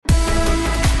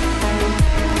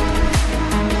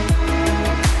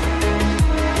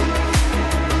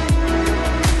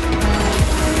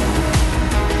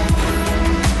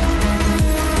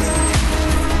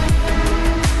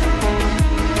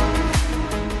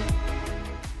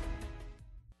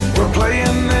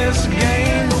playing this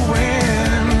game to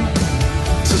win.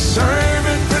 To serve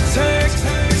and protect,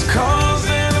 it's cause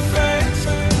and effect.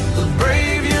 The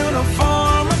brave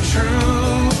uniform of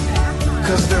truth.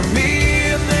 Cause they're me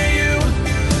and they're you,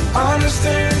 honest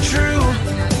and true.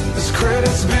 This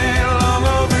credit's been long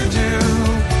overdue.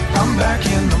 I'm back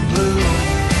in the blue.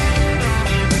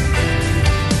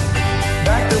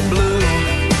 Back to blue.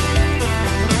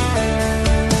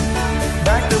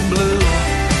 Back to blue.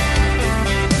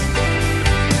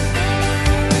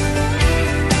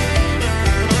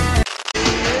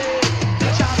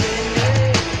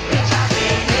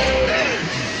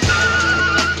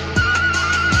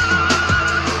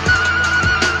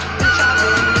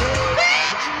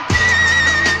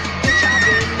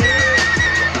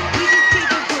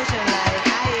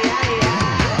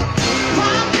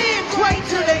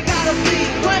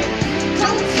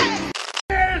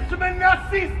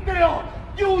 Nazister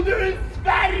gjorde du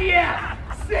Sverige!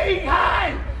 Sing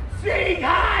heil! Sing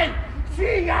heil!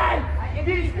 Sing heil!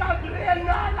 Vi ska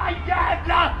bränna alla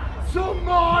jävla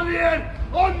somalier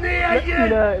och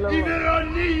neger i våra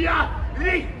nya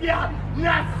riktiga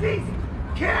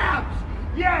nazistcamps!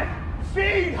 Yes!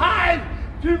 Sing heil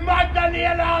till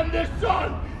Magdalena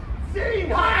Andersson!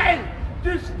 Sing heil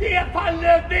till Stefan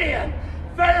Löfven!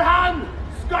 För han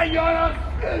ska göra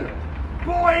slut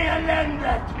på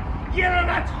eländet! Genom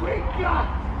att skicka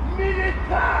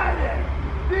militärer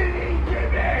till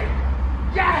Rinkeby!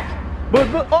 Yes!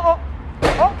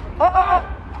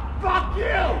 Fuck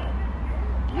you!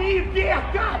 Ni är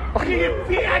fega! Ni är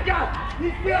fega! Ni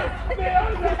ska spela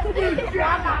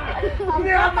skjutjärnar!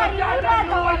 Ni har man jävla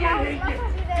lågen!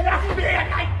 Jag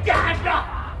fega jävla!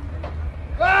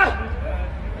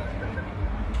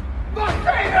 Vad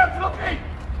säger du för mig?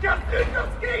 Ska jag sluta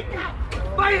skrika?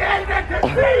 Vad i helvete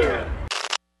säger du?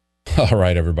 All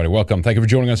right, everybody, welcome. Thank you for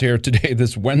joining us here today,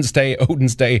 this Wednesday,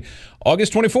 Odin's Day,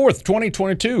 August 24th,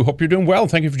 2022. Hope you're doing well.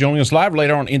 Thank you for joining us live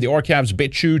later on in the archives,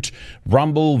 BitChute,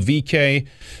 Rumble, VK,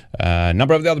 a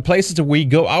number of the other places that we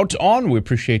go out on. We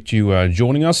appreciate you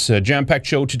joining us. Jam-packed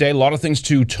show today. A lot of things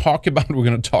to talk about. We're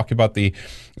going to talk about the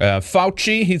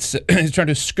Fauci. He's trying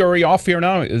to scurry off here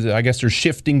now. I guess they're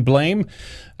shifting blame.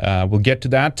 We'll get to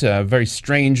that. Very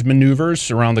strange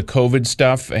maneuvers around the COVID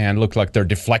stuff, and look like they're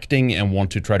deflecting and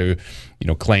want to try to,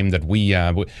 claim that we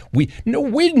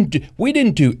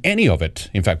didn't do any of it.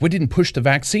 In fact, we didn't push the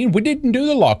vaccine. We didn't do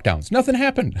the lockdowns. Nothing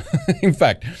happened. In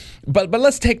fact, but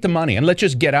let's take the money and let's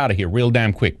just get out of here real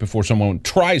damn quick before someone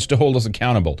tries to hold us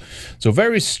accountable. So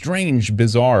very strange,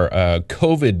 bizarre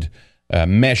COVID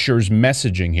measures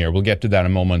messaging here. We'll get to that in a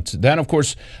moment. Then, of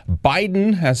course,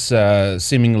 Biden has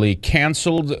seemingly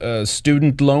canceled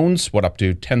student loans, up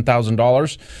to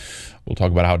 $10,000. We'll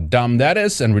talk about how dumb that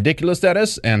is and ridiculous that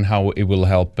is and how it will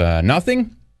help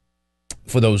nothing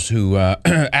for those who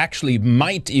actually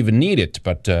might even need it.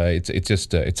 But it's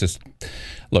just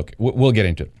look, we'll get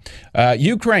into it.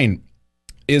 Ukraine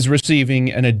is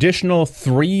receiving an additional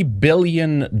 $3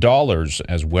 billion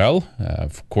as well.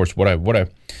 Of course, what a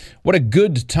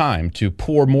good time to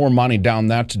pour more money down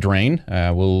that drain.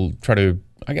 We'll try to,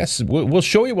 I guess, we'll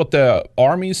show you what the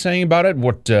army is saying about it,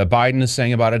 what Biden is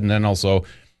saying about it, and then also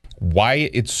why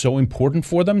it's so important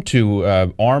for them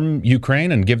to arm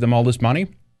Ukraine and give them all this money.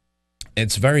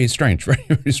 It's very strange, very,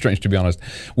 very strange, to be honest.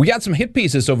 We got some hit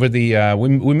pieces over the,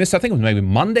 we missed, I think it was maybe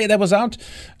Monday that was out.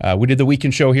 We did the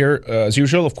weekend show here, as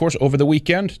usual, of course, over the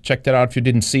weekend. Check that out if you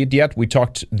didn't see it yet. We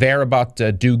talked there about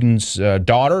Dugin's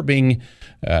daughter being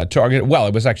targeted. Well,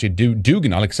 it was actually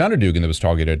Dugin, Alexander Dugin, that was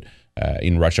targeted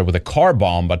in Russia with a car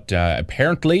bomb, but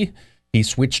apparently he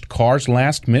switched cars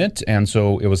last minute, and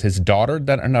so it was his daughter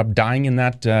that ended up dying in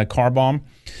that car bomb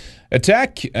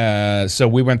attack. So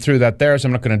we went through that there, so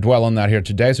I'm not going to dwell on that here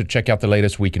today. So check out the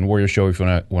latest Weekend Warrior show if you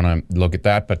want to look at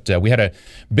that. But we had a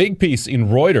big piece in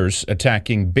Reuters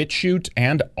attacking BitChute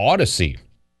and Odyssey.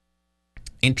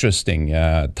 Interesting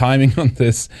timing on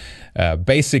this.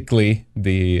 Basically,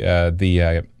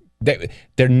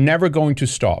 they're never going to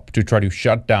stop to try to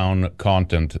shut down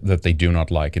content that they do not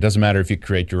like. It doesn't matter if you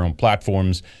create your own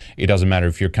platforms. It doesn't matter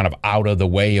if you're kind of out of the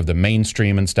way of the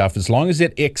mainstream and stuff. As long as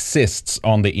it exists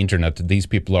on the internet, these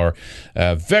people are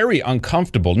very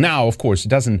uncomfortable. Now, of course, it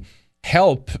doesn't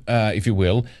help, if you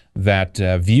will, that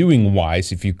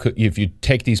viewing-wise, if you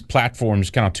take these platforms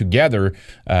kind of together,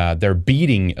 they're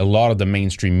beating a lot of the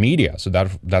mainstream media. So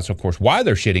that's of course why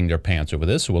they're shitting their pants over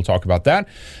this. So we'll talk about that.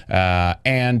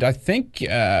 And I think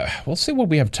we'll see what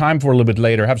we have time for a little bit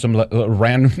later. Have some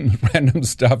random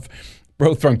stuff,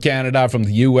 both from Canada, from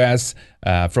the U.S.,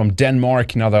 from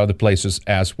Denmark, and other places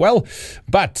as well.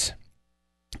 But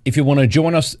if you want to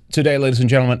join us today, ladies and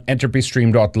gentlemen,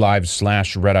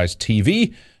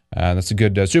 entropystream.live/RedEyesTV. That's a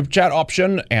good super chat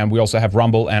option. And we also have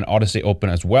Rumble and Odyssey open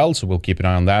as well. So we'll keep an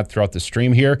eye on that throughout the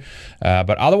stream here.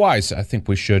 But otherwise, I think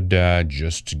we should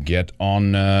just get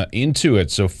on into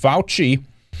it. So Fauci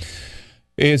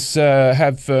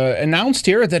have announced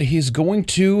here that he's going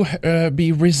to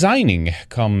be resigning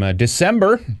come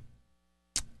December.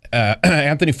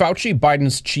 Anthony Fauci,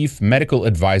 Biden's chief medical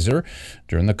advisor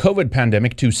during the COVID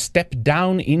pandemic, to step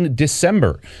down in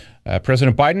December.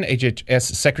 President Biden,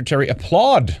 HHS Secretary,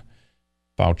 applaud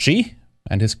Fauci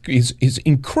and his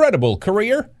incredible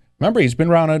career. Remember, he's been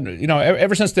around,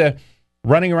 ever since the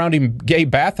running around in gay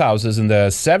bathhouses in the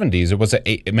 70s. It was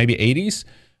maybe 80s.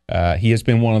 He has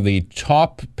been one of the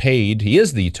top paid. He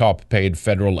is the top paid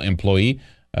federal employee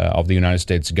of the United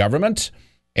States government.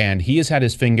 And he has had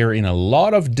his finger in a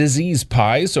lot of disease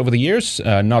pies over the years,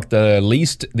 not the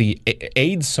least the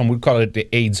AIDS. Some would call it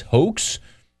the AIDS hoax.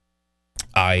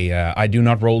 I do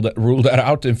not rule that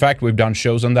out. In fact, we've done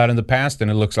shows on that in the past,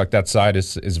 and it looks like that side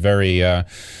is very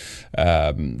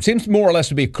seems more or less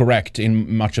to be correct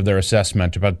in much of their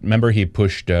assessment. But remember, he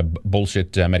pushed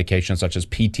bullshit medications such as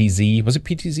PTZ. Was it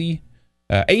PTZ?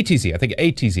 ATZ. I think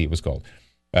ATZ was called.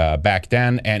 Back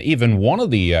then, and even one of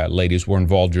the ladies were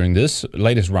involved during this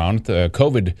latest round, the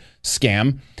COVID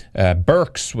scam.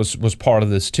 Burks was part of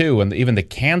this too, and even the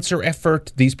cancer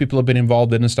effort these people have been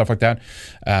involved in and stuff like that.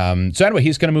 So anyway,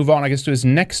 he's going to move on, I guess, to his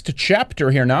next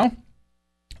chapter here now.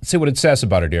 Let's see what it says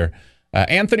about it here.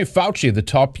 Anthony Fauci, the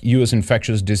top U.S.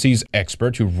 infectious disease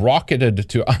expert who rocketed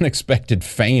to unexpected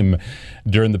fame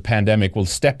during the pandemic, will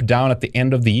step down at the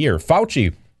end of the year.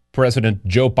 Fauci, President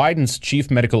Joe Biden's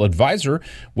chief medical advisor,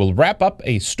 will wrap up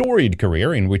a storied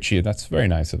career in which that's very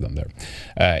nice of them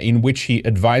there, in which he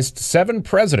advised 7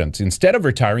 presidents. Instead of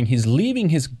retiring, he's leaving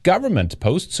his government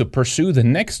post to pursue the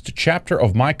next chapter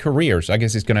of my career. So I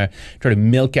guess he's going to try to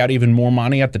milk out even more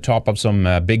money at the top of some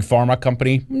big pharma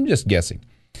company. I'm just guessing.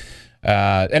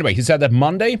 Anyway, he said that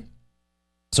Monday.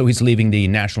 So he's leaving the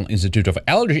National Institute of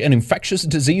Allergy and Infectious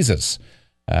Diseases.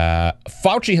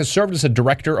 Fauci has served as a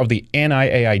director of the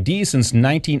NIAID since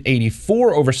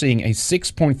 1984, overseeing a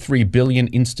 $6.3 billion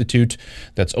institute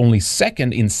that's only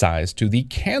second in size to the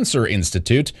Cancer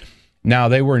Institute. Now,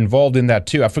 they were involved in that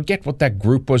too. I forget what that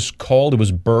group was called. It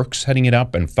was Birx heading it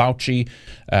up, and Fauci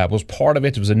was part of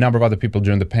it. There was a number of other people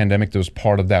during the pandemic that was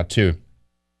part of that too.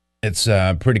 It's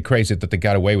pretty crazy that they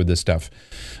got away with this stuff,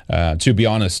 to be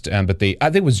honest. But I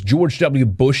think it was George W.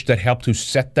 Bush that helped to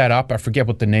set that up. I forget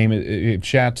what the name is.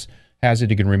 Chat has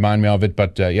it. You can remind me of it.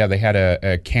 But yeah, they had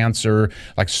a cancer,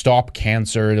 like Stop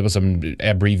Cancer. There was some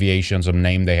abbreviation, some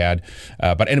name they had.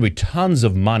 But anyway, tons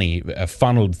of money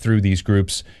funneled through these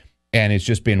groups. And it's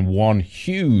just been one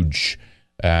huge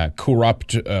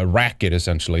corrupt racket,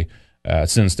 essentially,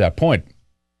 since that point.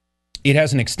 It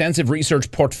has an extensive research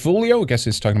portfolio, I guess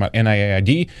he's talking about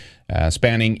NIAID,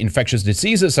 spanning infectious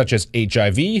diseases such as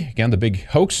HIV, again, the big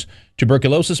hoax,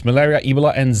 tuberculosis, malaria,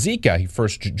 Ebola, and Zika. He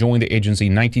first joined the agency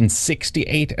in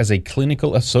 1968 as a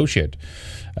clinical associate.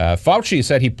 Fauci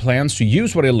said he plans to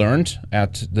use what he learned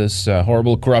at this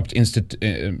horrible, corrupt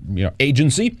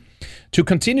agency to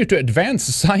continue to advance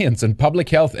science and public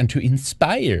health and to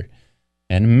inspire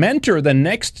and mentor the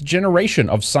next generation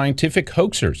of scientific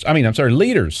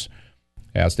leaders,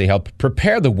 as they help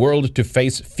prepare the world to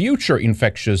face future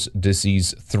infectious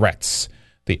disease threats.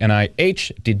 The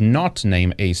NIH did not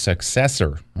name a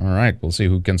successor. All right, we'll see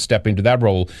who can step into that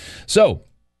role. So,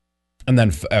 and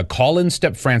then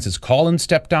Francis Collins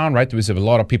stepped down, right? There was a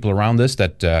lot of people around this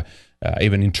that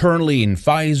even internally in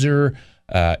Pfizer,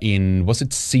 was it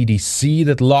CDC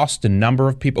that lost a number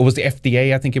of people? It was the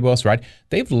FDA, I think it was, right?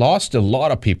 They've lost a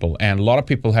lot of people, and a lot of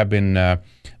people have been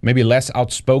maybe less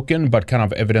outspoken, but kind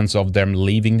of evidence of them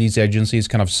leaving these agencies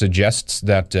kind of suggests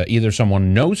that either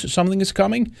someone knows something is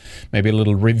coming, maybe a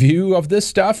little review of this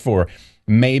stuff, or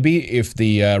maybe if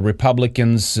the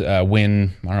Republicans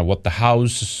win, I don't know what the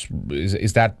House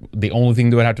is that the only thing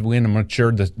they would have to win? I'm not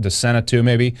sure. The Senate too,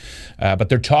 maybe. But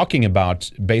they're talking about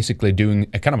basically doing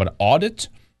a kind of an audit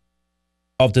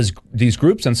of these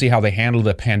groups and see how they handle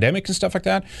the pandemic and stuff like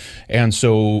that. And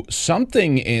so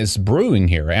something is brewing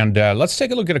here. And let's take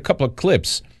a look at a couple of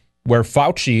clips where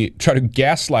Fauci tried to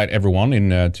gaslight everyone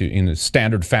in a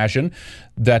standard fashion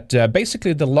that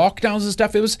basically the lockdowns and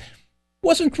stuff,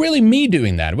 wasn't really me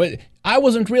doing that. I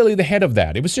wasn't really the head of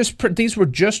that. It was just these were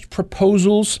just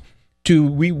proposals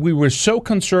we were so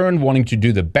concerned wanting to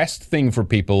do the best thing for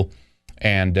people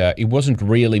And it wasn't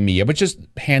really me. I was just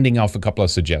handing off a couple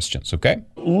of suggestions, okay?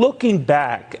 Looking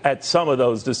back at some of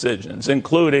those decisions,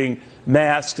 including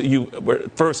masks, you were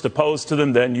first opposed to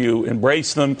them, then you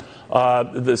embraced them,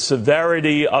 the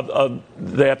severity of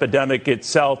the epidemic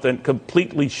itself and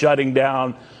completely shutting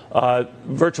down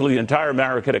virtually the entire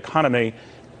American economy.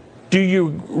 Do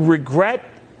you regret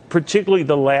particularly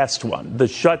the last one, the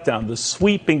shutdown, the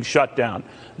sweeping shutdown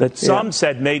that some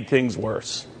said made things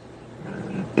worse?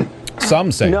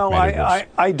 Some say no,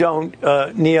 I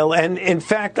don't, Neil. And in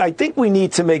fact, I think we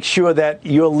need to make sure that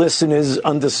your listeners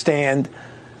understand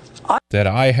that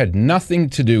I had nothing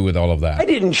to do with all of that. I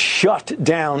didn't shut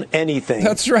down anything.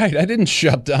 That's right. I didn't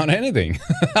shut down anything.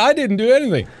 I didn't do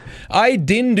anything. I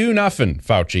didn't do nothing,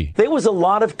 Fauci. There was a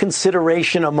lot of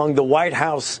consideration among the White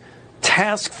House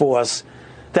task force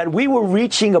that we were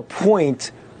reaching a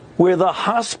point where the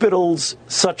hospitals,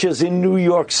 such as in New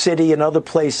York City and other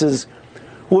places,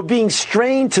 were being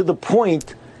strained to the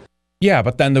point. Yeah,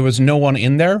 but then there was no one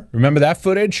in there. Remember that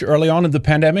footage early on in the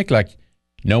pandemic? Like,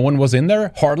 no one was in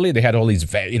there? Hardly. They had all these,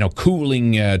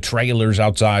 cooling trailers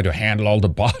outside to handle all the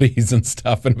bodies and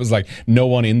stuff. And it was like, no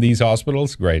one in these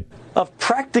hospitals? Great. Of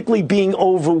practically being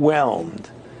overwhelmed.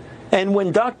 And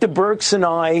when Dr. Birx and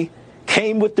I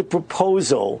came with the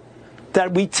proposal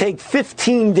that we take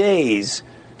 15 days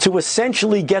to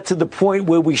essentially get to the point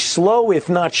where we slow, if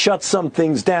not shut some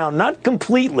things down, not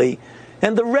completely.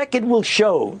 And the record will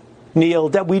show, Neil,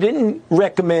 that we didn't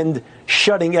recommend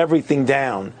shutting everything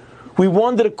down. We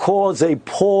wanted to cause a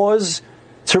pause,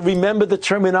 to remember the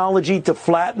terminology, to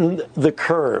flatten the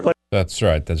curve. That's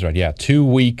right. Yeah, 2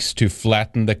 weeks to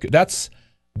flatten the curve.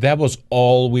 That was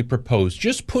all we proposed.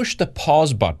 Just push the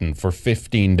pause button for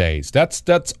 15 days.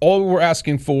 That's all we're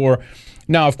asking for.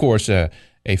 Now, of course, a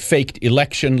faked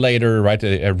election later, right?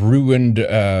 A ruined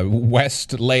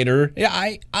West later.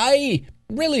 Yeah, I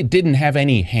really didn't have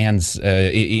any hands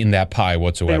in that pie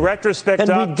whatsoever. In retrospect,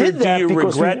 Doctor, do you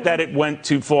regret that it went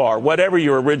too far? Whatever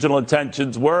your original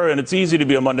intentions were, and it's easy to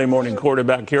be a Monday morning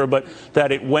quarterback here, but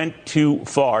that it went too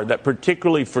far, that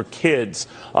particularly for kids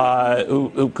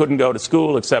who couldn't go to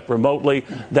school except remotely,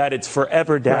 that it's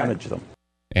forever damaged them.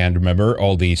 And remember,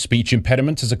 all the speech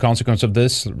impediments as a consequence of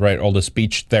this, right? All the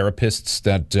speech therapists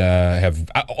that have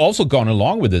also gone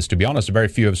along with this, to be honest. Very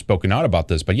few have spoken out about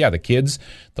this. But yeah, the kids,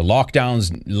 the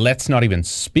lockdowns, let's not even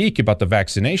speak about the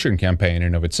vaccination campaign in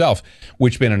and of itself,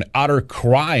 which has been an utter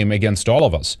crime against all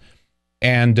of us.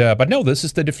 And but no, this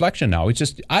is the deflection now. It's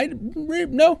just,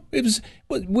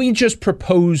 we just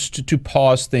proposed to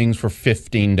pause things for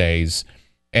 15 days.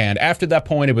 And after that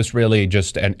point, it was really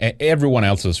just everyone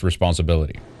else's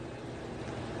responsibility.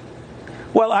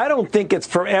 Well, I don't think it's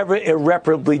forever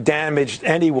irreparably damaged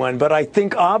anyone, but I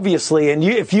think obviously, and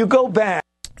if you go back.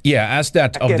 Yeah, ask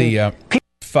that of the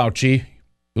Fauci,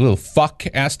 little fuck,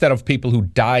 ask that of people who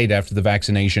died after the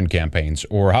vaccination campaigns.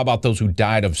 Or how about those who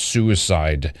died of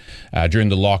suicide during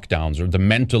the lockdowns, or the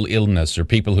mental illness, or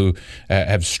people who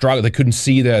have struggled, they couldn't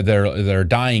see their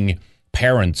dying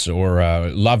parents or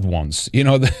loved ones.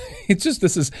 It's just,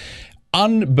 this is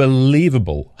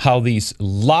unbelievable how these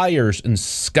liars and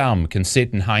scum can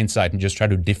sit in hindsight and just try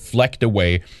to deflect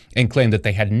away and claim that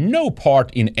they had no part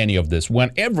in any of this,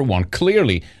 when everyone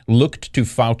clearly looked to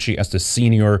Fauci as the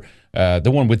senior,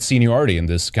 the one with seniority in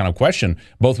this kind of question,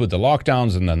 both with the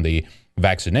lockdowns and then the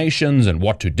vaccinations and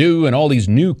what to do and all these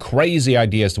new crazy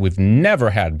ideas that we've never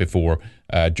had before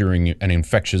during an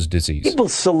infectious disease. People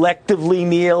selectively,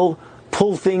 Neil,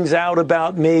 pull things out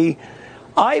about me.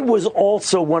 I was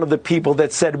also one of the people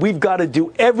that said we've got to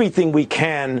do everything we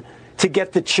can to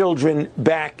get the children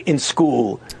back in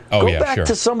school. Oh, Go back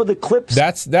to some of the clips.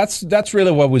 That's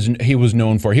really what he was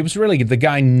known for. He was really the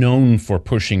guy known for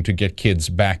pushing to get kids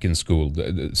back in school,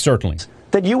 certainly.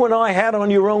 That you and I had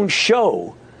on your own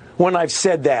show when I've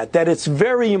said that it's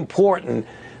very important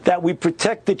that we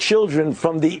protect the children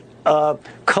from the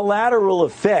collateral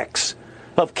effects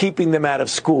of keeping them out of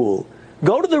school.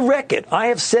 Go to the record. I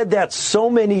have said that so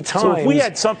many times. So if we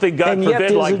had something, God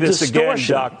forbid, like this again,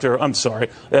 Doctor, I'm sorry,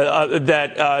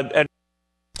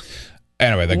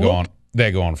 Anyway, they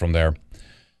go on from there.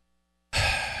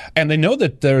 And they know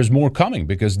that there's more coming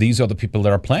because these are the people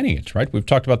that are planning it, right? We've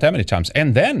talked about that many times.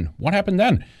 And then, what happened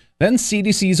then? Then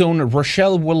CDC's own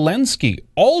Rochelle Walensky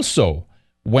also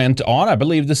went on. I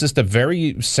believe this is the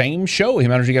very same show. He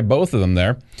managed to get both of them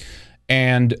there.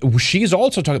 And she's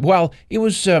also talking, well, it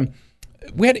was,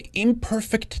 we had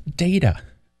imperfect data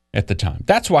at the time.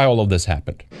 That's why all of this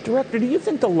happened. Director, do you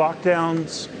think the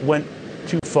lockdowns went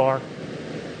too far?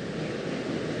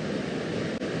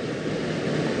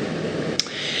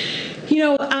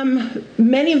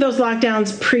 Many of those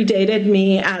lockdowns predated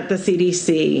me at the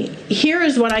CDC. Here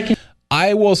is what I can.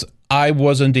 I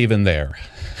wasn't even there.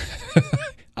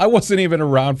 I wasn't even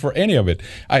around for any of it.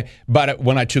 But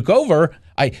when I took over,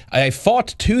 I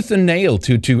fought tooth and nail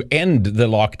to end the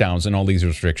lockdowns and all these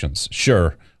restrictions.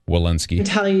 Sure, Walensky. I can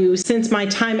tell you since my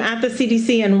time at the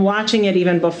CDC and watching it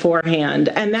even beforehand,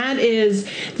 and that is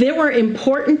there were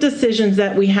important decisions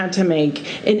that we had to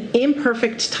make in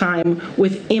imperfect time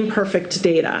with imperfect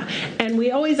data. And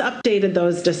we always updated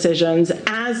those decisions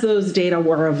as those data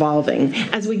were evolving.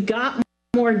 As we got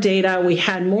more data, we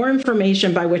had more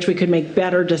information by which we could make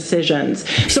better decisions.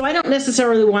 So I don't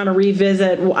necessarily want to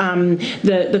revisit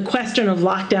the question of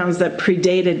lockdowns that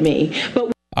predated me,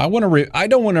 but I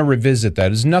don't want to revisit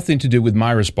that. It's nothing to do with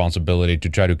my responsibility to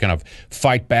try to kind of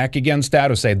fight back against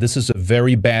that or say this is a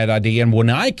very bad idea. And when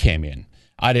I came in,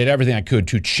 I did everything I could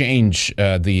to change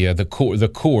the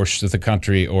course that the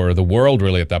country or the world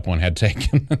really at that point had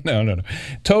taken. No.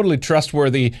 Totally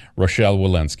trustworthy Rochelle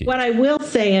Walensky. What I will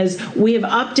say is we have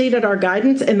updated our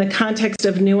guidance in the context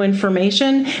of new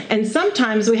information, and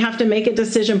sometimes we have to make a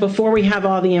decision before we have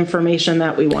all the information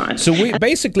that we want. So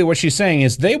basically what she's saying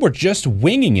is they were just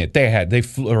winging it. They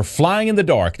were flying in the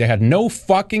dark. They had no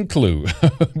fucking clue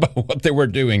about what they were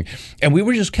doing, and we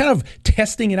were just kind of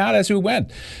testing it out as we went.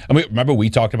 I mean, remember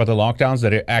we talked about the lockdowns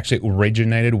that it actually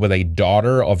originated with a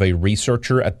daughter of a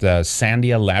researcher at the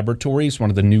Sandia Laboratories, one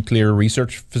of the nuclear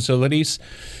research facilities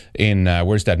in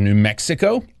New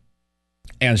Mexico,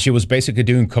 and she was basically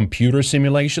doing computer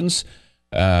simulations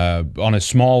on a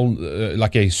small,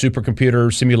 like a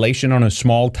supercomputer simulation on a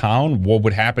small town. What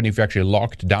would happen if you actually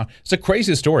locked down? It's a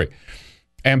crazy story.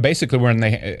 And basically we're in the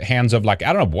hands of, like,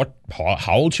 I don't know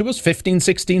how old she was, 15,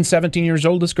 16, 17 years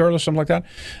old, this girl or something like that.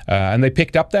 And they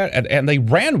picked up that and they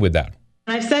ran with that.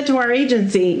 I've said to our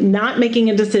agency, not making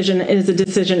a decision is a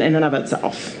decision in and of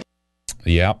itself.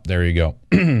 Yeah, there you go.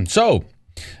 So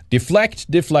deflect,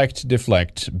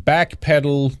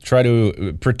 backpedal, try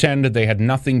to pretend that they had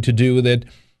nothing to do with it.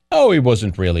 Oh, it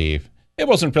wasn't really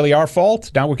our fault.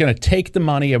 Now we're going to take the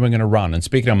money and we're going to run. And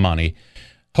speaking of money,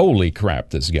 holy crap,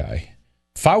 this guy.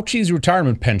 Fauci's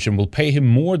retirement pension will pay him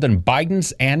more than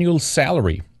Biden's annual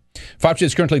salary. Fauci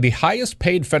is currently the highest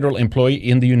paid federal employee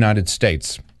in the United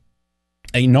States.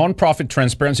 A nonprofit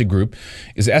transparency group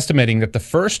is estimating that the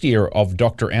first year of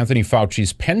Dr. Anthony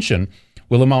Fauci's pension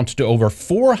will amount to over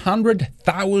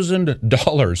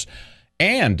 $400,000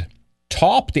 and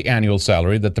top the annual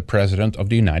salary that the President of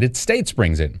the United States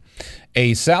brings in.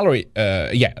 A salary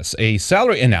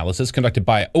analysis conducted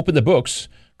by Open the Books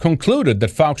concluded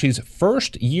that Fauci's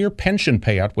first-year pension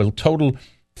payout will total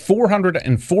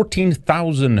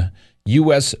 $414,000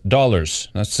 US dollars.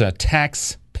 That's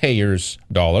taxpayers'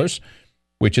 dollars,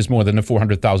 which is more than the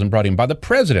 $400,000 brought in by the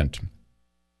president.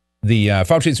 The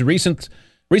Fauci's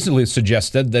recently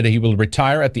suggested that he will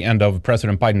retire at the end of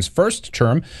President Biden's first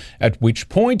term, at which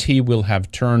point he will have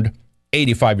turned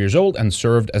 85 years old and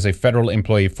served as a federal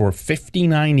employee for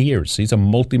 59 years. He's a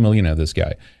multimillionaire, this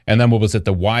guy. And then what was it?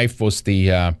 The wife was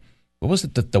what was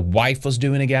it that the wife was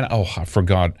doing again? Oh, I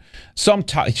forgot.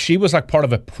 She was like part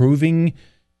of approving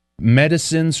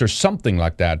medicines or something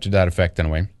like that, to that effect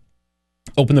anyway.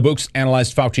 Open the Books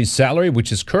analyzed Fauci's salary,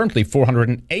 which is currently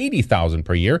 $480,000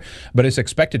 per year, but is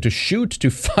expected to shoot to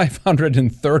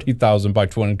 $530,000 by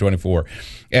 2024,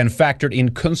 and factored in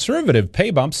conservative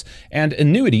pay bumps and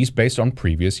annuities based on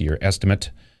previous year estimate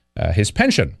his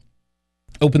pension.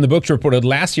 Open the Books reported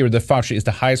last year that Fauci is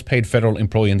the highest paid federal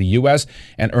employee in the U.S.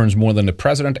 and earns more than the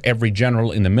president, every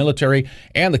general in the military,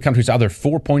 and the country's other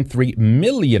 4.3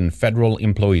 million federal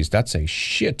employees. That's a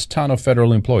shit ton of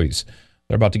federal employees.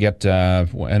 They're about to get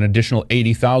an additional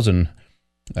 80,000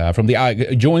 from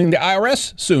joining the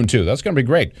IRS soon, too. That's going to be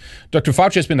great. Dr.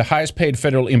 Fauci has been the highest paid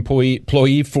federal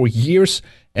employee for years,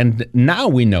 and now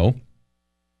we know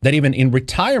that even in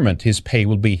retirement, his pay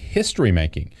will be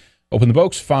history-making. Open the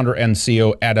Books founder and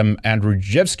CEO Adam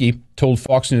Andrzejewski told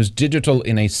Fox News Digital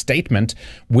in a statement,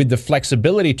 with the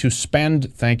flexibility to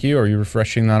spend, thank you, are you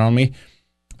refreshing that on me?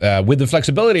 With the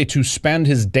flexibility to spend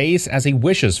his days as he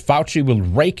wishes, Fauci will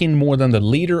rake in more than the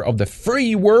leader of the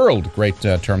free world. Great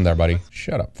term there, buddy.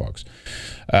 Shut up, Fox.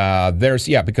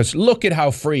 Because look at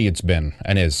how free it's been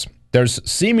and is. There's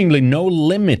seemingly no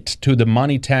limit to the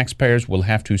money taxpayers will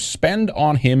have to spend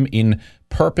on him in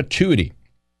perpetuity.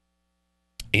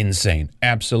 Insane.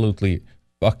 Absolutely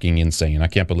fucking insane. I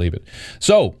can't believe it.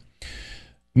 So,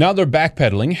 now they're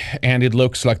backpedaling, and it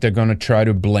looks like they're going to try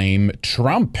to blame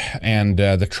Trump and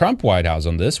the Trump White House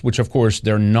on this, which, of course,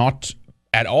 they're not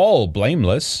at all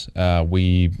blameless.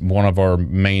 One of our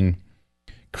main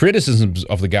criticisms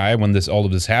of the guy when all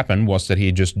of this happened was that he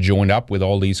had just joined up with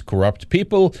all these corrupt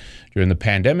people during the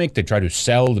pandemic. They tried to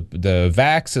sell the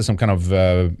vax as some kind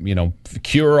of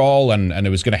cure-all, and it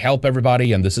was going to help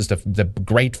everybody, and this is the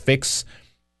great fix.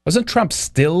 Wasn't Trump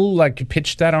still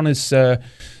pitched that on his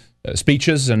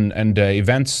speeches and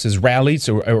events, his rallies,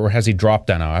 or has he dropped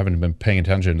that now? I haven't been paying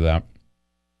attention to that.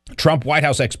 Trump White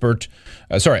House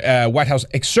White House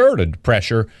exerted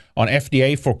pressure on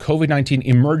FDA for COVID-19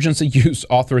 emergency use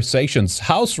authorizations.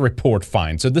 House report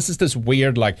finds. So this is this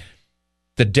weird,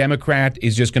 the Democrat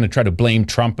is just going to try to blame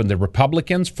Trump and the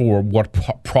Republicans for what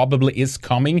probably is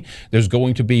coming. There's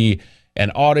going to be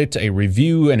an audit, a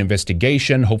review, an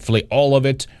investigation, hopefully all of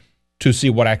it, to see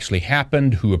what actually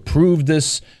happened, who approved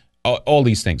this, all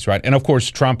these things, right? And of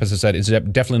course, Trump, as I said, is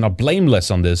definitely not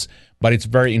blameless on this, but it's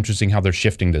very interesting how they're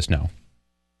shifting this now.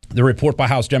 The report by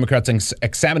House Democrats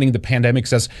examining the pandemic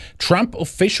says Trump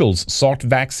officials sought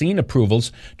vaccine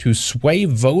approvals to sway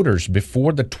voters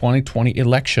before the 2020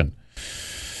 election.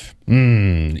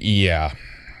 Yeah.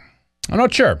 I'm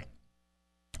not sure.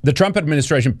 The Trump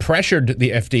administration pressured the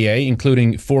FDA,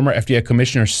 including former FDA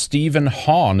Commissioner Stephen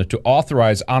Hahn, to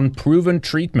authorize unproven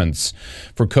treatments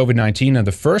for COVID-19 and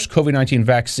the first COVID-19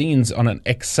 vaccines on an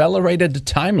accelerated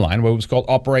timeline, what was called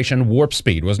Operation Warp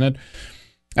Speed, wasn't it?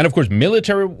 And of course,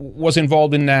 military was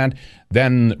involved in that.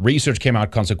 Then research came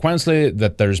out consequently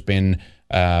that there's been,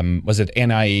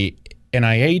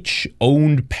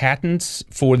 NIH-owned patents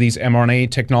for these mRNA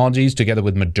technologies together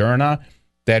with Moderna.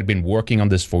 They had been working on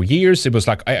this for years. It was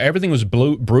like everything was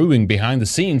brewing behind the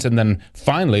scenes. And then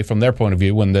finally, from their point of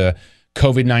view, when the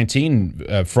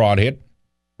COVID-19 fraud hit,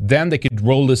 then they could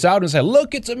roll this out and say,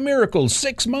 look, it's a miracle.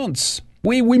 6 months.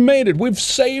 We made it. We've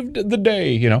saved the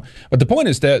day, But the point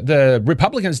is that the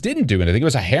Republicans didn't do anything. It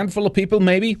was a handful of people,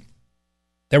 maybe.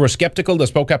 They were skeptical. They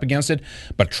spoke up against it.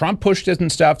 But Trump pushed it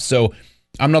and stuff. So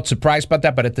I'm not surprised about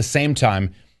that. But at the same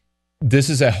time,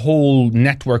 this is a whole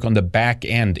network on the back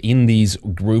end in these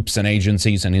groups and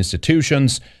agencies and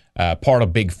institutions, part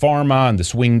of big pharma and the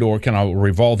swing door, kind of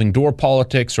revolving door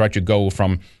politics, right? You go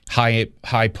from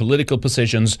high political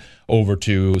positions over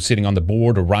to sitting on the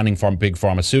board or running for big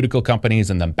pharmaceutical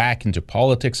companies and then back into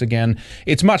politics again.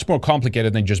 It's much more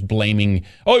complicated than just blaming,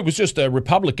 it was just the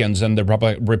Republicans, and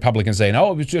the Republicans saying,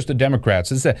 it was just the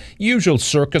Democrats. It's the usual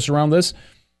circus around this.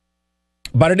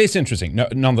 But it is interesting,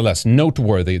 nonetheless,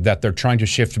 noteworthy that they're trying to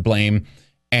shift blame,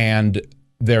 and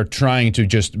they're trying to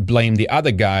just blame the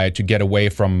other guy to get away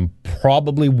from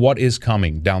probably what is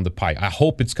coming down the pipe. I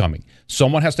hope it's coming.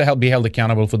 Someone has to be held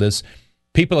accountable for this.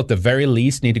 People at the very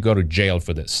least need to go to jail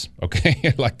for this,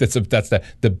 okay? That's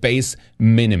the base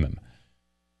minimum.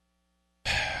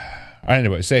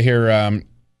 Anyway, say here,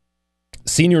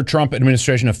 senior Trump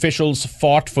administration officials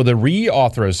fought for the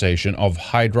reauthorization of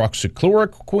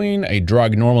hydroxychloroquine, a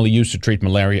drug normally used to treat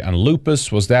malaria and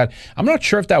lupus. I'm not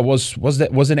sure if that was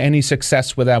it any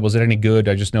success with that? Was it any good?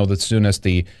 I just know that as soon as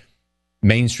the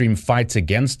mainstream fights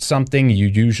against something, you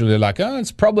usually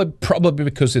it's probably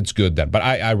because it's good then. But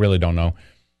I really don't know.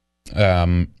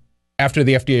 After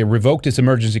the FDA revoked its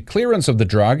emergency clearance of the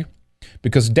drug,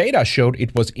 because data showed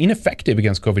it was ineffective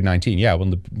against COVID-19. Yeah,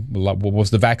 what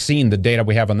was the vaccine, the data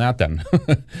we have on that then?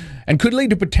 And could lead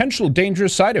to potential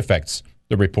dangerous side effects,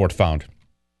 the report found.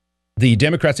 The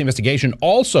Democrats' investigation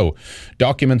also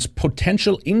documents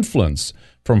potential influence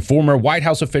from former White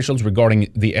House officials regarding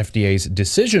the FDA's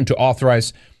decision to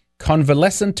authorize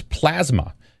convalescent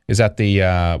plasma. Is that the,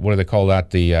 what do they call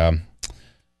that?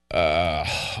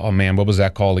 What was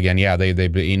that called again? Yeah,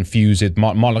 they infuse it,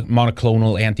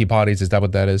 monoclonal antibodies. Is that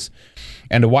what that is?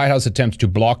 And the White House attempts to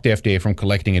block the FDA from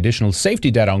collecting additional safety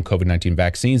data on COVID-19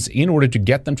 vaccines in order to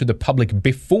get them to the public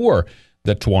before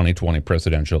the 2020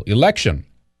 presidential election.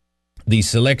 The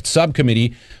select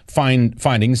subcommittee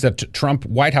findings that Trump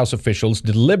White House officials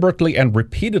deliberately and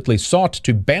repeatedly sought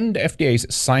to bend FDA's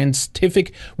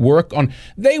scientific work on.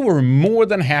 They were more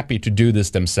than happy to do this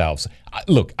themselves.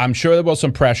 Look, I'm sure there was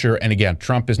some pressure, and again,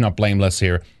 Trump is not blameless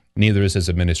here. Neither is his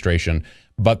administration.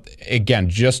 But again,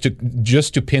 just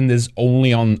to pin this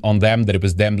only on them, that it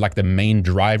was them like the main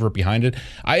driver behind it,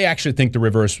 I actually think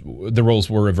the roles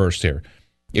were reversed here.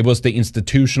 It was the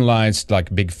institutionalized,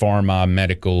 big pharma,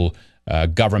 medical,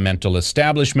 governmental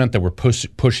establishment that were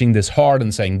pushing this hard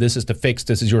and saying, this is the fix,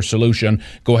 this is your solution,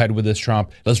 go ahead with this,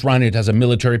 Trump. Let's run it as a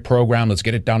military program, let's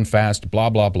get it done fast, blah,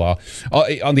 blah, blah.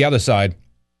 On the other side,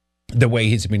 the way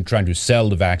he's been trying to sell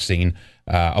the vaccine,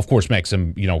 of course, makes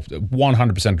him,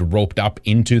 100% roped up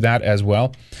into that as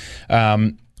well.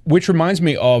 Which reminds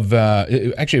me of, not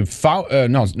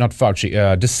Fauci,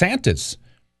 DeSantis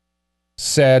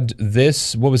said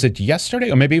this, what was it, yesterday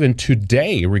or maybe even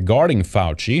today regarding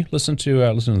Fauci. Listen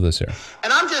to this here.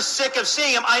 And I'm just sick of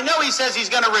seeing him. I know he says he's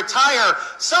going to retire.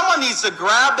 Someone needs to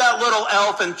grab that little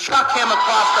elf and chuck him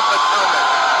across the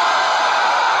Potomac.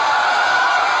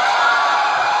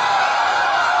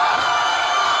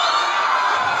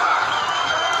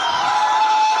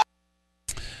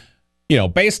 You know,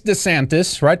 based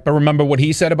DeSantis, right? But remember what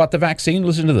he said about the vaccine?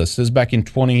 Listen to this. This is back in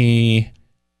 2020,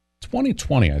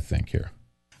 I think, here.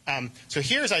 So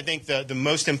here's, I think, the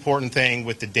most important thing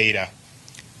with the data.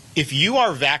 If you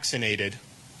are vaccinated,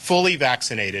 fully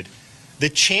vaccinated, the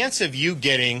chance of you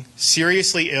getting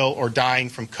seriously ill or dying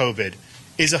from COVID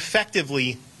is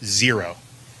effectively zero.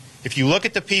 If you look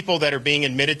at the people that are being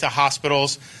admitted to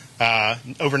hospitals,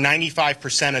 over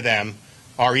 95% of them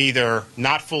are either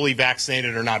not fully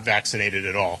vaccinated or not vaccinated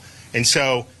at all. And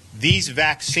so these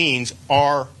vaccines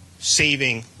are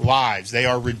saving lives. They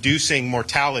are reducing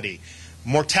mortality.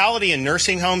 Mortality in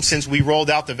nursing homes since we rolled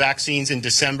out the vaccines in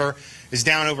December is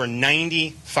down over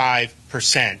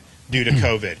 95% due to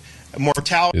COVID.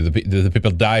 Mortality. Do the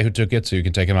people die who took it so you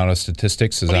can take them out of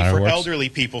statistics? Is that how it for works? elderly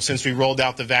people since we rolled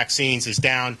out the vaccines is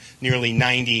down nearly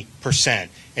 90%.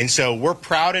 And so we're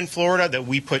proud in Florida that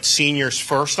we put seniors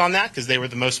first on that because they were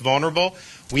the most vulnerable.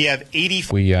 We have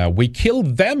 85%. We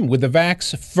killed them with the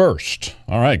vax first.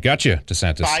 All right, gotcha,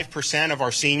 DeSantis. 5% of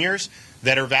our seniors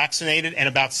that are vaccinated and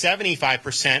about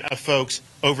 75% of folks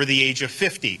over the age of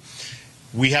 50.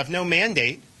 We have no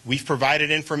mandate. We've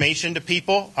provided information to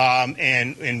people,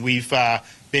 and we've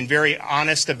been very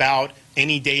honest about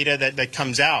any data that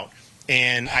comes out.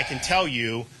 And I can tell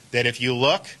you that if you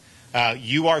look,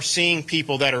 you are seeing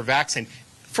people that are vaccinated.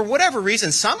 For whatever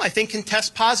reason, some I think can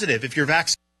test positive if you're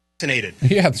vaccinated.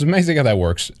 Yeah, it's amazing how that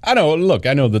works. I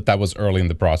know that was early in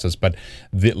the process, but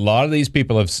a lot of these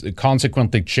people have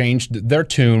consequently changed their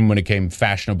tune when it came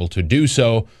fashionable to do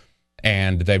so.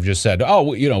 And they've just said,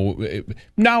 oh, you know,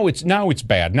 now it's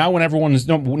bad. Now when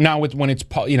when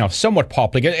it's somewhat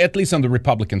popular, at least on the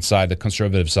Republican side, the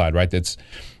conservative side, right? It's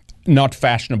not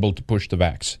fashionable to push the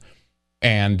vax.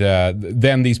 And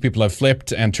then these people have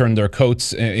flipped and turned their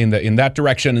coats in that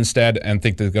direction instead, and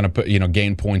think they're going to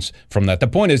gain points from that. The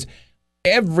point is,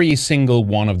 every single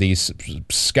one of these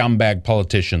scumbag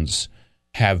politicians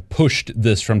have pushed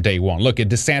this from day one. Look,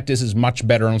 DeSantis is much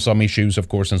better on some issues, of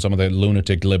course, than some of the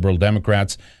lunatic liberal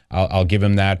Democrats. I'll give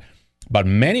him that. But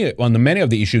many of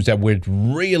the issues that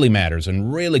really matters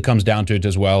and really comes down to it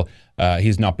as well,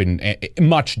 he's not been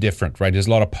much different, right? There's a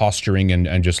lot of posturing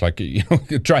and just like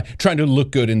trying to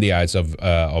look good in the eyes of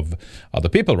other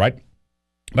people, right?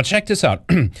 But check this out.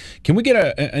 Can we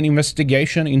get an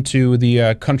investigation into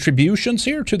the contributions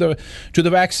here to the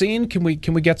vaccine? Can we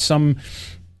get some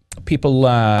people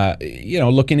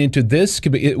looking into this?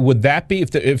 Would that be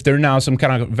if there now some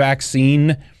kind of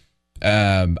vaccine?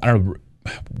 I don't know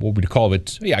what would you call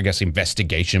it. Yeah, I guess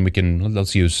investigation.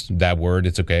 Let's use that word.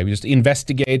 It's okay. We just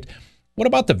investigate. What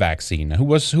about the vaccine? Who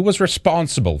was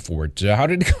responsible for it? How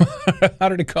did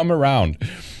it come around?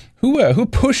 Who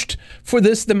pushed for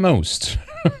this the most?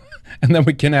 And then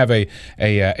we can have a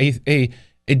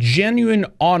genuine,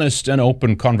 honest, and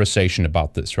open conversation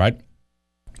about this, right?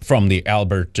 From the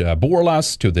Albert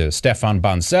Bourlas to the Stefan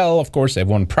Bancel, of course, they've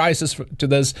won prizes to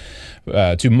this,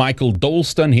 to Michael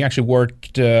Dolston. He actually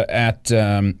worked at,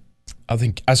 I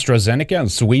think, AstraZeneca in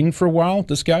Sweden for a while,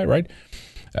 this guy, right?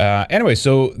 Anyway,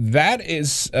 so that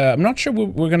is, I'm not sure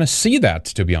we're going to see that,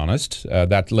 to be honest,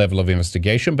 that level of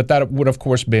investigation, but that would, of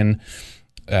course, been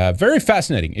very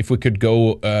fascinating if we could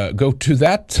go to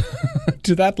that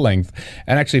to that length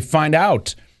and actually find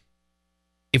out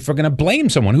if we're going to blame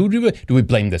someone. Who do we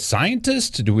blame? The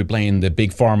scientists? Do we blame the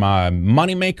big pharma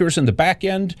moneymakers in the back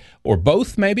end, or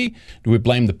both? Maybe do we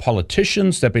blame the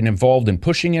politicians that have been involved in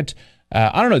pushing it?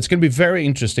 I don't know. It's going to be very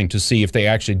interesting to see if they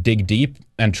actually dig deep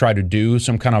and try to do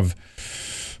some kind of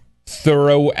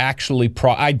thorough,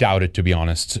 I doubt it, to be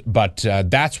honest. But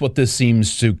that's what this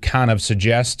seems to kind of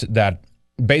suggest, that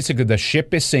basically the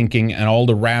ship is sinking and all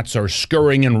the rats are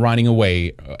scurrying and running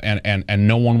away, and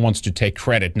no one wants to take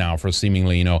credit now for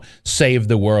seemingly, save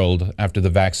the world after the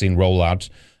vaccine rollout.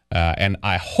 And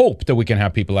I hope that we can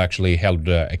have people actually held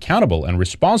accountable and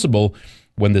responsible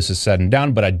when this is said and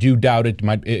done. But I do doubt it.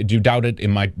 It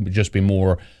might just be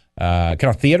more kind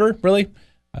of theater, really.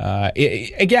 What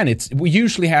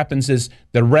usually happens is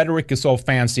the rhetoric is all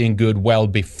fancy and good well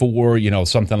before,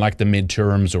 something like the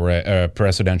midterms or a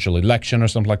presidential election or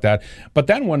something like that. But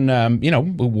then when,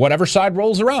 whatever side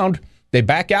rolls around, they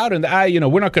back out and,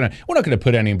 we're not going to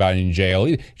put anybody in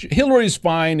jail. Hillary's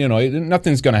fine.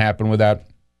 Nothing's going to happen with that.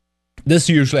 This is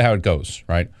usually how it goes,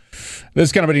 right? This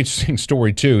is kind of an interesting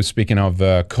story, too. Speaking of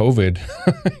COVID,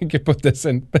 you can put this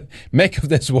in, make of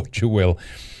this what you will.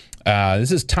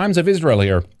 This is Times of Israel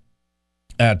here.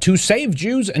 To save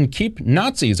Jews and keep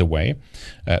Nazis away,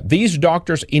 these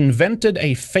doctors invented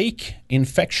a fake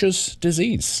infectious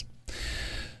disease.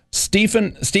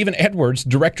 Stephen Edwards,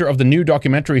 director of the new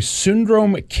documentary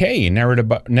Syndrome K,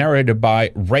 narrated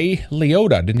by Ray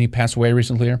Liotta, didn't he pass away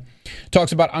recently here?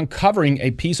 Talks about uncovering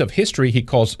a piece of history he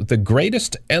calls the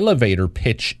greatest elevator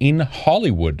pitch in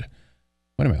Hollywood.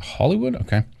 Wait a minute, Hollywood?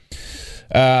 Okay.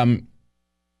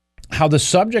 How the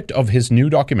subject of his new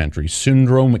documentary,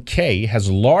 Syndrome K,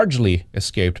 has largely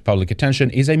escaped public attention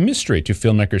is a mystery to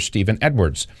filmmaker Stephen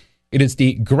Edwards. It is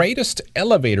the greatest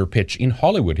elevator pitch in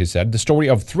Hollywood, he said. The story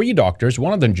of 3 doctors,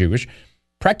 one of them Jewish,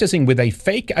 practicing with a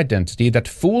fake identity that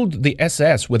fooled the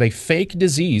SS with a fake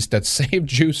disease that saved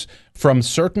Jews from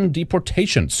certain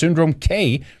deportation. Syndrome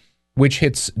K, which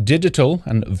hits digital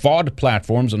and VOD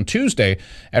platforms on Tuesday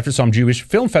after some Jewish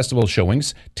film festival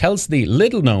showings, tells the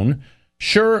little-known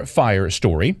surefire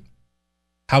story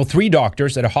how 3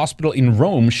 doctors at a hospital in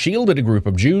Rome shielded a group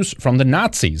of Jews from the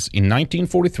Nazis in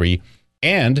 1943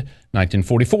 and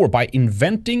 1944 by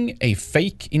inventing a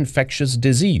fake infectious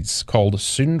disease called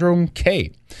Syndrome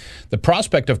K. The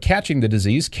prospect of catching the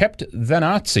disease kept the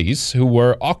Nazis, who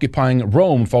were occupying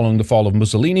Rome following the fall of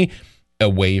Mussolini,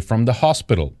 away from the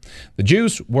hospital. The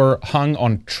Jews were hung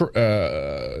on...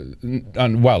 the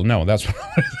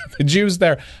Jews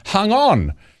there hung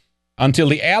on until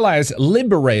the Allies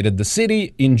liberated the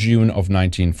city in June of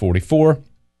 1944.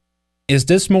 Is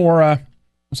this more,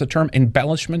 what's the term,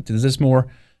 embellishment? Is this more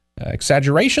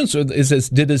exaggeration? So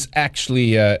did this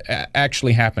actually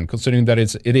happen, considering that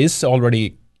it is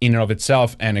already in and of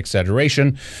itself an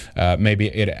exaggeration? Maybe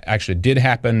it actually did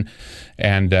happen.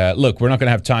 And look, we're not going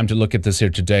to have time to look at this here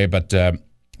today, but in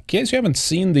case you haven't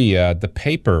seen the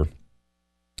paper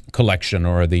collection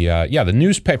or the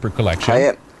newspaper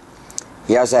collection.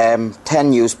 He has 10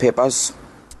 newspapers.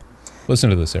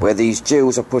 Listen to this here. Where these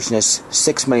Jews are pushing this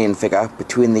 6 million figure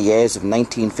between the years of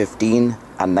 1915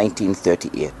 and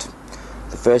 1938.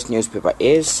 The first newspaper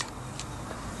is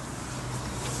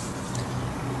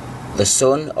The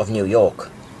Sun of New York.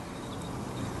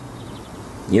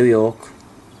 New York,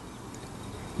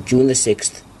 June the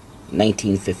 6th,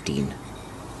 1915.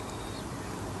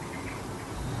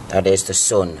 That is The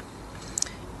Sun.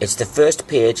 It's the first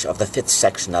page of the 5th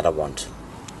section that I want.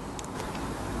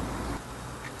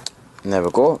 There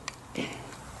we go.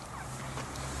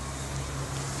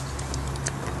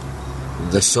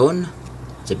 The Sun,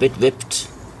 it's a bit ripped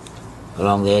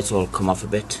along there, it's all come off a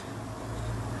bit.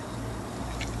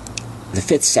 The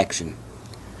 5th section,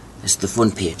 this is the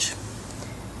front page.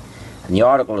 And the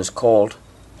article is called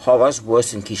Horrors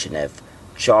Worse than Kishinev,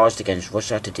 Charged Against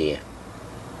Russia Today.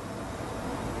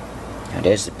 And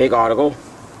there's the big article.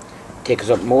 Takes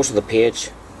up most of the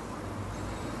page.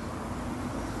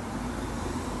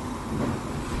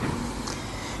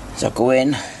 So go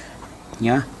in,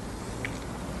 yeah,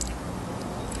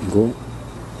 go.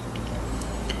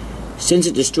 Since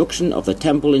the destruction of the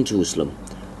temple in Jerusalem,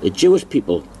 the Jewish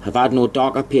people have had no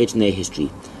darker page in their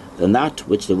history than that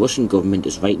which the Russian government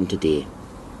is writing today.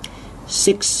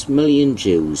 6 million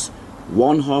Jews,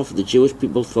 one half of the Jewish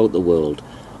people throughout the world,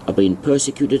 are being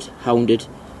persecuted, hounded,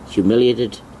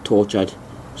 humiliated, tortured,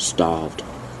 starved.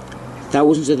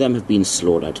 Thousands of them have been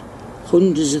slaughtered.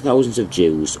 Hundreds of thousands of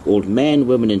Jews, old men,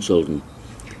 women and children,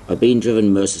 are being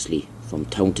driven mercilessly from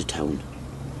town to town.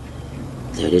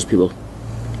 There it is, people.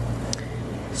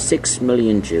 6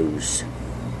 million Jews.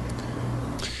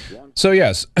 So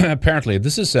yes, apparently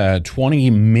this is a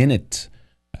 20-minute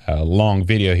long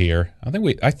video here.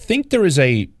 I think there is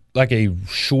a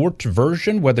short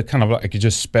version where they kind of like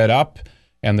just sped up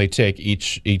and they take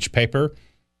each paper.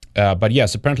 But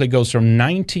yes, apparently it goes from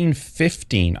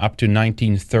 1915 up to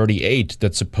 1938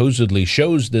 that supposedly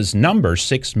shows this number,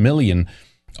 6 million,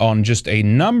 on just a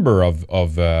number of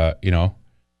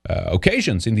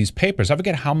occasions in these papers. I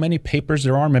forget how many papers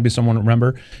there are. Maybe someone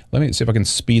remember. Let me see if I can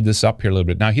speed this up here a little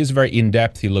bit. Now, he's very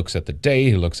in-depth. He looks at the day.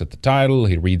 He looks at the title.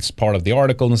 He reads part of the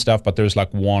article and stuff, but there's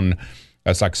like one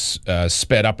that's like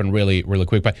sped up and really, really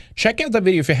quick. But check out that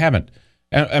video if you haven't.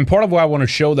 And part of why I want to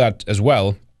show that as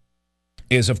well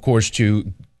is, of course,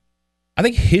 I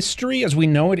think history as we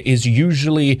know it is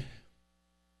usually,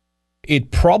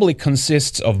 it probably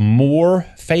consists of more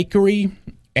fakery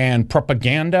and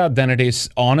propaganda than it is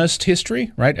honest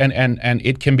history, right? And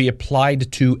it can be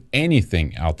applied to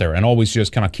anything out there, and always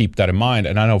just kind of keep that in mind.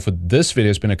 And I know for this video,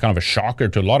 it's been a kind of a shocker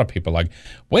to a lot of people. Like,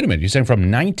 wait a minute, you're saying from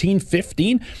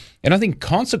 1915? And I think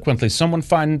consequently, someone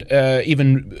find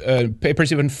even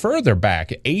papers even further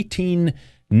back, 18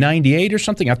 98 or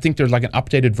something. I think there's like an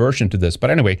updated version to this.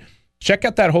 But anyway, check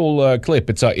out that whole clip.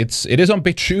 It is on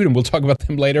BitChute, and we'll talk about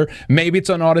them later. Maybe it's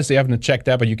on Odyssey. I haven't checked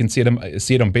that, but you can see it on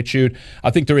BitChute.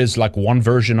 I think there is like one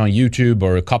version on YouTube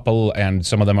or a couple, and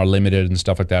some of them are limited and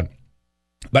stuff like that.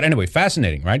 But anyway,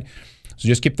 fascinating, right? So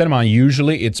just keep that in mind.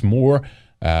 Usually it's more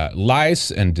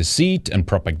lies and deceit and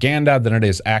propaganda than it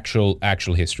is actual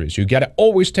history. So you got to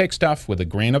always take stuff with a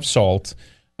grain of salt.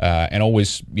 And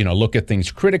always, look at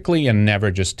things critically and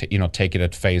never just, take it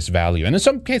at face value. And in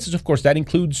some cases, of course, that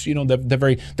includes,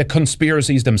 the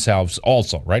conspiracies themselves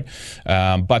also, right?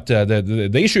 But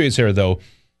the issue is here, though,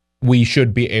 we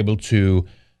should be able to,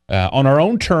 on our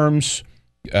own terms,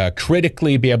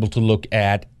 critically be able to look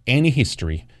at any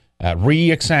history,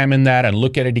 re-examine that and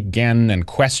look at it again and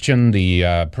question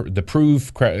the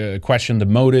proof, question the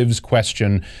motives,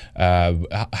 question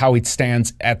how it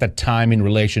stands at the time in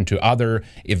relation to other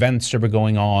events that were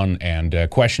going on, and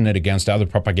question it against other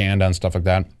propaganda and stuff like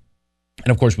that.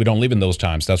 And of course, we don't live in those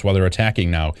times. That's why they're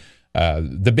attacking now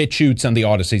the BitChutes and the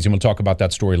Odysseys, and we'll talk about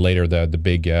that story later, the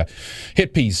big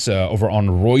hit piece over on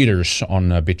Reuters on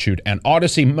BitChute and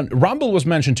Odyssey. Rumble was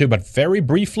mentioned too, but very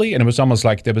briefly, and it was almost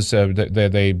like there was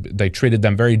they treated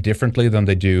them very differently than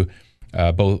they do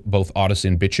both Odyssey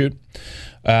and BitChute.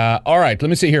 All right, let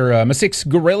me see here. Masix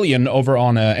Gorillion over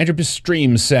on Entropy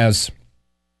Stream says,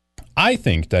 I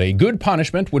think that a good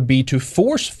punishment would be to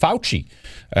force Fauci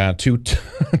to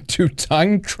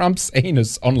tongue Trump's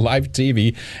anus on live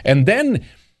TV, and then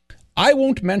I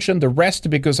won't mention the rest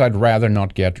because I'd rather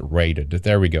not get raided.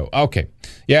 There we go. Okay,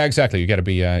 yeah, exactly. You got to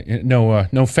be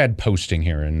no Fed posting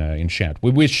here in chat.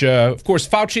 We wish, of course,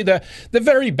 Fauci the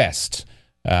very best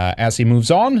as he moves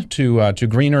on to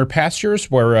greener pastures,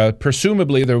 where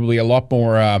presumably there will be a lot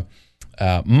more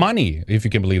money, if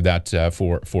you can believe that,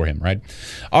 for him, right?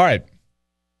 All right.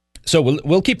 So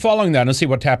we'll keep following that and see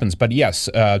what happens. But yes,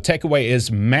 takeaway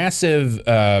is massive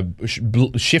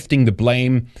shifting the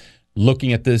blame,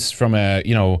 looking at this from a,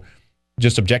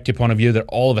 just objective point of view, that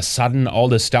all of a sudden all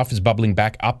this stuff is bubbling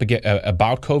back up again,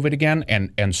 about COVID again,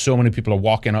 and so many people are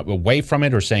walking away from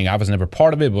it or saying, I was never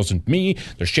part of it, it wasn't me.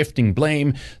 They're shifting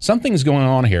blame. Something's going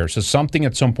on here. So something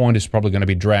at some point is probably going to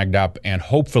be dragged up, and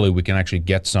hopefully we can actually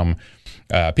get some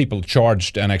people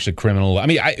charged and actually criminal. I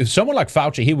mean, someone like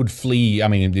Fauci, he would flee,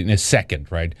 in a second,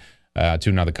 right, to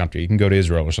another country. He can go to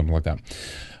Israel or something like that.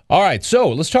 All right, so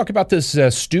let's talk about this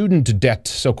student debt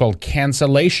so-called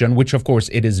cancellation, which, of course,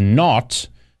 it is not.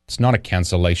 It's not a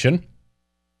cancellation.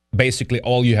 Basically,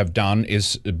 all you have done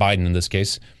is, Biden in this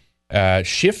case,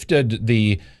 shifted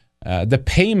the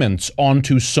payments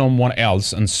onto someone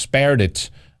else and spared it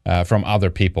from other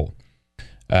people.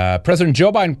 President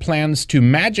Joe Biden plans to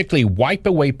magically wipe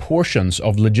away portions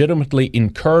of legitimately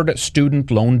incurred student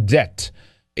loan debt.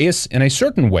 Is, in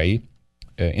certain ways,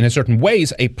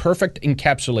 a perfect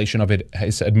encapsulation of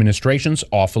his administration's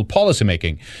awful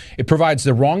policymaking. It provides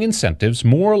the wrong incentives,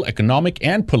 moral, economic,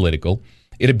 and political.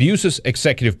 It abuses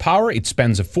executive power. It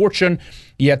spends a fortune,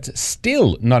 yet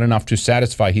still not enough to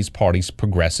satisfy his party's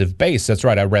progressive base. That's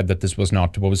right. I read that this was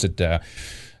not,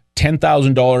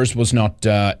 $10,000 was not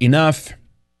enough.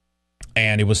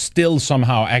 And it was still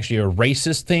somehow actually a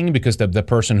racist thing, because the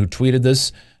person who tweeted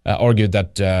this argued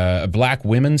that black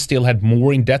women still had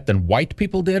more in debt than white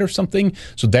people did or something.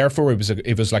 So therefore,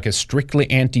 it was like a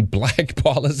strictly anti-black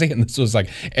policy, and this was like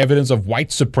evidence of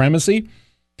white supremacy.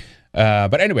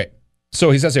 But anyway,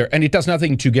 so he says here, and it does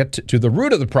nothing to get to the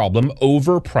root of the problem: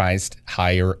 overpriced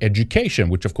higher education,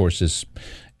 which of course is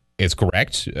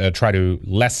correct. Try to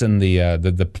lessen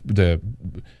the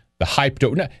hype.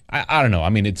 I don't know.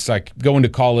 It's like going to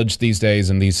college these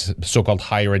days and these so-called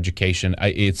higher education.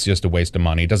 It's just a waste of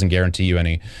money. It doesn't guarantee you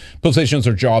any positions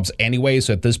or jobs anyway.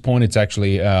 So at this point, it's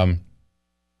actually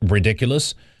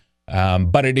ridiculous.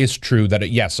 But it is true that,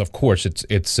 yes, of course, it's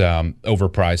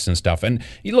overpriced and stuff. And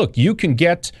look, you can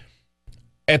get,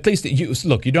 at least,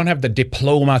 you don't have the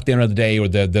diploma at the end of the day, or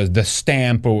the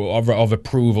stamp of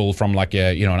approval from like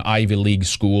an Ivy League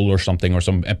school or something, or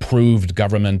some approved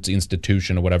government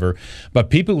institution or whatever. But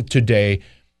people today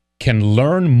can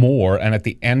learn more, and at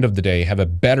the end of the day have a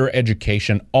better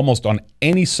education almost on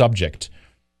any subject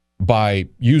by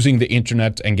using the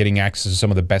internet and getting access to some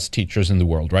of the best teachers in the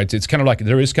world, right? It's kind of like,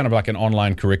 there is kind of like an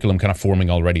online curriculum kind of forming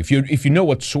already. If you know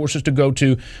what sources to go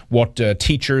to, what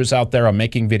teachers out there are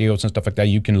making videos and stuff like that,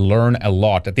 you can learn a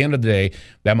lot. At the end of the day,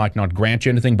 that might not grant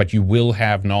you anything, but you will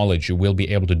have knowledge. You will be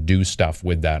able to do stuff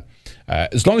with that.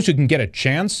 As long as you can get a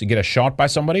chance, you get a shot by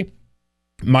somebody,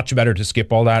 much better to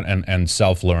skip all that and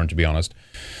self-learn, to be honest.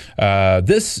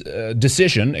 This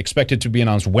decision, expected to be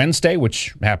announced Wednesday,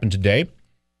 which happened today,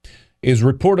 is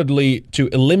reportedly to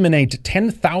eliminate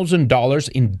 $10,000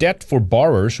 in debt for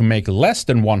borrowers who make less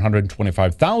than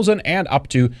 $125,000 and up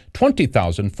to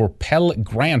 $20,000 for Pell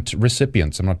Grant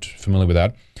recipients. I'm not familiar with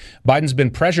that. Biden's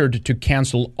been pressured to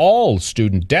cancel all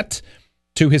student debt.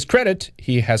 To his credit,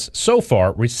 he has so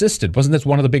far resisted. Wasn't this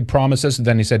one of the big promises? And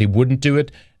then he said he wouldn't do it.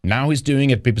 Now he's doing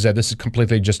it. People said this is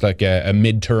completely just like a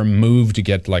midterm move to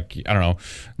get, like, I don't know,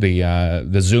 the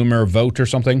Zoomer vote or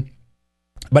something.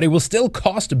 But it will still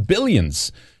cost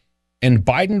billions. And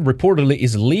Biden reportedly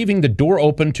is leaving the door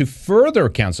open to further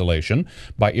cancellation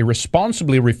by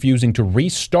irresponsibly refusing to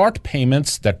restart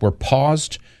payments that were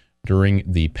paused during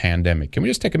the pandemic. Can we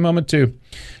just take a moment to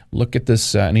look at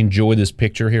this and enjoy this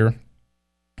picture here?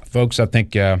 Folks, I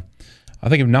think if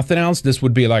nothing else, this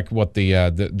would be like what the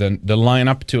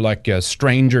lineup to like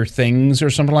Stranger Things or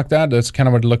something like that. That's kind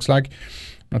of what it looks like.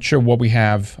 Not sure what we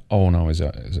have. Oh, no,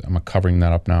 am I covering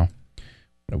that up now?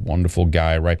 A wonderful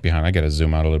guy right behind. I got to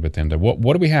zoom out a little bit then. What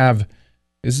do we have?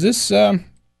 Is this one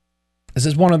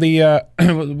of the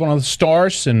one of the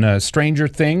stars in Stranger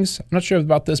Things? I'm not sure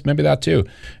about this. Maybe that too.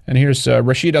 And here's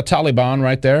Rashida Taliban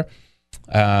right there.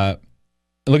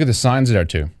 Look at the signs there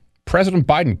too. President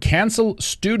Biden, cancel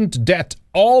student debt,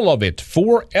 all of it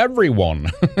for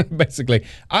everyone. Basically,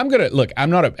 I'm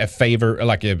not a favor,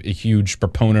 like a huge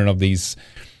proponent of this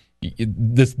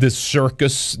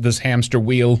circus, this hamster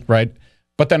wheel, right?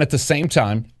 But then at the same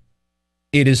time,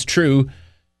 it is true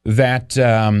that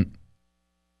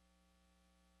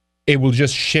it will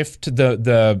just shift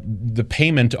the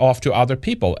payment off to other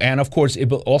people. And of course, it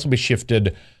will also be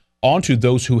shifted onto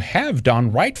those who have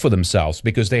done right for themselves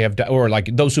because they have, or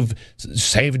like those who've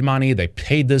saved money, they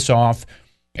paid this off,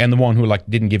 and the one who like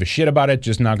didn't give a shit about it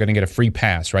just now going to get a free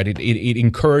pass, right? It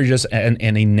encourages and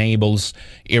enables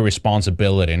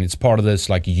irresponsibility, and it's part of this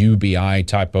like UBI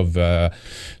type of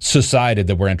society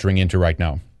that we're entering into right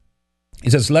now.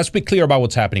 He says, let's be clear about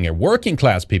what's happening here. Working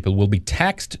class people will be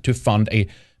taxed to fund a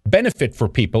benefit for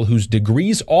people whose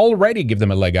degrees already give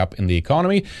them a leg up in the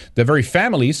economy. The very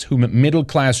families whom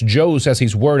middle-class Joe says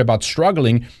he's worried about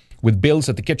struggling with bills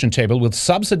at the kitchen table will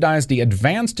subsidize the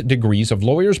advanced degrees of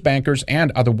lawyers, bankers,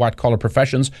 and other white-collar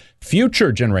professions.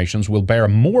 Future generations will bear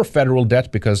more federal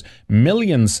debt because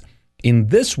millions in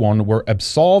this one were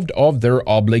absolved of their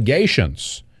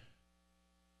obligations,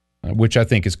 which I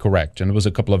think is correct. And there was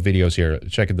a couple of videos here.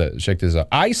 Check this out.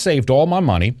 I saved all my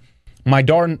money. My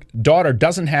daughter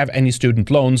doesn't have any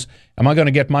student loans. Am I going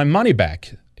to get my money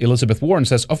back? Elizabeth Warren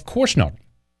says, of course not.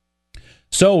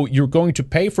 So you're going to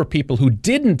pay for people who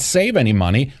didn't save any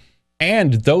money,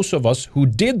 and those of us who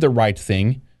did the right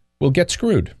thing will get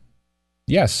screwed.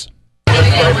 Yes.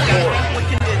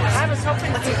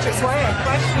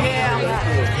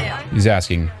 He's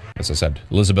asking, as I said,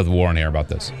 Elizabeth Warren here about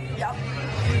this.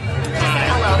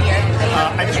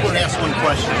 I just want to ask one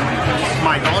question.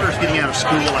 My daughter's getting out of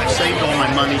school. I saved all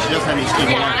my money. She doesn't have any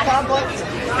student loans.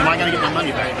 Am I going to get my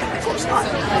money back? Of course not.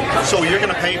 So you're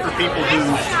going to pay for people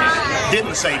who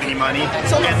didn't save any money,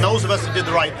 and those of us that did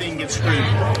the right thing get screwed.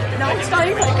 No, it's not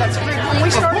anybody got screwed. When we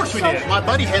started, of course we did. My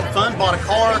buddy had fun, bought a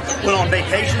car, went on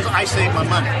vacations. I saved my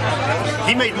money.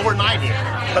 He made more than I did.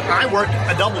 But I worked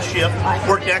a double shift,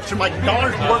 worked extra. My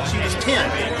daughter's worksheet is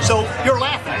 10. So you're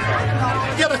laughing.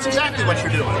 Yeah, that's exactly what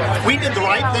you're doing. We did the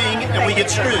right thing, and we get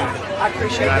screwed. I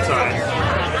appreciate that's that. All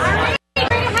right.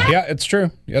 Yeah, it's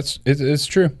true. It's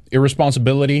true.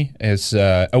 Irresponsibility is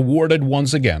awarded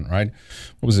once again, right?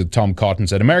 What was it Tom Cotton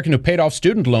said? American who paid off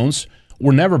student loans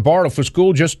were never borrowed for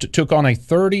school, just took on a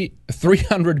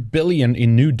 $300 billion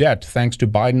in new debt thanks to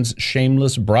Biden's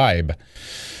shameless bribe.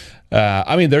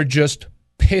 I mean, they're just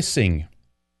pissing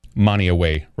money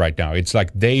away right now. It's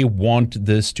like they want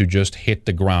this to just hit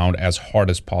the ground as hard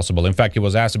as possible. In fact, he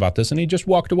was asked about this and he just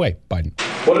walked away, Biden.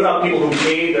 What about people who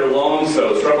paid their loans,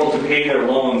 though, struggled to pay their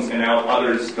loans, and now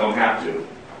others don't have to?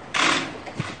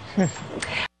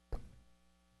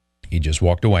 He just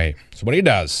walked away. That's what he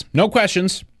does. No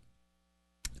questions.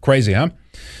 Crazy, huh?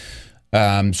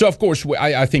 So, of course,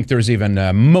 I think there's even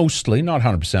mostly, not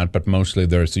 100%, but mostly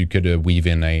you could weave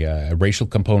in a racial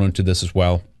component to this as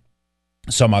well.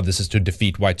 Somehow this is to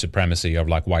defeat white supremacy of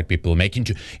like white people making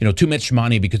too much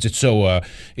money because it's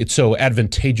so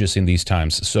advantageous in these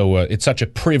times. So it's such a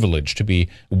privilege to be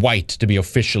white, to be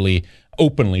officially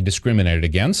openly discriminated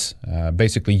against.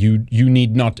 Basically, you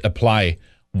need not apply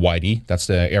whitey. That's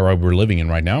the era we're living in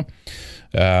right now.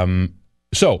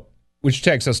 Which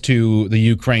takes us to the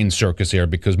Ukraine circus here,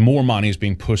 because more money is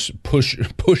being pushed.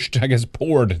 I guess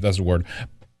poured. That's the word.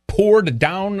 Poured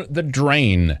down the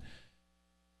drain.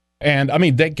 And I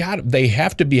mean, they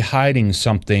have to be hiding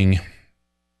something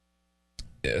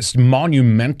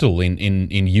monumental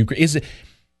in Ukraine.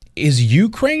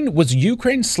 was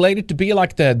Ukraine slated to be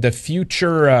like the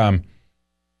future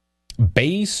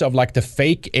base of like the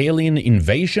fake alien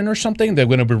invasion or something? They're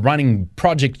going to be running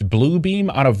Project Bluebeam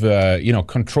out of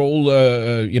control.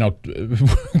 The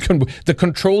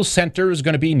control center is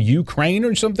going to be in Ukraine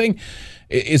or something.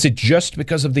 Is it just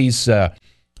because of these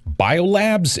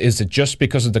biolabs? Is it just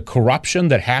because of the corruption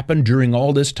that happened during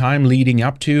all this time leading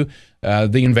up to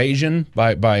the invasion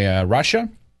by Russia?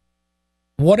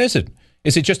 What is it?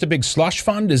 Is it just a big slush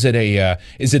fund? Is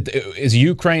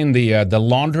Ukraine the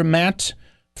laundromat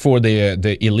for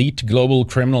the elite global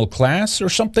criminal class or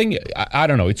something? I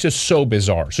don't know. It's just so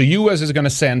bizarre. So U.S. is going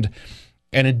to send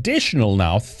an additional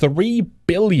now $3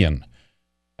 billion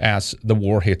as the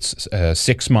war hits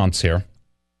 6 months here.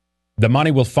 The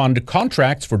money will fund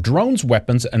contracts for drones,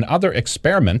 weapons, and other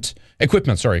equipment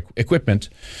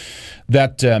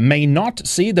that may not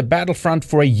see the battlefront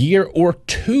for a year or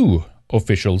two,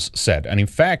 officials said. And in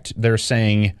fact, they're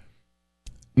saying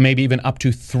maybe even up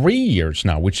to 3 years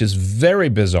now, which is very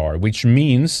bizarre, which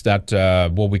means that,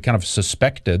 we kind of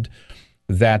suspected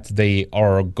that they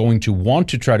are going to want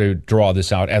to try to draw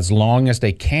this out as long as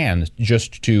they can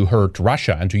just to hurt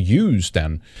Russia and to use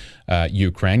then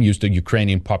Ukraine, use the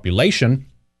Ukrainian population.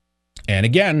 And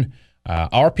again,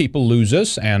 our people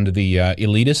loses and the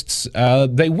elitists,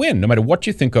 they win. No matter what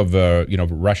you think of,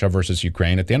 Russia versus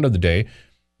Ukraine, at the end of the day,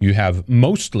 you have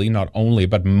mostly, not only,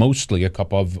 but mostly a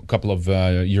couple of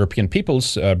European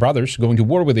peoples, brothers, going to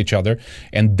war with each other,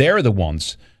 and they're the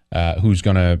ones who's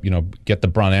going to, get the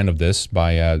brunt end of this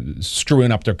by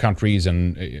screwing up their countries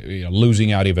and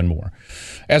losing out even more.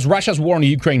 As Russia's war on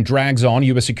Ukraine drags on,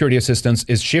 U.S. security assistance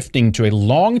is shifting to a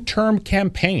long-term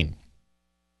campaign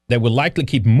that will likely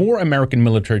keep more American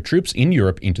military troops in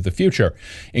Europe into the future,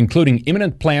 including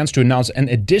imminent plans to announce an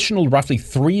additional roughly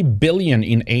 $3 billion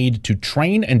in aid to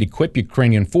train and equip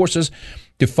Ukrainian forces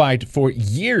to fight for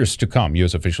years to come,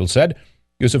 U.S. officials said.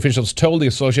 U.S. officials told the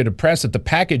Associated Press that the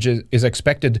package is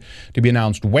expected to be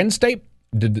announced Wednesday,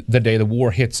 the day the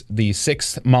war hits the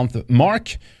 6-month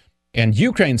mark, and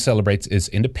Ukraine celebrates its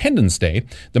Independence Day.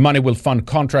 The money will fund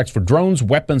contracts for drones,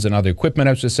 weapons, and other equipment,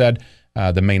 as I said.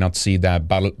 They may not see that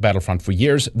battlefront for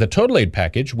years. The total aid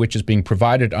package, which is being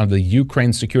provided under the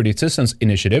Ukraine Security Assistance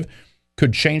Initiative,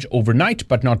 could change overnight,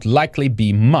 but not likely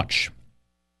be much.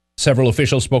 Several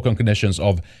officials spoke on conditions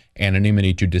of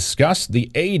anonymity to discuss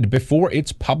the aid before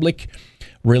its public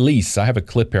release. I have a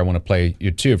clip here I want to play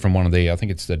you too from one of the, I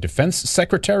think it's the defense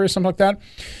secretary or something like that.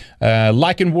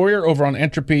 Lycan Warrior over on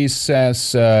Entropy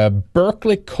says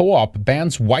Berkeley Co-op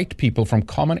bans white people from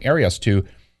common areas to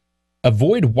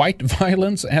avoid white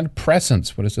violence and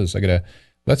presence. What is this?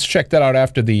 Let's check that out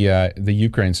after the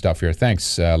Ukraine stuff here.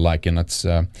 Thanks, Lycan. That's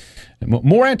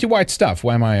more anti-white stuff.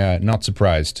 Why am I not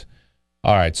surprised?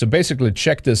 All right, so basically,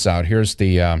 check this out. Here's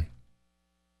the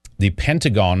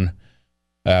Pentagon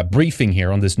briefing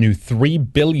here on this new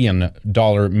 $3 billion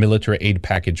military aid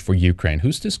package for Ukraine.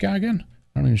 Who's this guy again?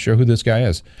 I'm not even sure who this guy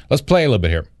is. Let's play a little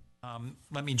bit here.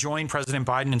 Let me join President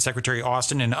Biden and Secretary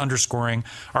Austin in underscoring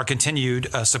our continued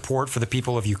support for the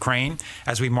people of Ukraine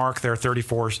as we mark their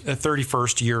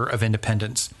 31st year of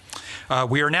independence.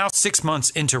 We are now 6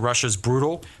 months into Russia's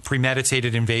brutal,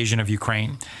 premeditated invasion of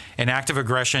Ukraine, an act of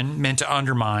aggression meant to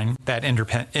undermine that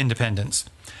independence.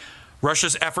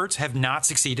 Russia's efforts have not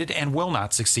succeeded and will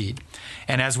not succeed.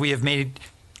 And as we have made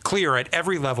clear at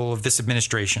every level of this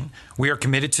administration, we are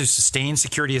committed to sustained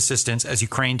security assistance as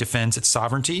Ukraine defends its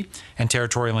sovereignty and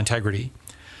territorial integrity.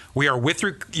 We are with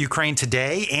Ukraine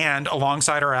today, and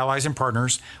alongside our allies and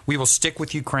partners, we will stick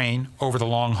with Ukraine over the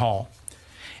long haul.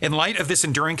 In light of this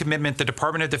enduring commitment, the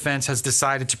Department of Defense has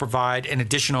decided to provide an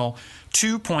additional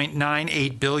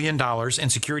 $2.98 billion in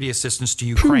security assistance to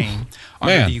Ukraine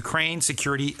under the Ukraine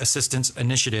Security Assistance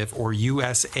Initiative, or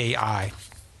USAI.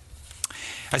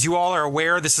 As you all are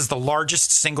aware, this is the largest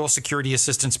single security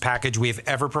assistance package we have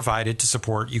ever provided to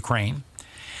support Ukraine.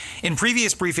 In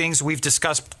previous briefings, we've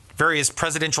discussed various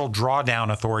Presidential Drawdown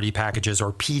Authority packages,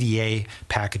 or PDA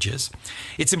packages.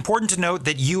 It's important to note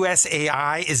that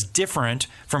USAI is different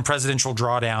from Presidential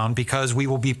Drawdown because we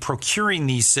will be procuring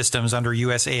these systems under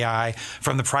USAI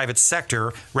from the private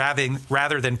sector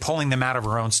rather than pulling them out of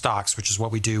our own stocks, which is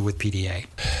what we do with PDA.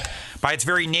 By its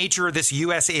very nature, this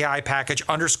USAI package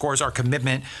underscores our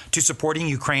commitment to supporting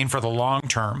Ukraine for the long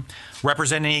term,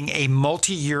 representing a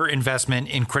multi-year investment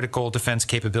in critical defense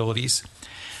capabilities.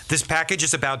 This package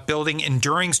is about building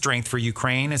enduring strength for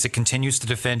Ukraine as it continues to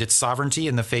defend its sovereignty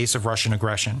in the face of Russian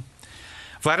aggression.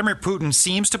 Vladimir Putin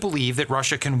seems to believe that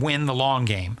Russia can win the long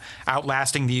game,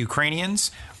 outlasting the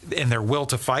Ukrainians in their will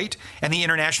to fight and the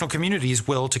international community's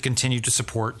will to continue to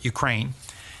support Ukraine.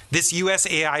 This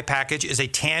USAI package is a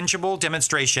tangible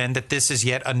demonstration that this is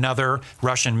yet another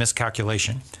Russian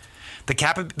miscalculation.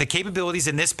 The capabilities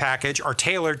in this package are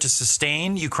tailored to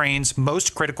sustain Ukraine's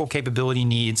most critical capability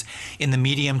needs in the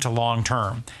medium to long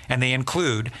term, and they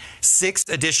include 6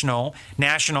 additional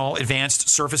National Advanced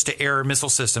Surface-to-Air Missile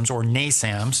Systems, or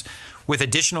NASAMS, with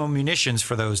additional munitions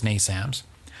for those NASAMS,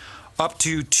 up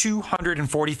to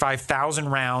 245,000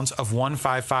 rounds of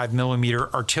 155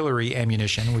 millimeter artillery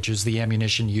ammunition, which is the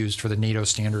ammunition used for the NATO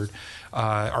standard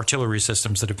artillery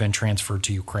systems that have been transferred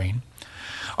to Ukraine,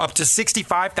 up to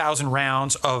 65,000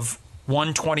 rounds of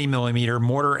 120 millimeter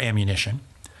mortar ammunition,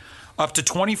 up to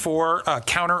 24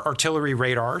 counter artillery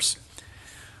radars.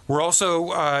 We're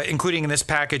also including in this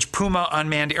package Puma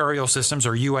unmanned aerial systems,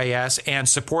 or UAS, and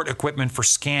support equipment for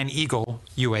Scan Eagle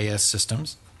UAS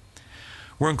systems.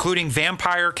 We're including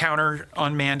Vampire counter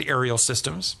unmanned aerial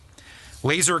systems,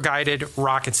 laser-guided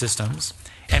rocket systems,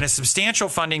 and a substantial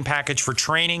funding package for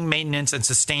training, maintenance, and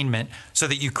sustainment so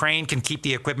that Ukraine can keep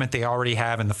the equipment they already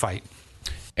have in the fight.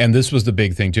 And this was the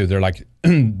big thing, too. They're like,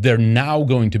 they're now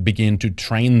going to begin to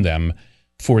train them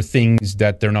for things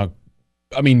that they're not.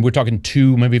 I mean, we're talking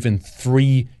 2, maybe even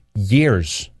 3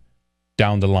 years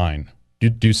down the line.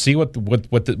 Do you see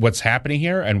what's happening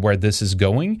here and where this is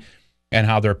going and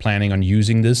how they're planning on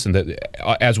using this? And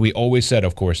that, as we always said,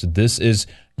 of course, this is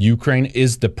Ukraine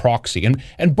is the proxy.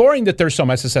 And barring that there's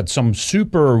some, as I said, some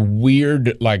super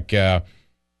weird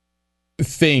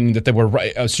thing that they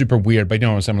were super weird, but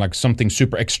something like something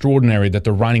super extraordinary that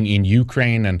they're running in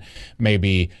Ukraine, and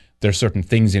maybe there's certain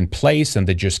things in place and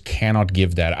they just cannot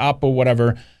give that up or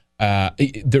whatever.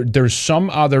 There's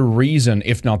some other reason,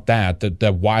 if not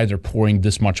that why they're pouring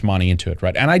this much money into it,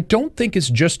 right? And I don't think it's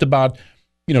just about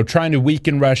trying to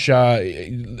weaken Russia.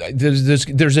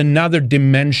 There's another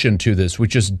dimension to this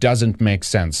which just doesn't make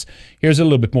sense. Here's a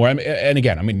little bit more. And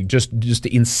again, I mean, just the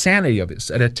insanity of this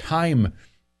at a time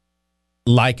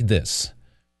like this,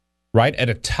 right? At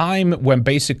a time when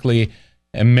basically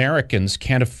Americans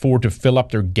can't afford to fill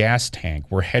up their gas tank.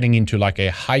 We're heading into like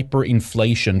a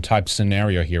hyperinflation type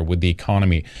scenario here with the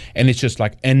economy. And it's just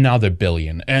like another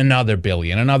billion, another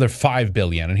 5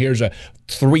 billion. And here's a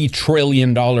 $3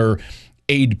 trillion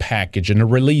aid package and a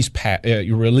relief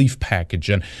package.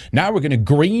 And now we're going to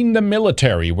green the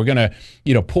military. We're going to,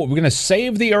 we're going to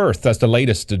save the earth. That's the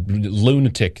latest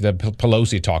lunatic that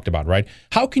Pelosi talked about, right?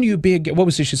 How can you be, what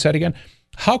was it she said again?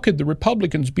 How could the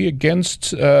Republicans be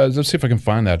against, let's see if I can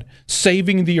find that,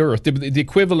 saving the earth? The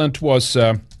equivalent was,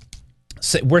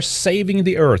 we're saving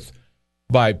the earth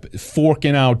by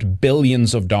forking out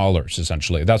billions of dollars,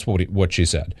 essentially. That's what she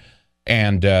said.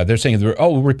 And they're saying,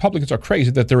 Republicans are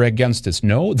crazy that they're against this.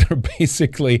 No, they're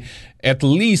basically at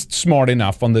least smart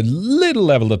enough on the little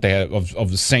level that they have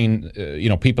of the sane,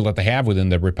 people that they have within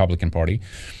the Republican Party,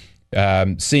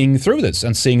 seeing through this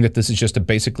and seeing that this is just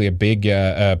basically a big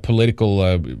political,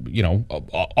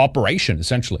 operation,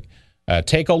 essentially.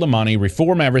 Take all the money,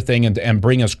 reform everything, and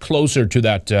bring us closer to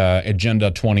that Agenda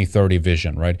 2030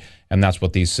 vision, right? And that's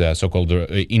what these so-called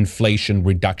Inflation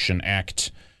Reduction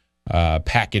Act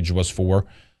package was for.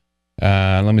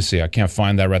 Let me see. I can't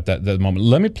find that right at that moment.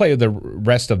 Let me play the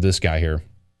rest of this guy here.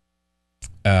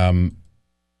 And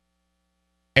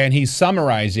he's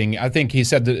summarizing, I think he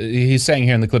said, he's saying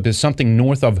here in the clip, is something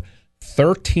north of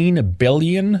 13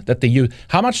 billion that they use.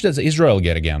 How much does Israel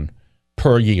get again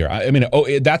per year? I mean,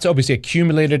 that's obviously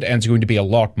accumulated, and it's going to be a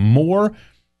lot more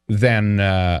than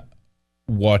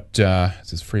what,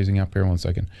 this is freezing up here, 1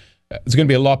 second. It's going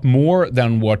to be a lot more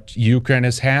than what Ukraine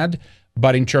has had,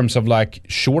 but in terms of like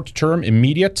short-term,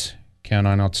 immediate, can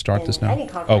I not start this now?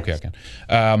 Okay, I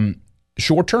can.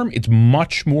 Short-term, it's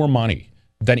much more money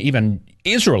than even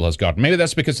Israel has got. Maybe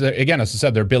that's because, again, as I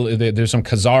said, there's some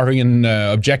Khazarian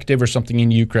objective or something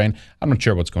in Ukraine. I'm not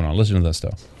sure what's going on. Listen to this,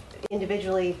 though.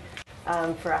 Individually,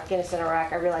 for Afghanistan and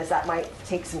Iraq, I realize that might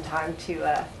take some time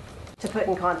to put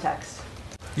in context.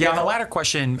 Yeah, on the latter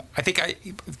question, I think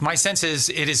my sense is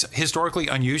it is historically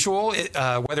unusual.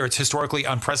 Whether it's historically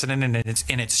unprecedented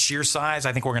in its sheer size,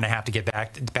 I think we're going to have to get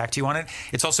back to you on it.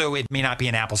 It's also, it may not be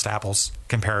an apples to apples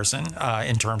comparison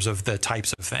in terms of the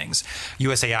types of things.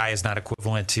 USAI is not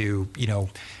equivalent to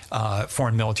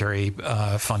foreign military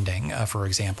funding, for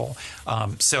example.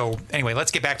 So anyway,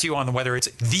 let's get back to you on whether it's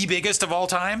the biggest of all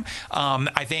time.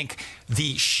 I think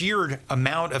the sheer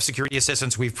amount of security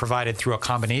assistance we've provided through a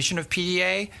combination of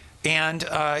PDA and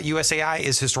USAI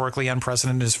is historically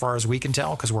unprecedented as far as we can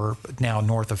tell, because we're now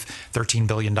north of $13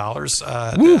 billion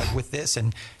with this,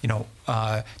 and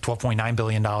 $12.9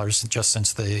 billion just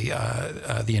since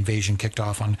the invasion kicked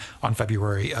off on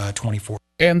February 24th.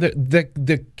 And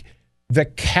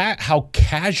how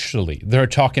casually they're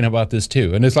talking about this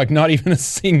too, and it's like not even a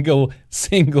single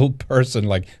person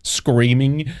like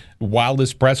screaming while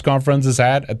this press conference is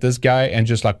at this guy, and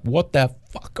just like, what the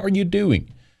fuck are you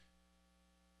doing?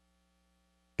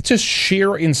 It's just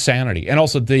sheer insanity, and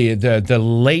also the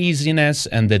laziness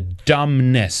and the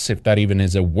dumbness, if that even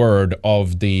is a word,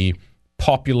 of the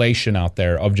population out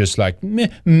there, of just like meh.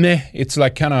 It's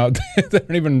like kind of they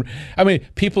don't even. I mean,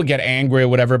 people get angry or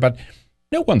whatever, but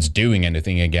no one's doing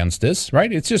anything against this,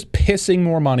 right? It's just pissing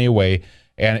more money away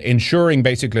and ensuring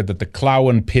basically that the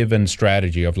Klauen-Piven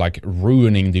strategy of like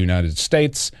ruining the United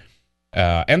States,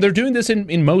 and they're doing this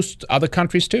in most other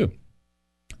countries too.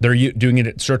 They're doing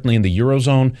it certainly in the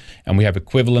Eurozone, and we have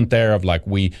equivalent there of like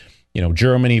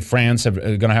Germany, France are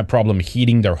going to have problem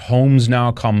heating their homes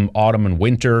now come autumn and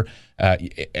winter,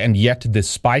 and yet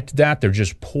despite that, they're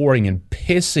just pouring and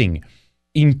pissing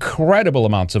incredible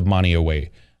amounts of money away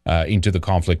into the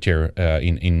conflict here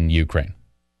in Ukraine.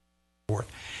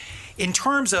 In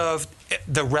terms of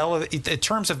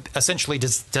essentially,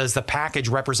 does the package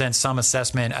represent some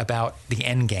assessment about the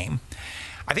end game?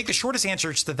 I think the shortest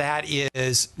answer to that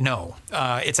is no.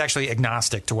 It's actually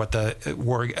agnostic to what the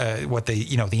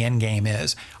end game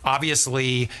is.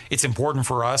 Obviously, it's important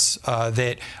for us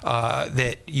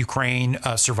that Ukraine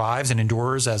survives and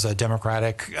endures as a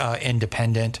democratic,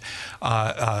 independent,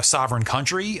 sovereign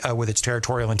country with its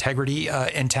territorial integrity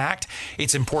intact.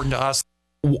 It's important to us.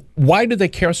 Why do they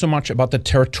care so much about the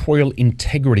territorial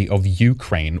integrity of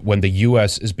Ukraine when the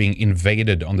U.S. is being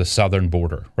invaded on the southern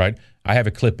border, right? I have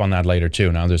a clip on that later,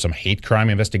 too. Now, there's some hate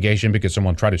crime investigation because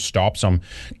someone tried to stop some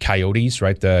coyotes,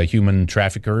 right? The human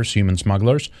traffickers, human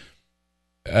smugglers.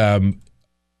 I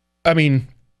mean,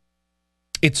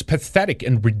 it's pathetic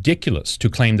and ridiculous to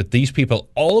claim that these people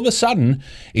all of a sudden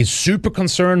is super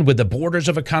concerned with the borders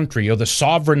of a country or the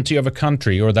sovereignty of a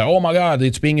country, or that, oh my God,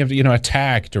 it's being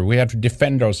attacked, or we have to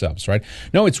defend ourselves, right?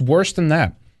 No, it's worse than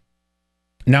that.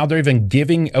 Now they're even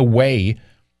giving away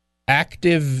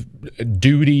active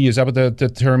duty, is that what the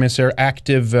term is there?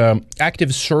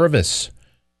 Active service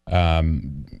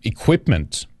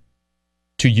equipment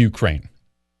to Ukraine.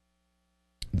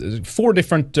 4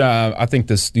 different, I think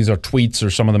these are tweets, or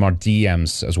some of them are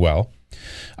DMs as well.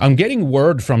 I'm getting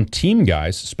word from team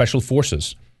guys, special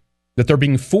forces, that they're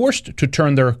being forced to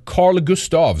turn their Carl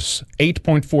Gustav's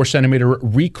 8.4 centimeter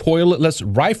recoilless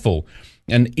rifle,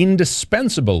 an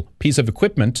indispensable piece of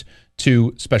equipment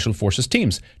to special forces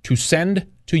teams, to send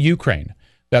to Ukraine.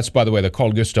 That's, by the way, the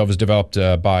Carl Gustav is developed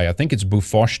by, I think it's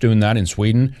Bofors doing that in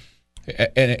Sweden.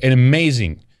 An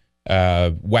amazing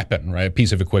weapon, right? A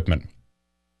piece of equipment.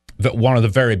 One of the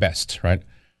very best, right?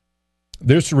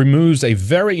 This removes a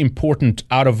very important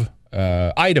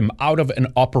item out of an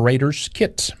operator's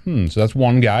kit. So that's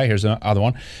one guy. Here's another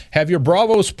one. Have your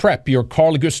Bravos prep your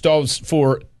Carl Gustavs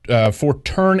for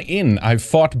turn in. I've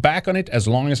fought back on it as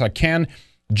long as I can.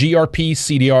 GRP,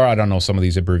 CDR, I don't know some of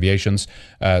these abbreviations,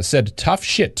 said tough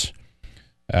shit.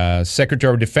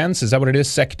 Secretary of Defense, is that what it is?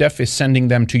 SecDef is sending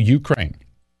them to Ukraine.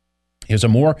 Here's a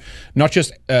more, not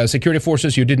just security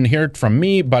forces, you didn't hear it from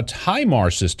me, but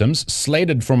HIMARS systems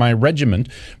slated for my regiment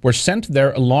were sent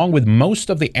there along with most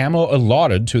of the ammo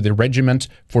allotted to the regiment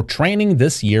for training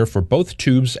this year for both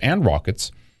tubes and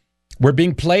rockets. We're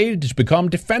being played to become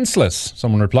defenseless,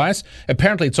 someone replies.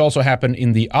 Apparently it's also happened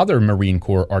in the other Marine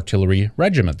Corps artillery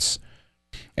regiments.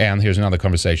 And here's another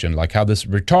conversation, like how this is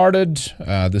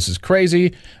retarded, this is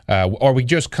crazy. Are we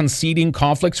just conceding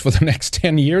conflicts for the next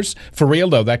 10 years? For real,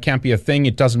 though, that can't be a thing.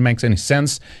 It doesn't make any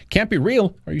sense. Can't be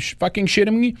real. Are you fucking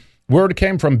shitting me? Word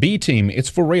came from B team. It's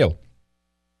for real.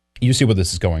 You see where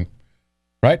this is going,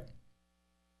 right?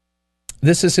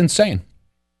 This is insane.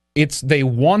 They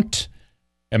want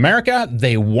America,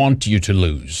 they want you to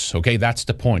lose. Okay, that's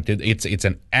the point. It's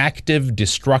an active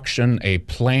destruction, a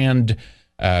planned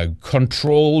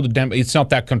controlled, it's not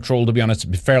that controlled, to be honest,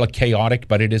 it's fairly chaotic,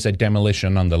 but it is a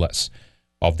demolition nonetheless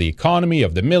of the economy,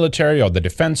 of the military, of the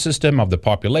defense system, of the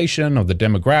population, of the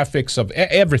demographics, of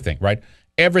everything, right?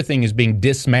 Everything is being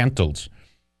dismantled.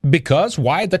 Because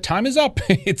why? The time is up.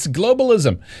 It's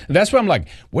globalism. That's why I'm like,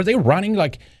 were they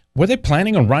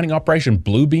planning on running Operation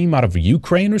Bluebeam out of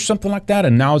Ukraine or something like that?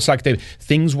 And now it's like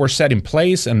things were set in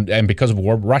place, and because of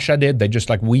what Russia did, they just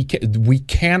like, we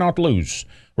cannot lose,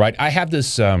 right? I have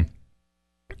this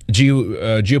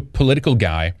geopolitical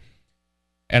guy,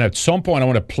 and at some point I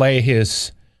want to play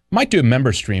might do a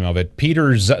member stream of it. Peter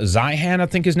Zihan, I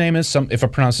think his name is, if I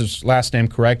pronounce his last name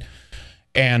correct.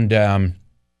 And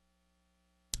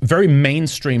very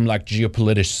mainstream, like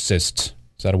geopoliticist.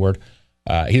 Is that a word?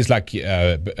 He's like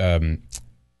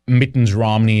Mittens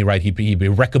Romney, right? He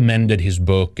recommended his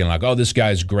book and like, oh, this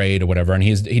guy's great or whatever. And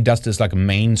he does this like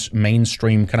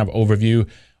mainstream kind of overview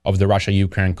of the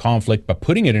Russia-Ukraine conflict, but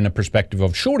putting it in a perspective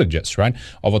of shortages, right?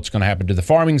 Of what's going to happen to the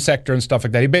farming sector and stuff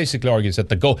like that. He basically argues that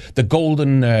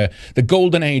the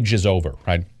golden age is over,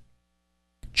 right?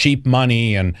 Cheap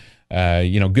money and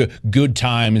good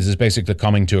times is basically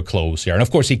coming to a close here. And of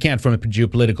course, he can't, from a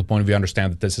geopolitical point of view,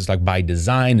 understand that this is like by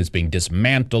design, it's being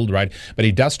dismantled, right? But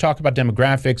he does talk about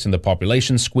demographics and the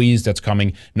population squeeze that's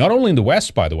coming, not only in the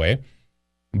West, by the way,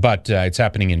 but it's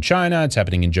happening in China, it's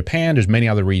happening in Japan. There's many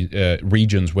other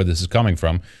regions where this is coming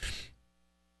from.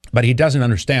 But he doesn't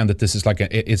understand that this is like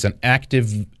it's an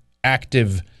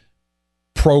active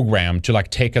program to like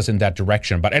take us in that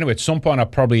direction. But anyway, at some point I'll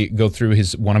probably go through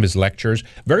one of his lectures.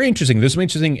 Very interesting. There's some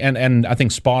interesting and I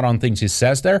think spot on things he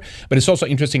says there. But it's also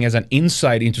interesting as an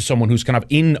insight into someone who's kind of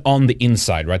on the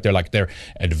inside, right? They're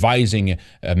advising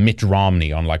Mitt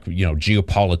Romney on like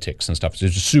geopolitics and stuff. So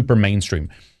it's super mainstream.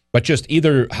 But just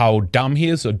either how dumb he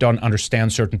is or don't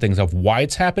understand certain things of why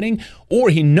it's happening, or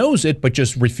he knows it but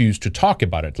just refused to talk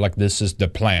about it. Like this is the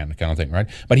plan kind of thing, right?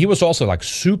 But he was also like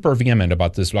super vehement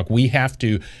about this. Like we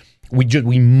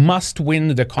must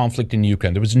win the conflict in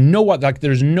Ukraine. There's no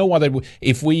other,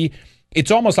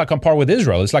 it's almost like on par with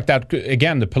Israel. It's like that,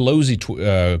 again, the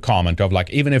Pelosi comment of like,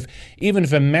 even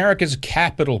if America's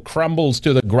capital crumbles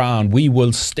to the ground, we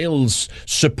will still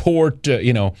support,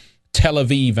 Tel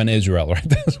Aviv and Israel, right?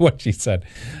 That's what she said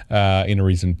in a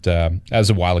recent, as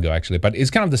a while ago, actually. But it's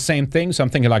kind of the same thing. So I'm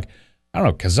thinking like, I don't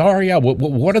know, Khazaria,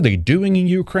 what are they doing in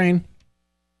Ukraine?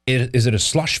 Is it a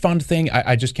slush fund thing?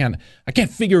 I just can't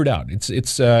figure it out.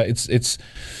 It's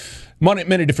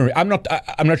many different. I'm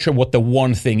not sure what the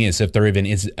one thing is, if there even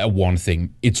is a one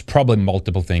thing. It's probably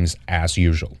multiple things as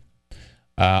usual.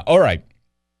 All right.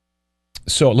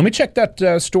 So let me check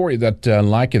that story that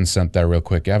Lycan sent there real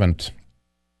quick.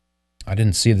 I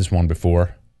didn't see this one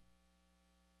before.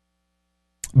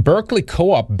 Berkeley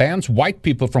Co-op bans white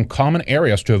people from common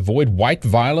areas to avoid white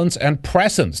violence and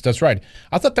presence. That's right.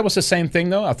 I thought that was the same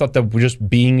thing, though. I thought that just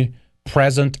being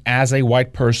present as a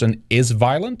white person is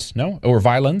violent, no? Or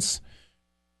violence.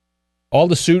 All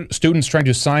the students trying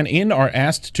to sign in are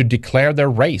asked to declare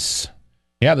their race.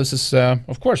 Yeah, this is,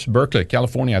 of course, Berkeley,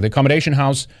 California. The Accommodation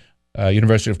House,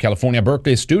 University of California,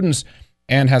 Berkeley students,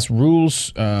 and has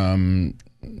rules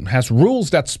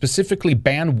that specifically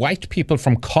ban white people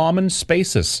from common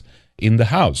spaces in the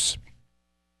house.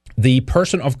 The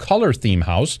Person of Color theme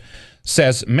house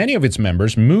says many of its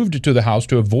members moved to the house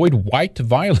to avoid white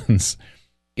violence.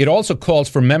 It also calls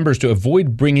for members to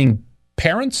avoid bringing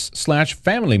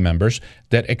parents/family members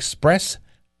that express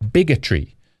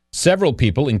bigotry. Several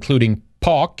people, including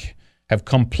POC, have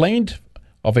complained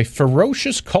of a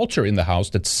ferocious culture in the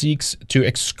house that seeks to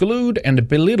exclude and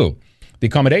belittle. The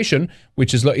accommodation,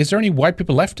 which is there any white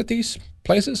people left at these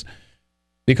places?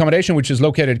 The accommodation, which is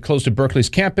located close to Berkeley's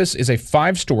campus, is a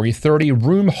 5-story,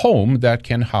 30-room home that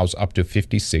can house up to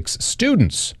 56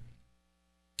 students.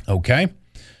 Okay.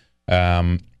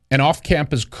 An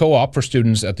off-campus co-op for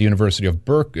students at the University of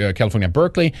California,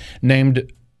 Berkeley,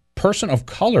 named Person of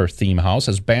Color Theme House,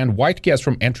 has banned white guests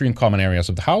from entering common areas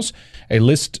of the house. A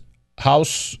list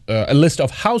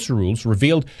of house rules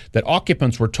revealed that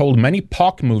occupants were told many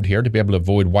POC moved here to be able to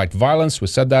avoid white violence. We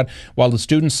said that. While the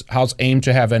students' house aimed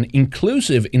to have an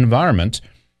inclusive environment,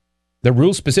 the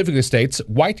rule specifically states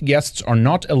white guests are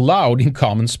not allowed in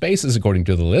common spaces, according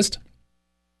to the list.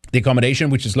 The accommodation,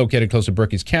 which is located close to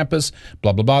Berkeley's campus,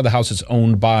 blah, blah, blah. The house is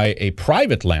owned by a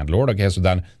private landlord. Okay, so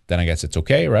then I guess it's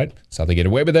okay, right? That's how they get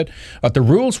away with it. But the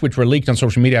rules, which were leaked on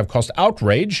social media, have caused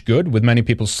outrage, good, with many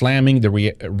people slamming the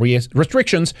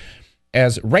restrictions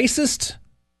as racist.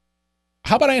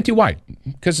 How about anti-white?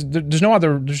 Because there's no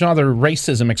other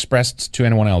racism expressed to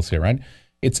anyone else here, right?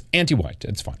 It's anti-white.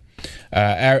 It's fine.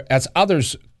 As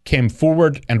others came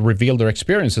forward and revealed their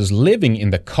experiences living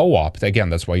in the co-op. Again,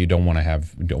 that's why you don't want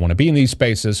to be in these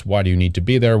spaces. Why do you need to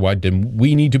be there? Why didn't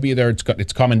we need to be there?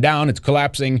 It's coming down. It's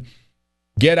collapsing.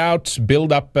 Get out.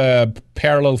 Build up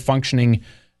parallel functioning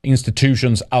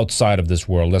institutions outside of this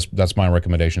world. That's my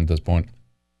recommendation at this point.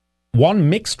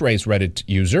 One mixed-race Reddit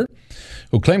user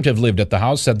who claimed to have lived at the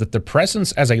house said that the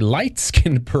presence as a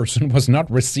light-skinned person was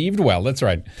not received well. That's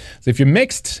right. So if you're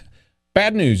mixed,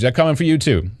 bad news. They're coming for you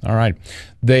too. All right.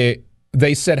 They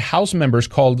said house members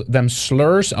called them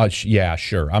slurs. Yeah,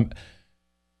 sure.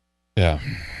 Yeah.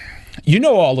 You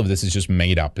know, all of this is just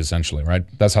made up, essentially, right?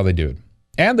 That's how they do it.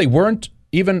 And they weren't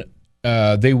even.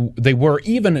 They were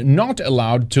even not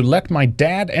allowed to let my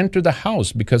dad enter the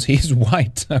house because he's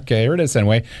white. Okay, here it is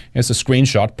anyway. Here's a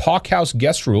screenshot. POC house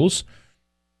guest rules.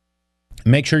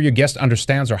 Make sure your guest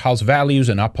understands our house values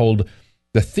and uphold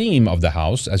the theme of the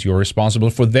house as you're responsible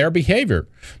for their behavior.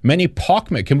 Many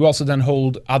POC can we also then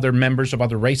hold other members of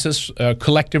other races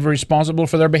collectively responsible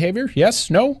for their behavior? Yes?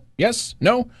 No? Yes?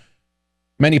 No?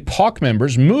 Many POC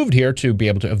members moved here to be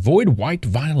able to avoid white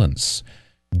violence.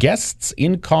 Guests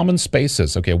in common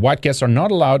spaces. Okay, white guests are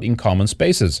not allowed in common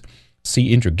spaces.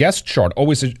 See guest chart.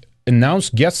 Always announce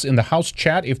guests in the house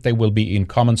chat if they will be in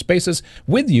common spaces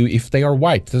with you if they are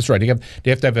white. That's right. They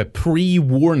have to have a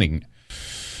pre-warning.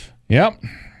 Yep.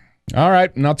 All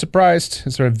right. Not surprised.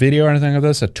 Is there a video or anything of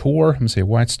this? A tour? Let me see.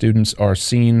 White students are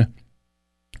seen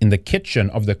in the kitchen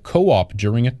of the co-op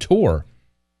during a tour.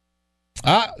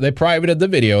 They privated the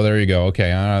video. There you go.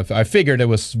 Okay. I figured there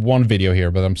was one video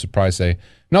here, but I'm surprised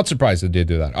not surprised they did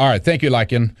do that. All right. Thank you,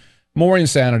 Lycan. More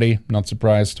insanity. Not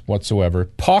surprised whatsoever.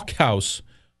 Poc's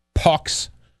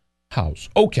house.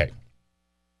 Okay.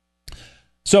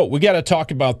 So we got to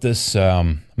talk about this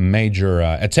major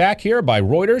attack here by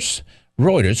Reuters.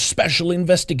 Reuters special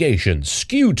investigation.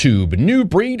 SkewTube, new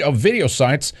breed of video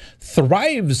sites,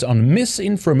 thrives on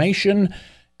misinformation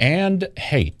and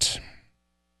hate.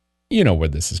 You know where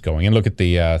this is going. And look at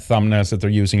the thumbnails that they're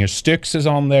using here. Styx is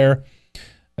on there.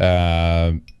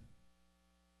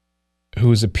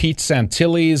 Who's a Pete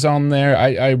Santilli is on there.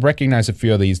 I recognize a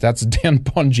few of these. That's Dan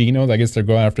Bongino. I guess they're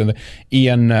going after the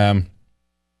Ian.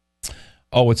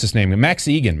 What's his name? Max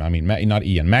Egan. I mean, not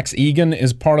Ian. Max Egan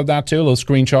is part of that too. A little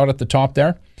screenshot at the top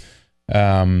there.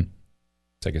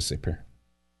 Take a sip here.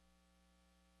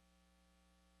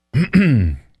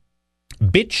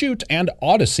 BitChute and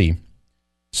Odyssey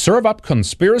serve up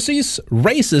conspiracies,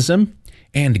 racism,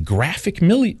 and graphic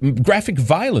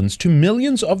violence to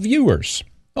millions of viewers.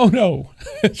 Oh no,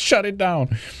 shut it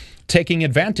down. Taking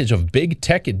advantage of big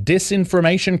tech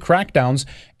disinformation crackdowns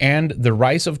and the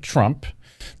rise of Trump,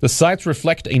 the sites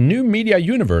reflect a new media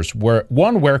universe where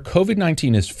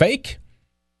COVID-19 is fake.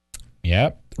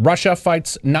 Yeah. Russia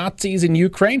fights Nazis in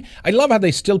Ukraine. I love how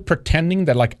they still pretending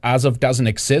that like Azov doesn't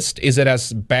exist. Is it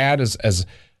as bad as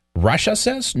Russia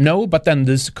says? No, but then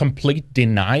this complete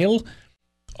denial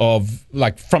of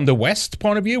like from the West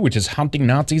point of view, which is hunting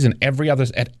Nazis and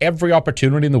at every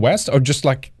opportunity in the West, or just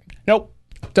like, nope,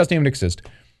 doesn't even exist.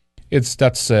 It's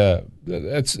a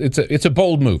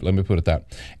bold move, let me put it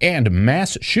that. And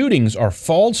mass shootings are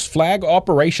false flag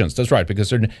operations. That's right, because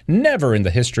there never in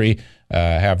the history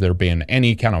have there been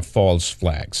any kind of false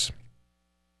flags.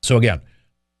 So again,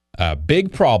 a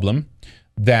big problem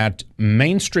that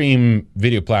mainstream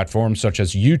video platforms such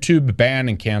as YouTube ban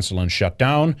and cancel and shut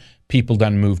down. People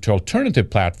then move to alternative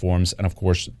platforms, and of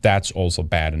course, that's also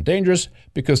bad and dangerous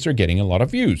because they're getting a lot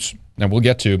of views. And we'll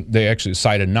get to, they actually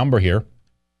cite a number here,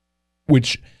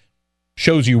 which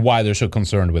shows you why they're so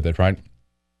concerned with it, right?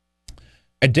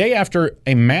 A day after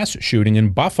a mass shooting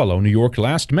in Buffalo, New York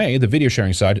last May, the video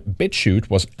sharing site BitChute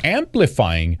was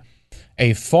amplifying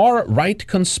a far-right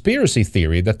conspiracy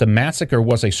theory that the massacre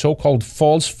was a so-called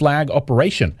false flag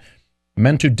operation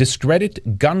meant to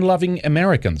discredit gun-loving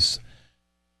Americans.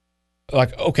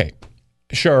 Like, okay,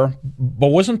 sure, but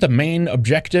wasn't the main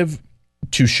objective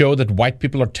to show that white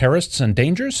people are terrorists and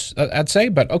dangerous? I'd say,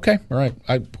 but okay, all right,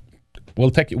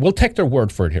 we'll take their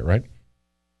word for it here, right?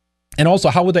 And also,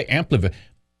 how would they amplify?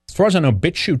 As far as I know,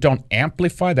 BitChute don't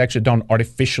amplify; they actually don't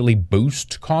artificially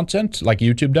boost content like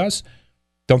YouTube does.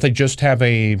 Don't they just have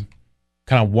a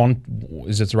kind of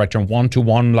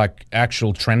one-to-one like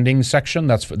actual trending section?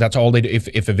 That's all they do.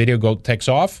 If a video takes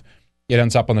off, it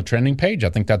ends up on the trending page. I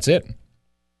think that's it.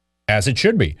 As it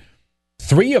should be.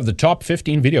 3 of the top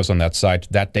 15 videos on that site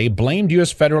that day blamed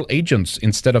U.S. federal agents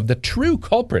instead of the true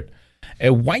culprit,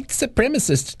 a white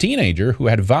supremacist teenager who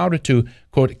had vowed to,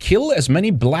 quote, kill as many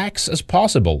blacks as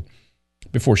possible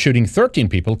before shooting 13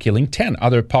 people, killing 10.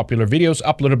 Other popular videos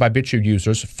uploaded by BitChute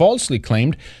users falsely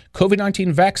claimed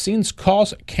COVID-19 vaccines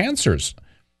cause cancers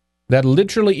that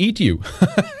literally eat you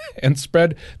and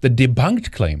spread the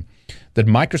debunked claim that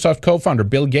Microsoft co-founder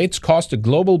Bill Gates caused a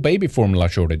global baby formula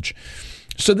shortage.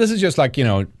 So this is just like,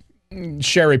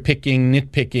 cherry picking,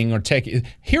 nitpicking, or taking.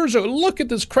 Here's a look at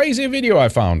this crazy video I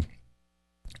found.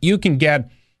 You can get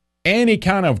any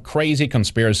kind of crazy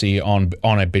conspiracy on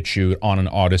a BitChute, on an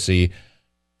Odyssey,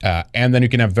 and then you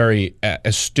can have very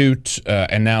astute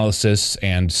analysis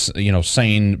and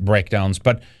sane breakdowns.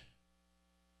 But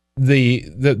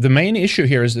the main issue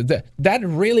here is that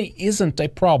really isn't a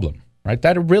problem. Right,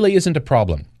 that really isn't a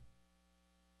problem.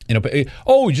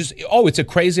 It's a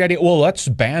crazy idea. Well, let's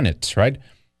ban it, right?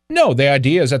 No, the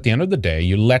idea is at the end of the day,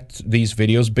 you let these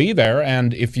videos be there,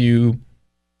 and if you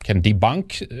can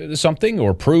debunk something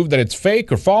or prove that it's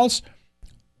fake or false,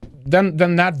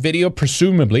 then that video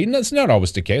presumably, and that's not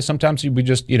always the case. Sometimes we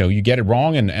just, you get it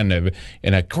wrong and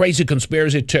a crazy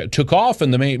conspiracy took off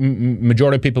and the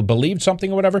majority of people believed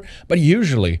something or whatever. But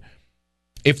usually,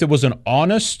 if there was an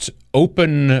honest,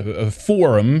 open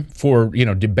forum for,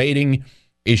 debating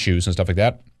issues and stuff like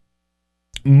that,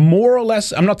 more or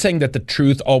less, I'm not saying that the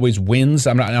truth always wins.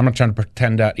 I'm not trying to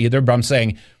pretend that either, but I'm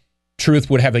saying truth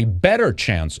would have a better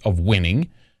chance of winning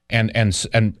and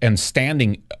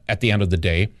standing at the end of the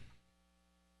day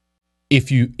if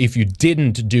you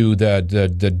didn't do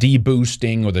the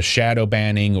deboosting or the shadow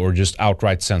banning or just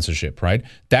outright censorship, right?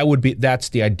 That's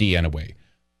the idea in a way.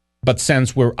 But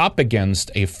since we're up against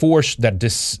a force that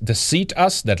deceit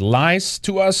us, that lies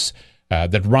to us,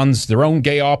 that runs their own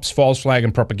gay ops, false flag,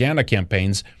 and propaganda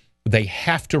campaigns, they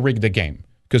have to rig the game.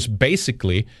 Because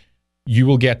basically, you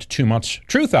will get too much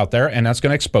truth out there, and that's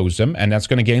going to expose them, and that's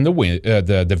going to gain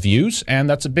the views, and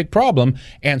that's a big problem.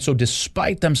 And so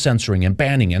despite them censoring and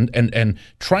banning and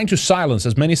trying to silence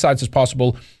as many sites as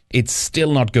possible, it's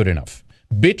still not good enough.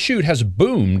 BitChute has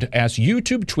boomed as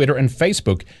YouTube, Twitter, and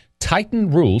Facebook tighten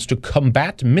rules to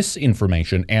combat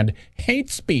misinformation and hate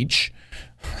speech.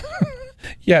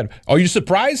 Yeah, are you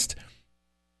surprised?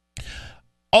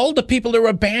 All the people that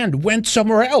were banned went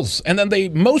somewhere else, and then they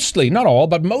mostly, not all,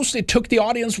 but mostly took the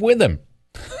audience with them.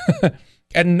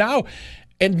 and now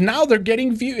they're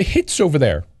getting hits over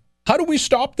there. How do we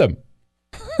stop them?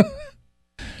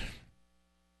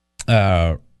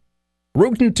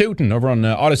 Rootin' Tootin' over on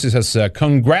Odyssey says,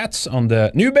 congrats on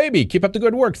the new baby. Keep up the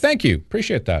good work. Thank you.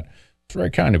 Appreciate that. It's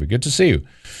very kind of you. Good to see you.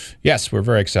 Yes, we're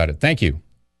very excited. Thank you.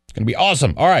 It's going to be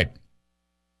awesome. All right.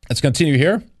 Let's continue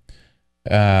here.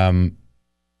 An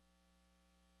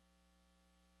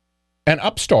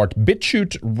upstart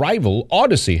BitChute rival,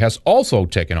 Odyssey, has also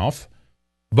taken off.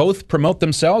 Both promote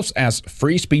themselves as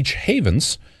free speech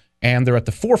havens, and they're at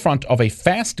the forefront of a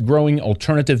fast-growing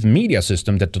alternative media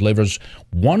system that delivers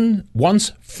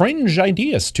once fringe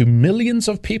ideas to millions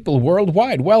of people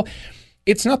worldwide. Well,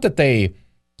 it's not that they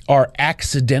are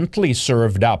accidentally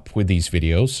served up with these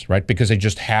videos, right? Because they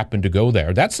just happen to go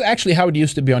there. That's actually how it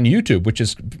used to be on YouTube, which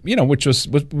was good.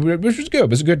 It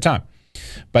was a good time.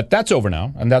 But that's over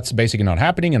now, and that's basically not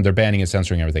happening, and they're banning and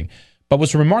censoring everything. But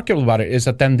what's remarkable about it is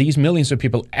that then these millions of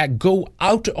people go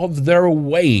out of their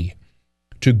way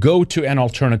to go to an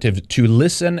alternative, to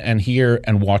listen and hear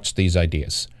and watch these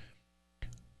ideas.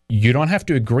 You don't have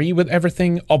to agree with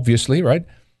everything, obviously, right?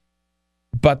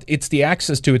 But it's the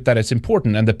access to it that is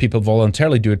important, and that people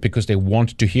voluntarily do it because they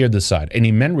want to hear the side. And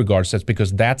in many regards, that's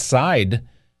because that side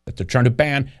that they're trying to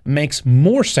ban makes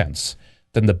more sense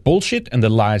than the bullshit and the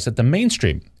lies that the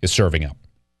mainstream is serving up.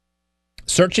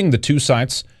 Searching the two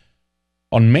sites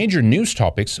on major news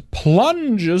topics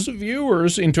plunges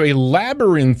viewers into a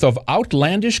labyrinth of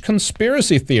outlandish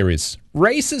conspiracy theories,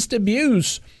 racist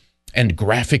abuse, and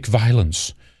graphic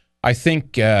violence. I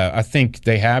think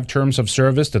they have terms of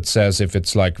service that says if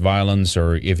it's like violence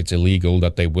or if it's illegal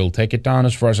that they will take it down,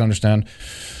 as far as I understand.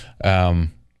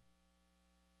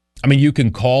 I mean, you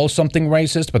can call something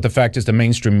racist, but the fact is the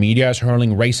mainstream media is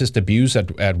hurling racist abuse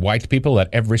at white people at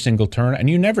every single turn, and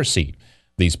you never see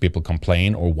these people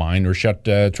complain or whine or try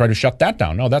to shut that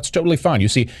down. No, that's totally fine. You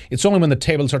see, it's only when the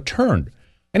tables are turned.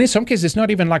 And in some cases, it's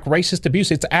not even like racist abuse.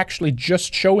 It's actually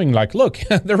just showing like, look,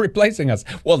 they're replacing us.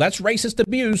 Well, that's racist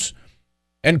abuse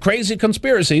and crazy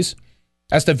conspiracies.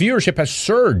 As the viewership has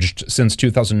surged since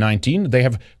 2019, they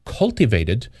have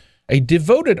cultivated a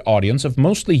devoted audience of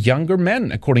mostly younger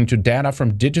men, according to data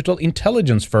from digital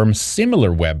intelligence firm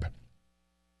SimilarWeb.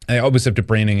 I always have to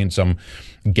bring in some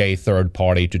gay third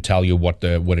party to tell you what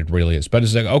it really is. But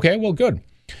it's like, okay, well, good.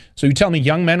 So you tell me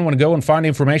young men want to go and find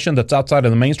information that's outside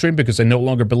of the mainstream because they no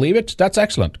longer believe it? That's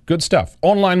excellent. Good stuff.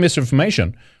 Online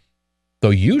misinformation, though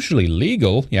usually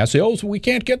legal, so we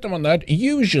can't get them on that,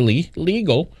 usually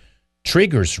legal,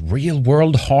 triggers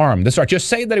real-world harm. Just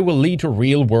say that it will lead to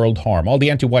real-world harm. All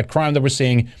the anti-white crime that we're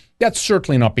seeing, that's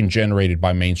certainly not been generated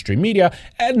by mainstream media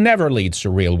and never leads to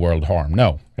real-world harm.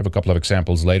 No. I have a couple of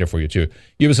examples later for you, too.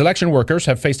 U.S. election workers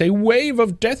have faced a wave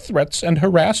of death threats and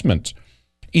harassment.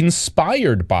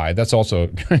 Inspired by, that's also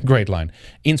a great line.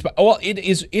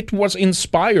 It was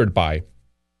inspired by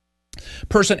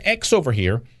person X over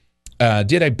here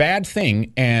did a bad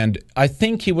thing, and I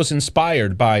think he was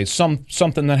inspired by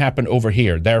something that happened over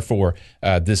here. Therefore,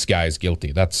 this guy is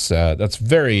guilty. That's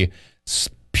very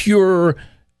pure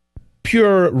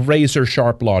razor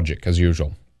sharp logic, as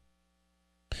usual.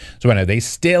 So anyway, they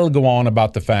still go on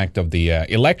about the fact of the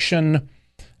election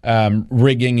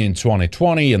rigging in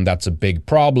 2020, and that's a big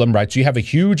problem, right? So you have a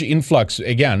huge influx.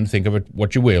 Again, think of it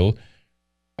what you will.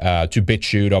 to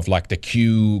BitChute of like the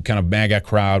Q kind of mega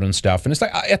crowd and stuff. And it's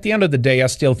like, at the end of the day, I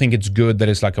still think it's good that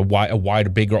it's like a wider,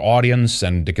 bigger audience,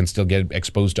 and they can still get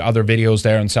exposed to other videos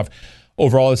there and stuff.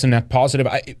 Overall, it's a net positive.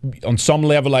 On some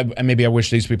level, maybe I wish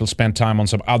these people spent time on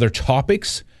some other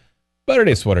topics, but it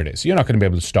is what it is. You're not going to be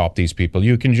able to stop these people.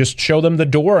 You can just show them the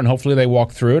door, and hopefully they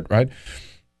walk through it, right?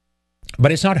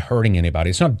 But it's not hurting anybody.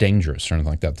 It's not dangerous or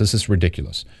anything like that. This is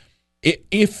ridiculous.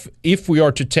 If we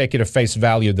are to take it at face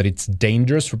value that it's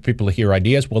dangerous for people to hear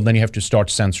ideas, well, then you have to start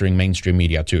censoring mainstream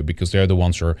media too, because they're the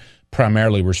ones who are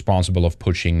primarily responsible of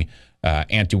pushing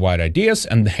anti-white ideas,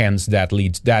 and hence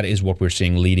that is what we're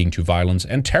seeing leading to violence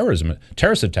and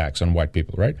terrorist attacks on white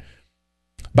people, right?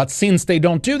 But since they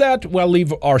don't do that, well,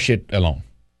 leave our shit alone.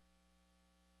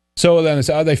 So then it's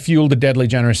they fueled the deadly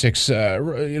January 6,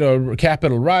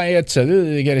 Capitol riots.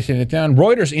 They get it down.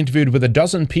 Reuters interviewed with a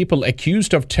dozen people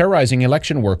accused of terrorizing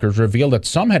election workers revealed that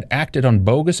some had acted on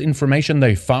bogus information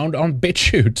they found on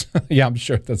BitChute. Yeah, I'm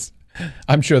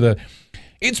sure that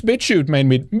it's BitChute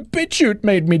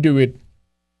made me do it.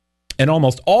 And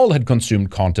almost all had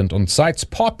consumed content on sites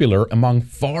popular among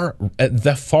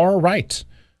the far right.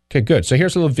 Okay, good. So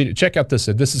here's a little video. Check out this.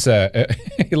 This is a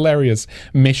hilarious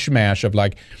mishmash of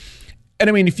like, and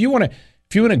I mean, if you want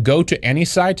to go to any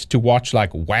site to watch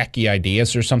like wacky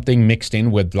ideas or something mixed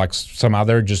in with like some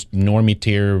other just normie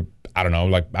tier,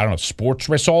 sports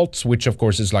results, which of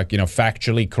course is like,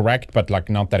 factually correct, but like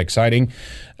not that exciting,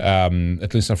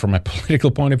 at least not from a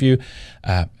political point of view.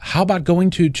 How about going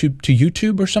to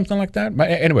YouTube or something like that? But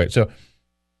anyway, so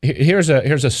here's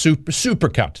a super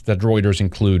cut that Reuters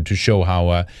include to show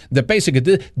how that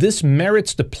basically this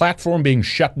merits the platform being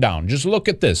shut down. Just look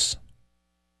at this.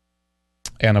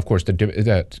 And of course,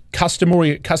 the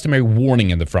customary warning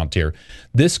in the front here.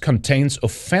 This contains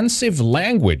offensive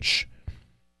language.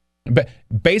 But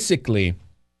basically,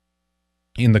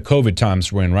 in the COVID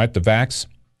times we're in, right, the vax,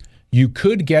 you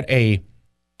could get a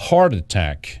heart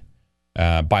attack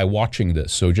by watching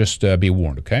this. So just be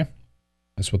warned, okay?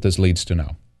 That's what this leads to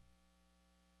now.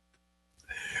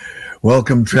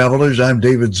 Welcome, travelers. I'm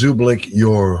David Zublik,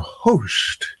 your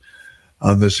host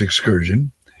on this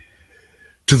excursion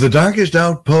to the darkest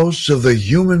outposts of the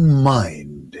human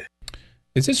mind.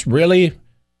 Is this really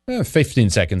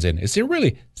 15 seconds in? Is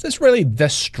this really the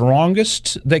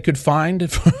strongest they could find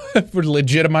for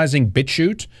legitimizing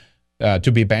BitChute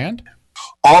to be banned?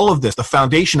 All of this, the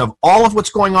foundation of all of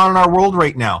what's going on in our world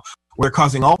right now, we're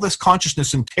causing all this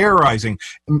consciousness and terrorizing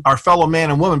our fellow man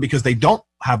and woman because they don't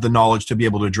have the knowledge to be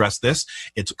able to address this.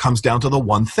 It comes down to the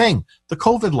one thing, the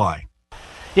COVID lie.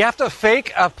 You have to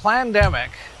fake a pandemic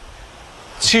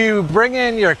to bring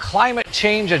in your climate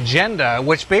change agenda,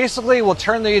 which basically will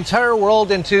turn the entire world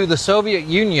into the Soviet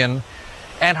Union,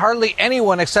 and hardly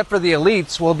anyone except for the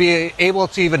elites will be able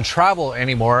to even travel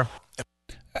anymore.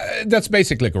 That's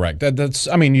basically correct. That's.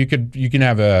 I mean, you can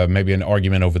have maybe an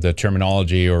argument over the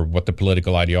terminology or what the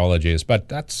political ideology is, but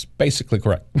that's basically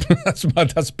correct.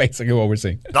 that's basically what we're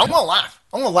seeing. I'm gonna laugh.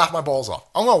 I'm gonna laugh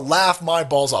my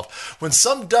balls off. When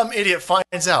some dumb idiot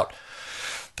finds out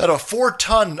that a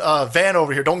 4-ton van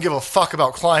over here don't give a fuck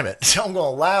about climate, I'm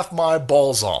gonna laugh my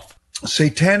balls off.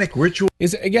 Satanic ritual.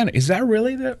 Is that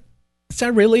really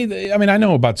the, I mean, I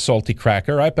know about Salty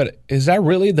Cracker, right? But is that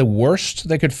really the worst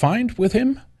they could find with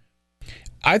him?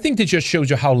 I think it just shows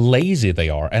you how lazy they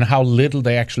are and how little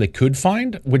they actually could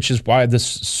find, which is why this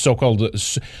so-called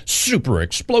super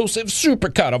explosive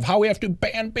supercut of how we have to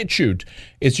ban BitChute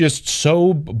is just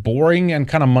so boring and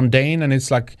kind of mundane, and it's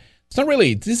like, it's not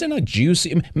really, this isn't a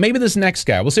juicy, maybe this next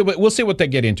guy, we'll see what they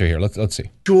get into here. Let's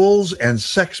see. Rituals and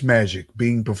sex magic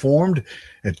being performed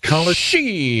at college.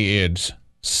 Shit.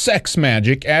 Sex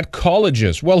magic at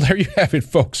colleges. Well, there you have it,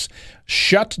 folks.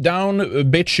 Shut down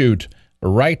BitChute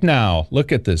right now.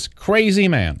 Look at this crazy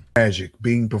man. Magic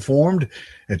being performed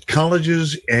at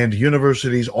colleges and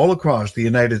universities all across the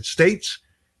United States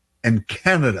and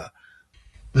Canada.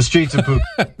 The streets of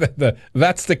Puka.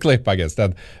 That's the clip, I guess.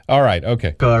 All right,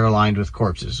 okay. Are lined with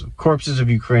corpses of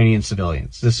Ukrainian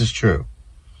civilians. This is true.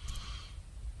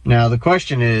 Now, the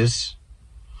question is,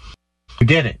 who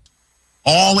did it?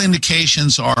 All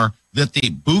indications are that the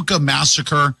Bucha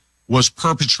massacre was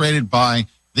perpetrated by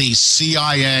the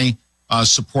CIA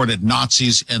supported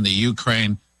Nazis in the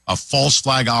Ukraine, a false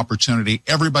flag opportunity,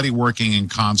 everybody working in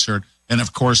concert, and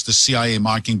of course the CIA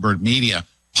Mockingbird media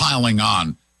piling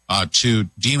on to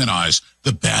demonize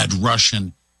the bad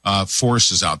Russian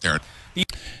forces out there.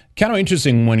 Kind of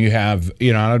interesting when you have,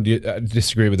 I don't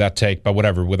disagree with that take, but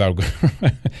whatever,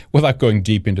 without going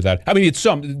deep into that. I mean,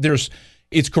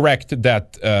 it's correct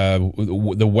that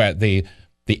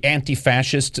the the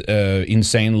anti-fascist,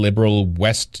 insane liberal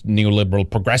West neoliberal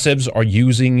progressives are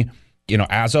using,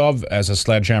 Azov as a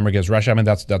sledgehammer against Russia. I mean,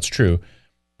 that's true.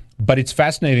 But it's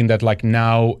fascinating that like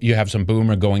now you have some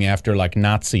boomer going after like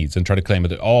Nazis and try to claim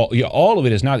that all of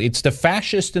it is not. It's the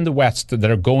fascists in the West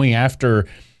that are going after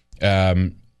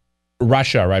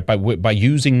Russia, right? By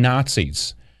using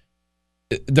Nazis.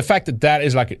 The fact that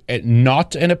is like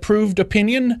not an approved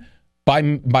opinion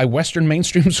by Western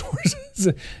mainstream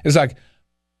sources is like,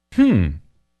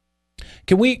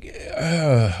 can we?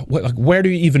 Where do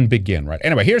you even begin, right?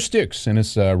 Anyway, here's Styx in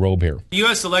his robe here. The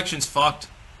U.S. election's fucked.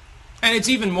 And it's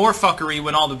even more fuckery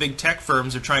when all the big tech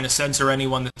firms are trying to censor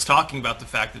anyone that's talking about the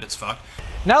fact that it's fucked.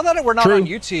 Now that we're not on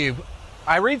YouTube,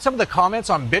 I read some of the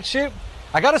comments on BitChute.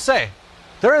 I gotta say,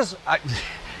 there is,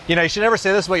 you should never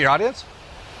say this about your audience.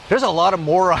 There's a lot of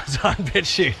morons on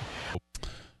BitChute.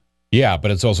 Yeah,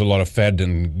 but it's also a lot of Fed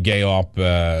and gay op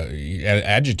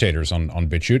agitators on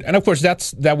BitChute. And of course,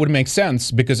 that would make sense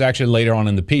because actually later on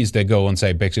in the piece, they go and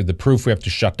say, basically, the proof we have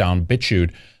to shut down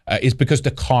BitChute is because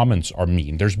the comments are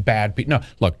mean. There's bad people. No,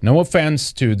 look, no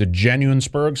offense to the genuine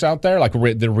Spurgs out there, like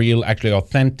the real, actually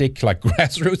authentic, like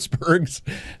grassroots Spurgs.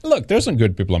 Look, there's some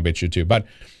good people on BitChute too. But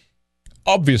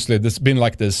obviously, there's been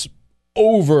like this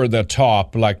over the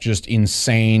top, like just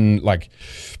insane, like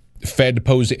Fed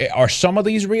pose. Are some of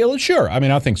these real? Sure. I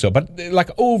mean, I think so. But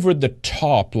like over the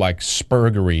top, like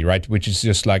Spurgery, right? Which is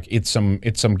just like it's some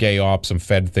gay op, some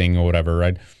Fed thing or whatever,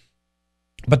 right?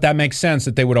 But that makes sense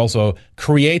that they would also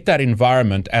create that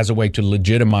environment as a way to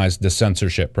legitimize the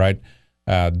censorship, right?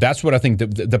 That's what I think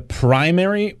the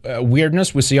primary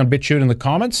weirdness we see on BitChute in the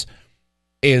comments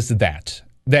is that.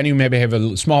 Then you maybe have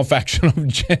a small faction of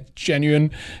genuine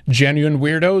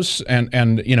weirdos,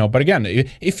 and but again,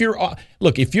 if you're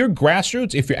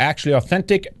grassroots, if you're actually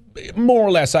authentic, more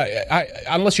or less,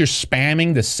 unless you're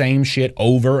spamming the same shit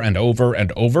over and over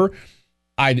and over,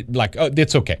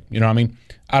 it's okay. You know what I mean?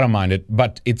 I don't mind it,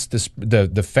 but it's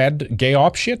the Fed gay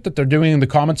op shit that they're doing in the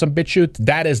comments on BitChute.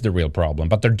 That is the real problem,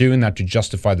 but they're doing that to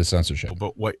justify the censorship.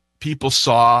 But what people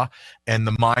saw and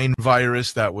the mind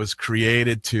virus that was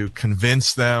created to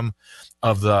convince them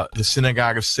of the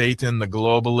synagogue of Satan, the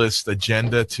globalist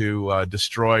agenda to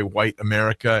destroy white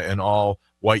America and all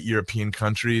white European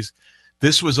countries.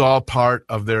 This was all part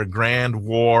of their grand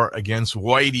war against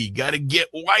whitey. Got to get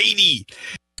whitey.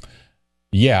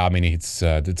 Yeah, I mean, it's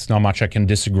not much I can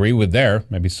disagree with there.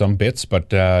 Maybe some bits,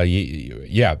 but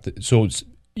yeah. So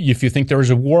if you think there is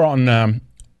a war on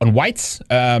whites,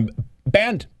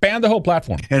 ban the whole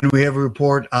platform. And we have a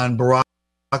report on Barack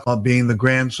Obama being the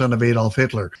grandson of Adolf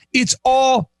Hitler. It's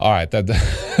all right. But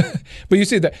you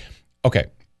see that? Okay,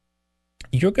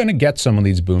 you're going to get some of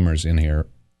these boomers in here,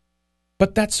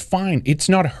 but that's fine. It's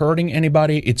not hurting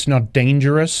anybody. It's not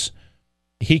dangerous.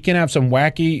 He can have some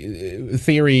wacky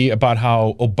theory about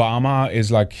how Obama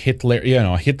is like Hitler,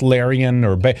 Hitlerian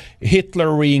or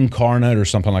Hitler reincarnate or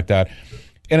something like that.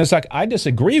 And it's like, I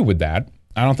disagree with that.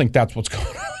 I don't think that's what's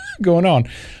going on.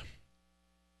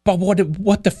 But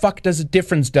what the fuck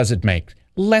difference does it make?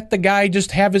 Let the guy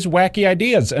just have his wacky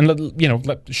ideas and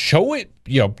show it,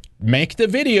 make the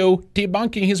video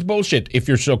debunking his bullshit if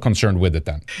you're so concerned with it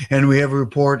then. And we have a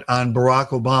report on Barack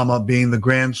Obama being the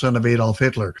grandson of Adolf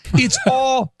Hitler. It's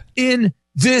all in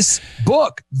this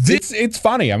book. It's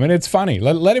funny. I mean, it's funny.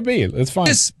 Let it be. It's fine.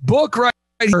 This book right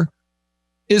here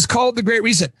is called The Great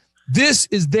Reset. This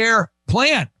is their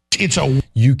plan.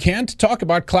 You can't talk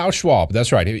about Klaus Schwab.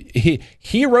 That's right.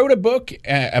 He wrote a book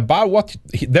about what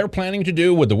they're planning to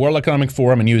do with the World Economic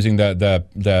Forum and using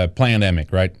the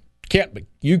pandemic, right?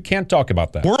 You can't talk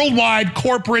about that. Worldwide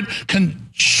corporate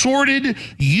consorted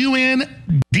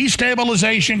UN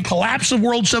destabilization, collapse of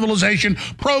world civilization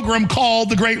program called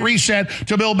the Great Reset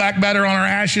to build back better on our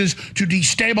ashes, to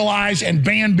destabilize and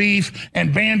ban beef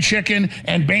and ban chicken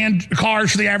and ban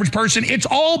cars for the average person. It's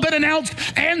all been announced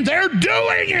and they're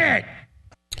doing it.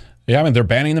 Yeah, I mean, they're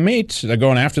banning the meat. They're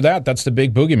going after that. That's the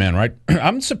big boogeyman, right?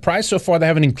 I'm surprised so far they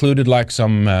haven't included like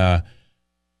some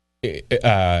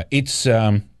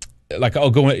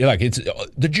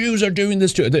the Jews are doing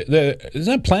this too. Isn't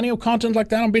there plenty of content like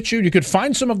that on BitChute? You could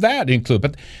find some of that to include.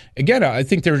 But again, I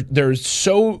think they're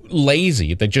so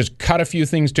lazy they just cut a few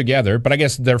things together. But I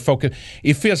guess they're focused.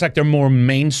 It feels like they're more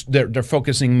they're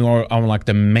focusing more on like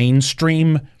the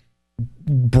mainstream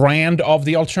brand of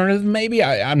the alternative. Maybe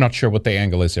I'm not sure what the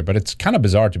angle is here, but it's kind of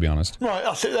bizarre to be honed. Right,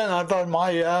 I'll sit there and I've done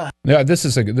my. Yeah, this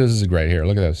is a great here.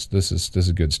 Look at this. This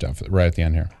is good stuff right at the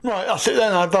end here. Right, I'll sit there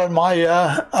and I've done my.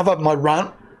 I've had my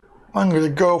rant. I'm going to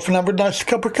go for another nice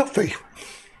cup of coffee.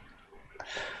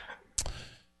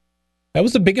 That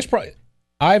was the biggest problem.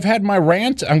 I've had my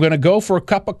rant. I'm going to go for a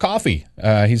cup of coffee.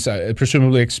 He's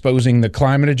presumably exposing the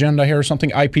climate agenda here or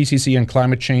something. IPCC and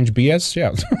climate change BS.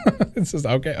 Yeah. This is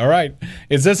okay. All right.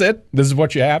 Is this it? This is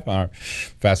what you have? All right.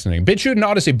 Fascinating. BitChute and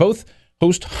Odyssey both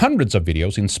host hundreds of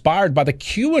videos inspired by the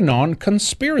QAnon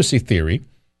conspiracy theory,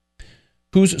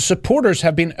 whose supporters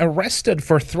have been arrested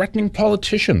for threatening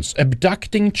politicians,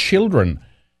 abducting children,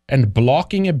 and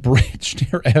blocking a bridge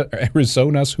near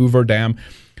Arizona's Hoover Dam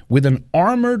with an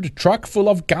armored truck full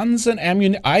of guns and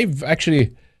ammunition.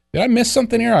 Did I miss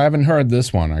something here? I haven't heard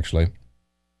this one, actually.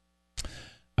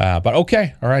 But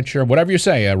okay, all right, sure. Whatever you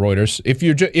say, Reuters.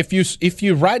 If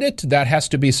you write it, that has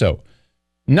to be so.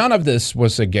 None of this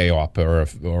was a gay op or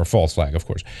a false flag, of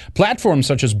course. Platforms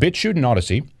such as BitChute and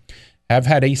Odyssey have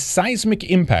had a seismic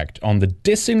impact on the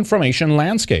disinformation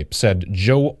landscape, said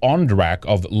Joe Ondrak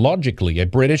of Logically, a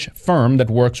British firm that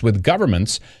works with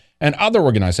governments and other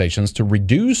organizations to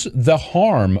reduce the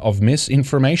harm of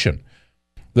misinformation.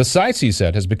 The site, he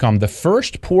said, has become the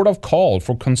first port of call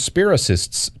for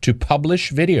conspiracists to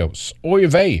publish videos. Oy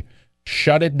vey,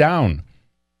 shut it down.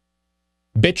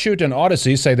 BitChute and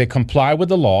Odyssey say they comply with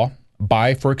the law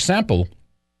by, for example,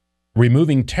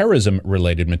 removing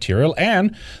terrorism-related material,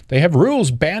 and they have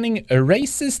rules banning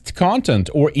racist content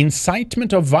or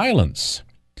incitement of violence.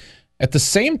 At the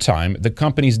same time, the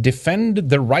companies defend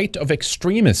the right of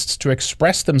extremists to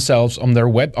express themselves on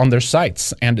their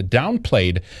sites and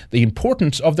downplayed the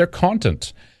importance of their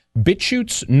content.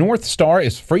 BitChute's North Star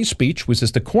is free speech, which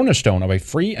is the cornerstone of a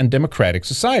free and democratic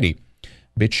society.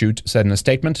 BitChute said in a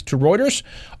statement to Reuters.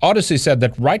 Odyssey said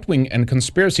that right-wing and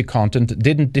conspiracy content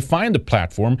didn't define the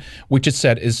platform, which it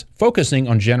said is focusing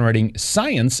on generating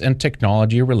science and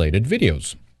technology-related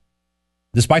videos.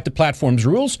 Despite the platform's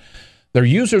rules, their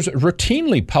users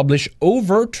routinely publish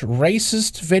overt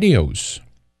racist videos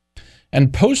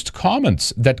and post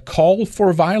comments that call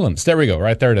for violence. There we go.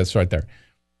 Right there it is, right there.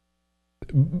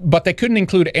 But they couldn't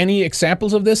include any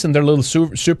examples of this in their little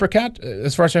supercat,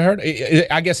 as far as I heard.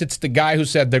 I guess it's the guy who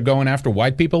said they're going after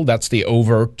white people. That's the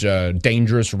overt,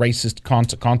 dangerous, racist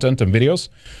content and videos.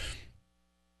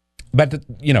 But,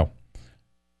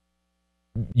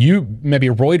 maybe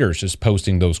Reuters is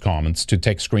posting those comments to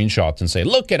take screenshots and say,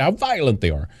 look at how violent they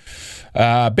are.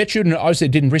 BitChute and Odyssey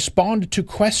didn't respond to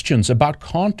questions about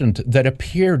content that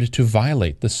appeared to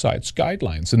violate the site's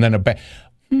guidelines. And then,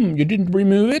 you didn't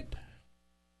remove it?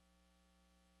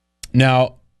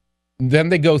 Now, then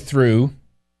they go through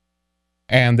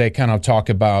and they kind of talk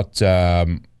about, they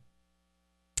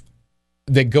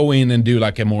go in and do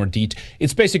like a more detail.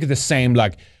 It's basically the same,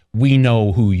 like, we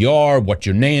know who you are, what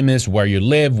your name is, where you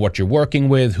live, what you're working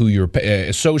with, who your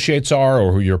associates are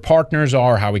or who your partners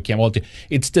are, how we can. Well,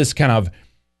 it's this kind of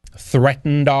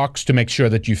threaten docs to make sure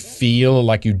that you feel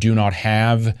like you do not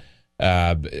have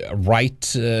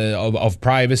right of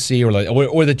privacy or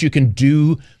that you can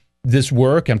do this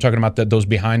work. I'm talking about those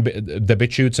behind the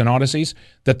BitChutes and Odysseys,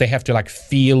 that they have to like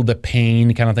feel the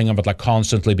pain kind of thing of it, like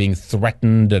constantly being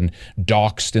threatened and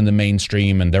doxxed in the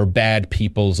mainstream, and they're bad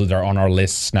people, so they're on our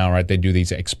lists now, right? They do these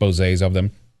exposés of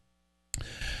them.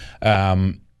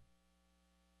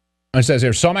 It says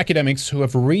here, some academics who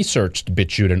have researched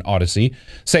BitChute and Odyssey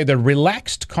say the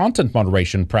relaxed content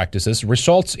moderation practices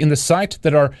results in the site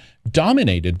that are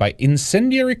dominated by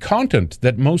incendiary content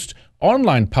that most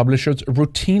online publishers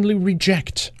routinely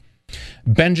reject.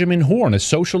 Benjamin Horn, a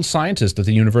social scientist at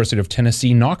the University of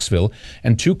Tennessee, Knoxville,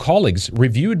 and two colleagues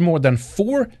reviewed more than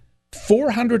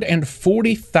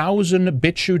 440,000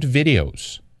 BitChute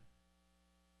videos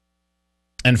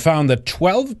and found that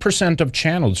 12% of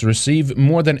channels receive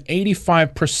more than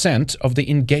 85% of the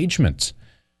engagement.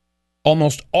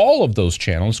 Almost all of those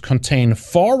channels contain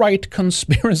far-right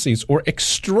conspiracies or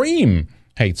extreme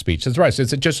hate speech. That's right. So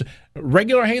it's just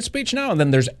regular hate speech now, and then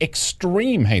there's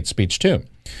extreme hate speech too.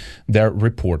 Their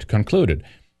report concluded.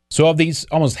 So of these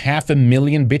almost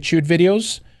 500,000 BitChute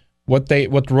videos, what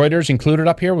Reuters included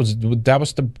up here was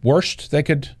the worst they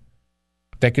could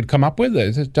come up with.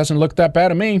 It doesn't look that bad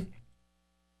to me.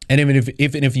 And even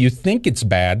if you think it's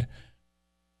bad,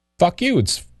 fuck you.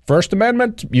 It's First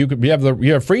Amendment. You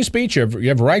have free speech. You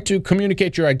have a right to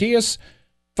communicate your ideas.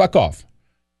 Fuck off.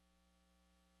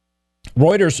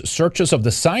 Reuters' searches of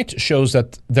the site shows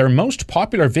that their most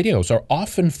popular videos are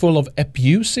often full of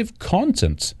abusive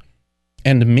content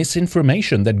and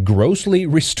misinformation that grossly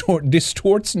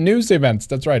distorts news events.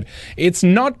 That's right. It's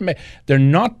not. They're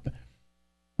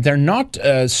not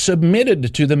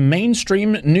submitted to the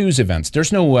mainstream news events.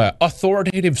 There's no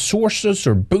authoritative sources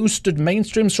or boosted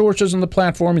mainstream sources on the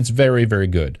platform. It's very, very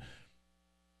good.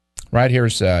 Right,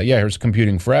 here's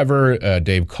Computing Forever,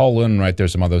 Dave Cullen, right,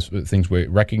 there's some other things we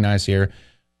recognize here.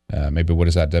 Maybe what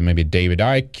is that? Maybe David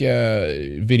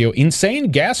Icke video.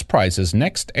 Insane gas prices.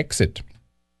 Next exit.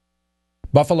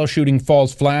 Buffalo shooting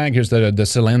false flag. Here's the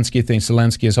Zelensky thing.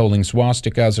 Zelensky is holding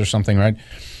swastikas or something, right?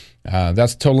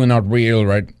 That's totally not real,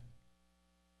 right?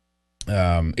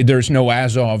 There's no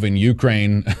Azov in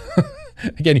Ukraine.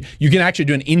 Again, you can actually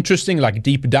do an interesting, like,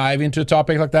 deep dive into a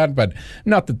topic like that, but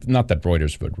not that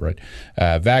Reuters would, right?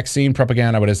 Vaccine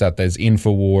propaganda. What is that? There's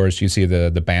InfoWars. You see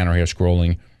the banner here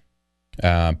scrolling.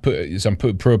 Some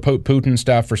pro-Putin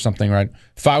stuff or something, right?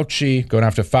 Fauci, going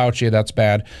after Fauci, that's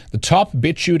bad. The top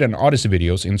BitChute and Odyssey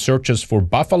videos in searches for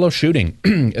Buffalo shooting.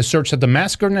 A search that the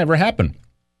massacre never happened.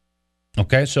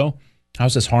 Okay, so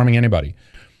how's this harming anybody?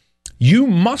 You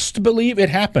must believe it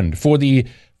happened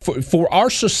for our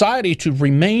society to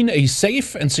remain a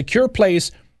safe and secure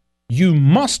place. You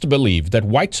must believe that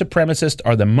white supremacists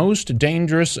are the most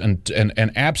dangerous and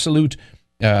absolute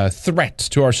threat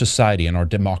to our society and our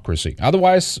democracy.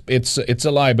 Otherwise, it's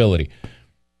a liability.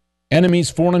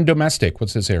 Enemies, foreign and domestic.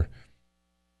 What's this here?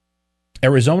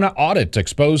 Arizona audit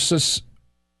exposes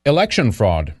election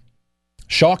fraud.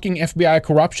 Shocking FBI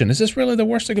corruption. Is this really the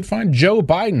worst I could find? Joe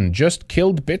Biden just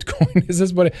killed Bitcoin. Is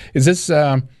this what? Is this?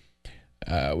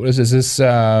 What is this?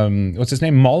 What's his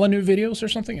name? Molyneux videos or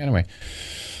something? Anyway,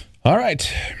 all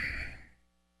right.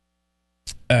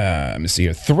 Let me see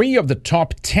here. 3 of the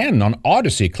top 10 on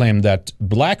Odyssey claim that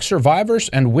black survivors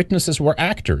and witnesses were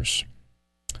actors.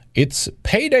 It's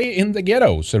payday in the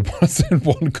ghetto, said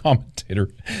one commentator.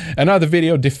 Another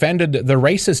video defended the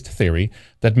racist theory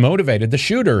that motivated the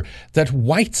shooter, that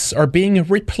whites are being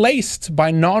replaced by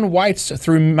non-whites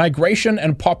through migration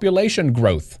and population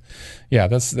growth. Yeah,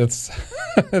 that's that's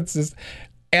just,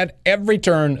 at every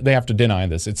turn they have to deny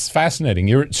this. It's fascinating.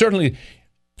 You're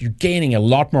gaining a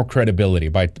lot more credibility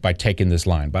by taking this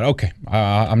line. But okay,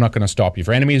 I'm not going to stop you. If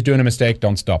your enemy is doing a mistake,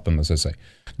 don't stop them, as I say.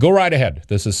 Go right ahead.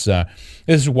 This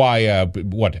is why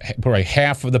probably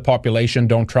half of the population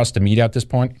don't trust the media at this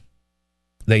point.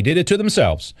 They did it to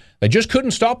themselves. They just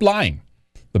couldn't stop lying,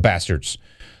 the bastards.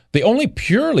 The only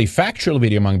purely factual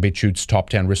video among BitChute's top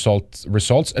 10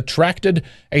 results attracted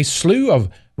a slew of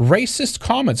racist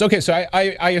comments. Okay, so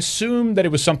I assume that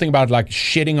it was something about like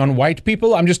shitting on white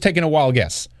people. I'm just taking a wild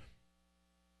guess.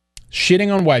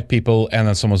 Shitting on white people, and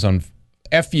then someone's on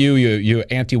F you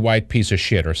anti-white piece of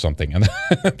shit or something. And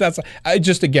that's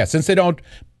just a guess. Since they don't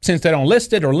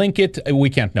list it or link it, we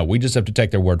can't know. We just have to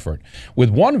take their word for it. With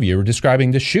one viewer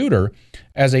describing the shooter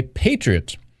as a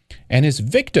patriot and his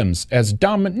victims as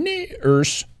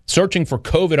domineers searching for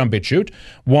COVID on BitChute.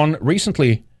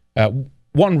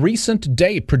 One recent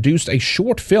day produced a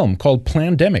short film called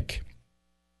Plandemic.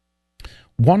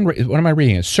 What am I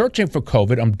reading? Searching for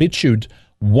COVID on BitChute.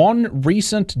 One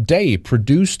recent day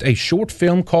produced a short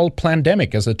film called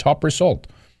Plandemic as the top result.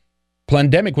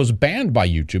 Plandemic was banned by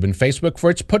YouTube and Facebook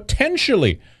for its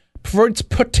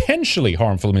potentially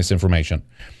harmful misinformation,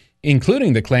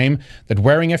 including the claim that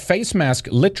wearing a face mask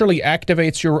literally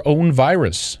activates your own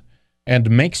virus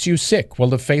and makes you sick. Well,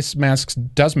 the face mask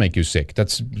does make you sick.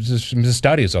 That's some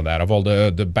studies on that, of all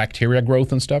the bacteria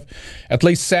growth and stuff. At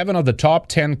least 7 of the top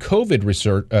 10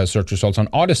 COVID search results on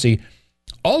Odyssey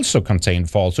also contain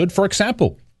falsehood. For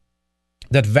example,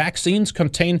 that vaccines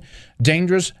contain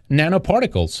dangerous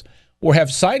nanoparticles or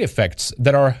have side effects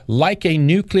that are like a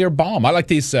nuclear bomb. I like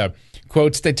these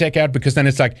quotes they take out, because then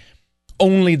it's like,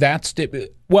 only that's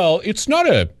well, it's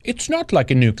not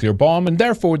like a nuclear bomb, and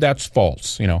therefore that's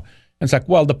false. You know, and it's like,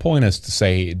 well, the point is to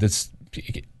say this: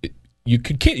 you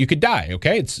could die.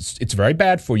 Okay, it's very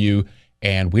bad for you,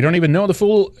 and we don't even know the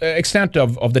full extent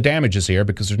of the damages here,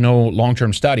 because there's no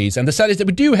long-term studies, and the studies that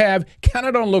we do have kind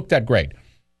of don't look that great.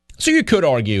 So you could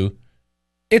argue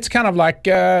it's kind of like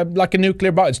a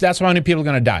nuclear bomb. That's how many people are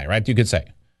going to die, right? You could say,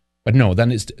 but no,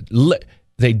 then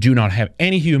they do not have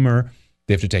any humor.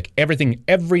 They have to take everything.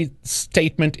 Every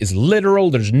statement is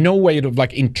literal. There's no way of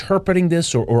like interpreting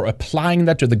this or applying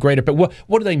that to the greater. But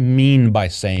what do they mean by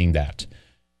saying that?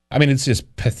 I mean, it's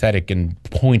just pathetic and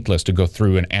pointless to go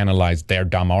through and analyze their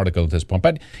dumb article at this point.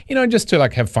 But, you know, just to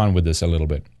like have fun with this a little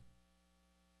bit.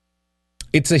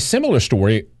 It's a similar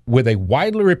story with a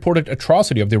widely reported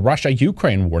atrocity of the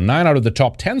Russia-Ukraine war. 9 out of the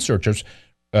top 10 search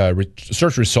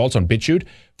results on BitChute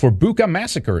for Bucha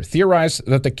massacre theorized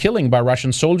that the killing by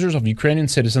Russian soldiers of Ukrainian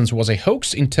citizens was a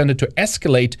hoax intended to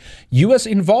escalate U.S.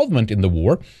 involvement in the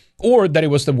war, or that it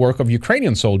was the work of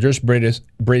Ukrainian soldiers,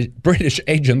 British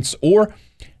agents, or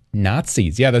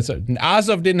Nazis. Yeah, that's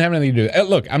Azov didn't have anything to do.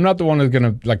 Look, I'm not the one who's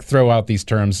going to like throw out these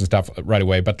terms and stuff right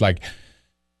away, but like,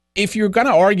 if you're going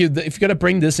to argue, if you're going to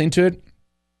bring this into it,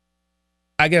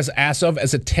 I guess as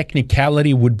a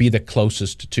technicality would be the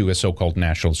closest to a so-called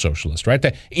National Socialist, right?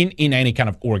 In any kind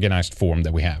of organized form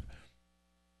that we have.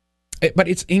 But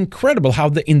it's incredible how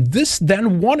in this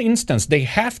then one instance they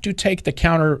have to take the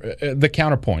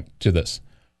counterpoint to this.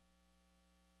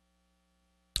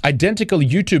 Identical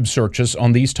YouTube searches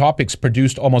on these topics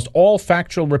produced almost all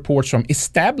factual reports from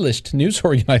established news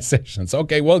organizations.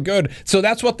 Okay, well, good. So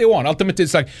that's what they want. Ultimately,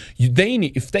 it's like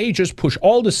if they just push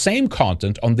all the same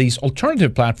content on these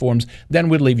alternative platforms, then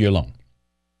we'll leave you alone.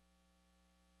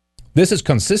 This is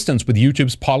consistent with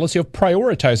YouTube's policy of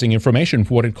prioritizing information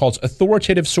for what it calls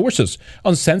authoritative sources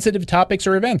on sensitive topics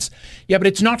or events. Yeah, but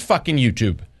it's not fucking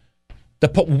YouTube.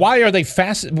 Why are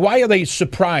they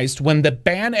surprised when they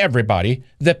ban everybody?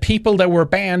 The people that were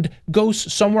banned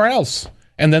goes somewhere else,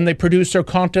 and then they produce their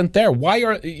content there. Why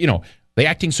are they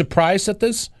acting surprised at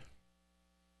this?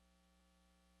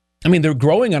 I mean, they're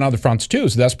growing on other fronts too,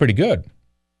 so that's pretty good.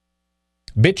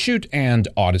 BitChute and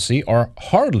Odyssey are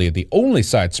hardly the only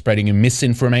sites spreading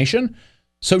misinformation.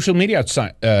 Social media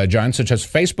giants such as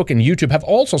Facebook and YouTube have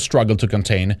also struggled to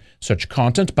contain such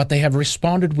content, but they have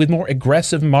responded with more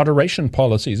aggressive moderation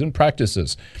policies and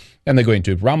practices. And they go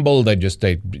into Rumble. They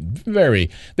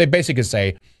basically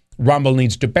say Rumble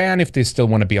needs to ban if they still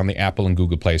want to be on the Apple and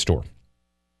Google Play Store.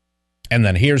 And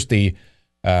then here's the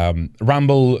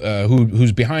Rumble,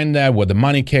 who's behind that, where the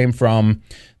money came from.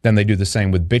 Then they do the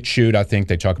same with BitChute. I think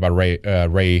they talk about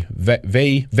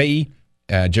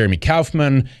Jeremy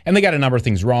Kaufman, and they got a number of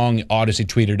things wrong. Odyssey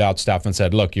tweeted out stuff and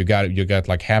said, look, you got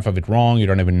like half of it wrong. You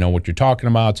don't even know what you're talking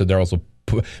about. So they're also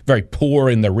very poor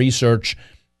in their research,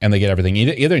 and they get everything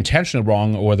either intentionally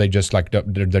wrong, or they just like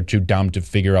they're too dumb to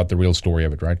figure out the real story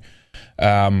of it, right?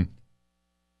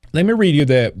 Let me read you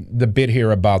the bit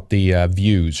here about the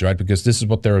views, right? Because this is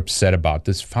what they're upset about.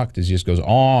 This just goes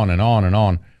on and on and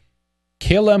on.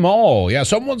 Kill them all. Yeah,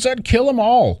 someone said kill them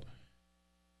all.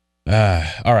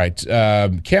 All right.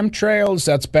 Chemtrails,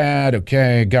 that's bad.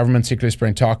 Okay. Government secretly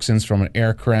spraying toxins from an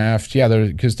aircraft. Yeah,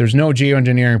 because there's no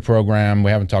geoengineering program. We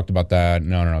haven't talked about that.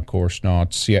 No, of course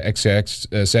not.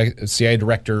 CIA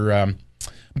Director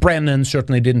Brennan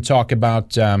certainly didn't talk about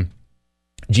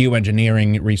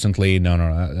geoengineering recently. No,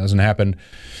 that hasn't happened.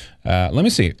 Let me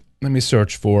see. Let me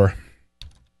search for...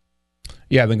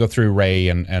 Yeah, then go through Ray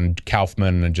and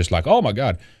Kaufman and just like, oh my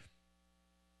God.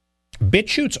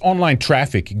 BitChute's online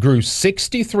traffic grew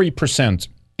 63%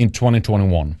 in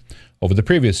 2021 over the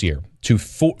previous year to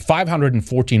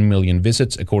 514 million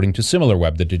visits, according to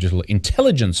SimilarWeb, the digital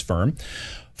intelligence firm.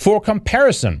 For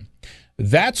comparison,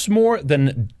 that's more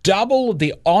than double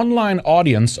the online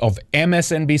audience of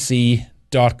MSNBC.com.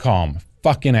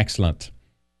 Fucking excellent.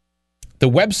 The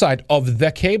website of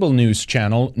the cable news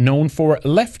channel known for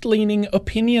left-leaning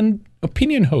opinion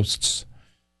hosts.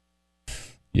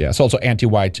 Yeah, it's also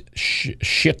anti-white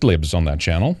shitlibs on that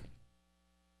channel.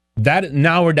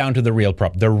 Now we're down to the real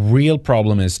problem. The real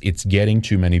problem is it's getting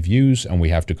too many views, and we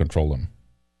have to control them.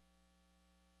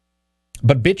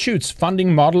 But BitChute's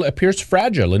funding model appears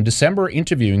fragile. In December,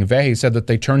 interviewing Vehe said that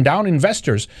they turned down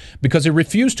investors because he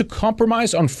refused to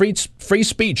compromise on free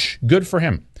speech. Good for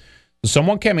him. So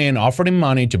someone came in, offered him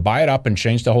money to buy it up and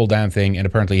change the whole damn thing, and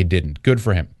apparently he didn't. Good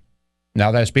for him.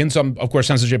 Now, there's been some, of course,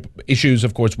 censorship issues,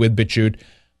 of course, with BitChute.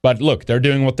 But look, they're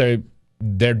doing what they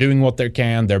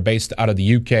can. They're based out of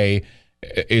the UK.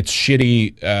 It's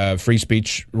shitty free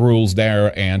speech rules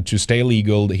there, and to stay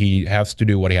legal, he has to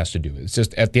do what he has to do. It's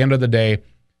just, at the end of the day,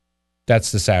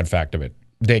 that's the sad fact of it.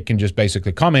 They can just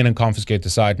basically come in and confiscate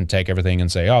the site and take everything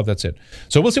and say, oh, that's it.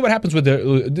 So we'll see what happens with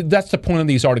that's the point of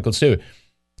these articles too,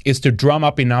 is to drum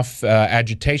up enough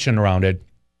agitation around it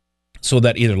so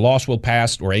that either laws will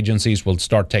pass or agencies will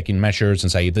start taking measures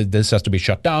and say, this has to be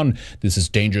shut down, this is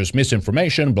dangerous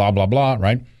misinformation, blah, blah, blah,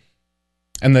 right?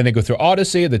 And then they go through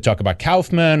Odyssey, they talk about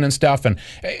Kaufman and stuff, and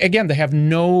again, they have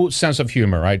no sense of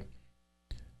humor, right?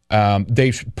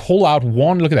 They pull out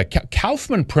one, look at that,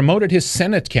 Kaufman promoted his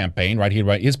Senate campaign, right?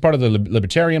 He's part of the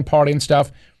Libertarian Party and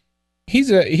stuff. He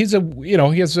has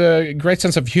a great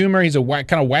sense of humor. He's a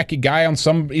kind of wacky guy on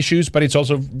some issues, but it's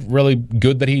also really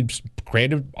good that he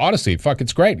created Odyssey. Fuck,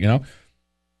 it's great, you know.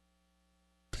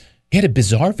 He had a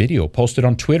bizarre video posted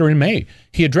on Twitter in May.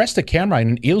 He addressed the camera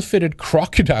in an ill-fitted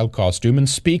crocodile costume and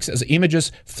speaks as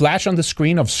images flash on the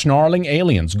screen of snarling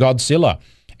aliens, Godzilla,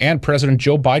 and President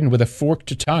Joe Biden with a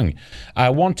forked tongue. I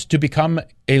want to become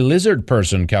a lizard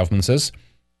person, Kaufman says.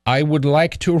 I would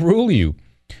like to rule you.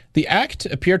 The act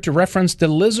appeared to reference the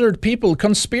lizard people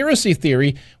conspiracy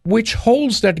theory, which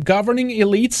holds that governing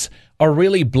elites are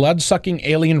really blood-sucking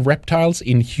alien reptiles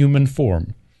in human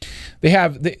form. They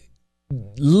have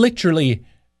literally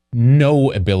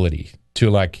no ability to,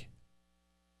 like,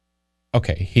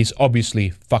 okay, he's obviously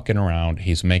fucking around.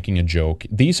 He's making a joke.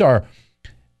 These are,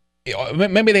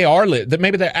 maybe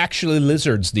they're actually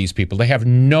lizards, these people. They have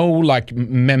no like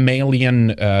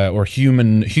mammalian or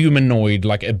humanoid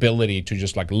like ability to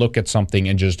just like look at something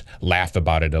and just laugh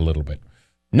about it a little bit.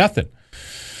 Nothing.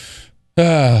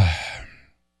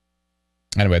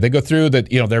 Anyway, they go through that,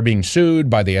 they're being sued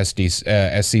by the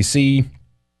SEC,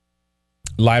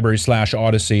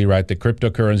 LBRY/Odyssey, right? The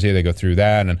cryptocurrency, they go through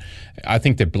that, and I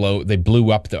think they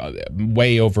blew up the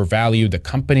way overvalued the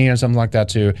company or something like that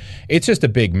too. It's just a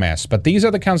big mess. But these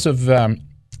are the kinds of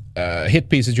hit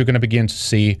pieces you're going to begin to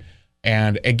see.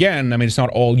 And again, I mean, it's not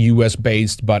all U.S.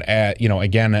 based, but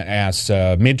again, as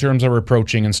midterms are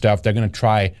approaching and stuff, they're going to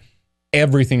try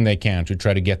everything they can to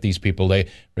try to get these people. They're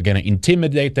going to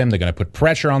intimidate them. They're going to put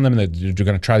pressure on them. They're going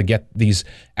to try to get these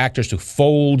actors to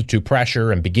fold to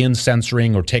pressure and begin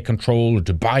censoring or take control or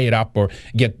to buy it up or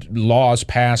get laws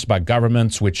passed by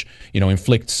governments which,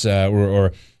 inflicts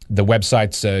or the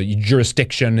website's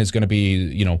jurisdiction is going to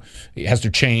be, it has to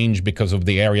change because of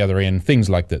the area they're in, things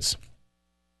like this.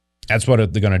 That's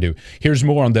what they're going to do. Here's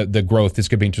more on the growth. This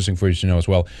could be interesting for you to know as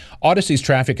well. Odyssey's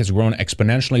traffic has grown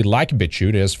exponentially like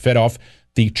BitChute. It has fed off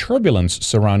the turbulence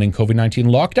surrounding COVID-19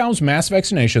 lockdowns, mass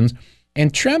vaccinations,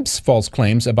 and Trump's false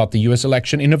claims about the U.S.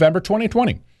 election in November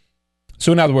 2020.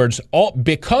 So in other words,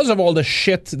 because of all the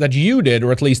shit that you did,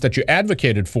 or at least that you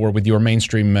advocated for with your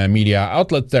mainstream media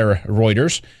outlet there,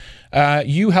 Reuters,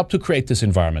 you helped to create this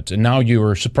environment. And now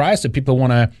you're surprised that people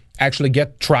want to actually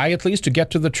try at least to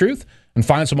get to the truth and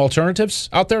find some alternatives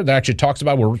out there that actually talks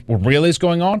about what really is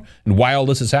going on and why all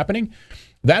this is happening.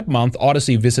 That month,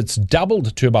 Odyssey visits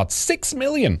doubled to about 6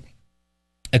 million.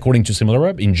 According to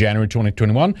SimilarWeb, in January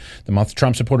 2021, the month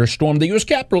Trump supporters stormed the U.S.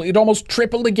 Capitol, it almost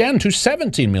tripled again to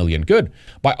 17 million. Good.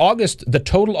 By August, the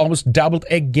total almost doubled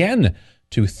again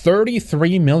to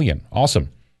 33 million. Awesome.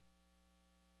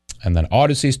 And then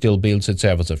Odyssey still builds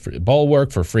itself as a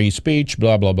bulwark for free speech,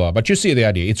 blah, blah, blah. But you see the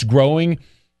idea. It's growing.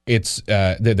 It's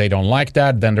they don't like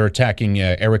that. Then they're attacking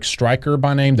Eric Stryker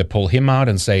by name. They pull him out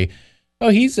and say, oh,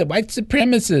 he's a white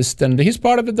supremacist and he's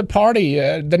part of the party,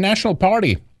 the National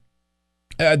Party,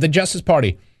 the Justice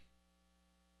Party.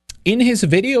 In his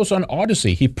videos on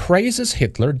Odyssey, he praises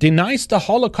Hitler, denies the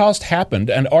Holocaust happened,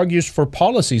 and argues for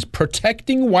policies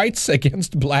protecting whites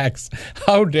against blacks.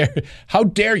 How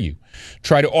dare you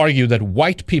try to argue that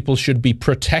white people should be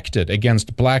protected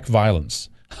against black violence?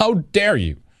 How dare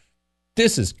you?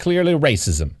 This is clearly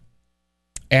racism.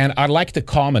 And I like the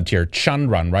comment here,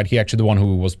 Chandran, right? He actually the one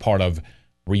who was part of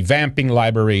revamping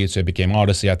LBRY, so it became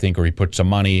Odyssey, I think, or he put some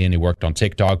money in. He worked on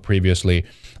TikTok previously.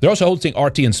 They're also hosting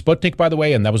RT and Sputnik, by the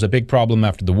way, and that was a big problem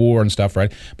after the war and stuff,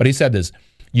 right? But he said this,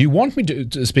 you want me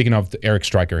to speaking of Eric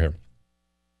Stryker here,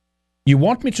 you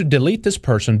want me to delete this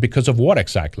person because of what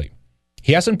exactly?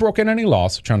 He hasn't broken any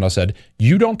laws, Chandra said.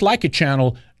 You don't like a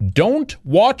channel, don't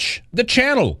watch the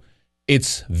channel.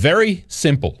 It's very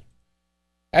simple.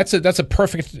 That's a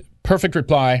perfect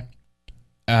reply.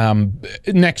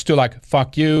 Next to like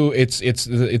fuck you, it's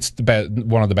the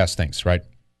one of the best things, right?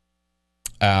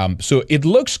 So it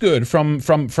looks good from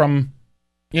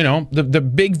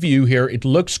the big view here. It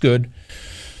looks good.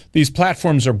 These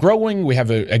platforms are growing. We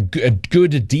have a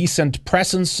good, decent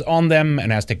presence on them,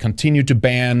 and as they continue to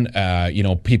ban,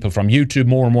 people from YouTube,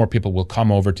 more and more people will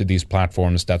come over to these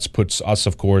platforms. That puts us,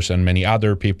 of course, and many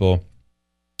other people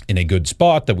in a good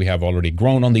spot that we have already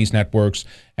grown on these networks.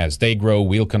 As they grow,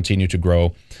 we'll continue to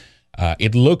grow.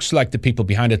 It looks like the people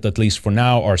behind it, at least for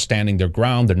now, are standing their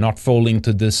ground. They're not falling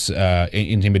to this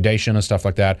intimidation and stuff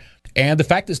like that. And the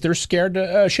fact is they're scared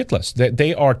shitless.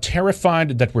 They are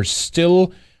terrified that we're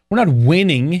not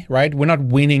winning, right? We're not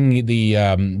winning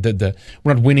we're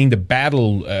not winning the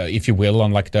battle, if you will,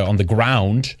 on the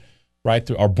ground. Right,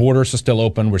 our borders are still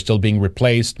open. We're still being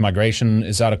replaced. Migration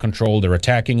is out of control. They're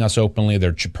attacking us openly.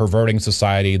 They're perverting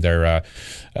society. They're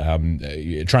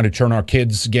trying to turn our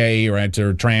kids gay, right,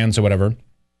 or trans or whatever.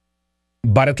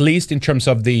 But at least in terms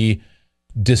of the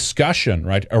discussion,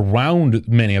 right, around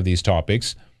many of these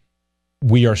topics,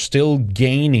 we are still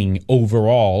gaining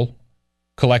overall,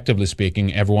 collectively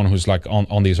speaking. Everyone who's like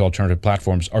on these alternative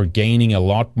platforms are gaining a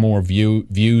lot more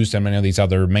views than many of these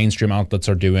other mainstream outlets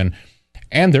are doing.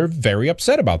 And they're very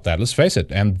upset about that, let's face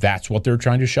it. And that's what they're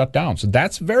trying to shut down. So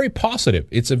that's very positive.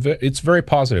 It's very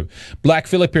positive. Black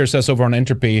Philip here says over on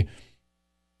Entropy,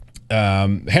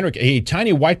 Henrik, a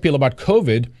tiny white pill about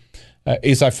COVID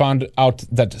is I found out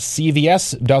that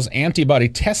CVS does antibody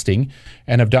testing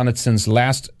and have done it since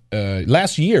last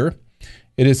year.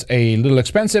 It is a little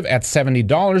expensive at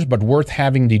 $70, but worth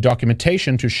having the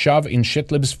documentation to shove in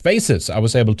shitlibs' faces. I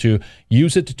was able to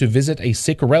use it to visit a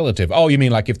sick relative. Oh, you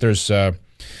mean like if there's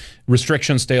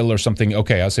restrictions still or something.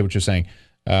 Okay, I see what you're saying.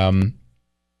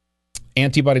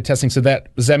 Antibody testing. So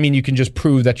does that mean you can just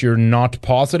prove that you're not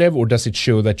positive, or does it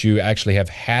show that you actually have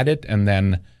had it and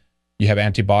then you have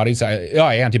antibodies?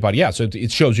 Antibody. Yeah, so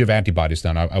it shows you have antibodies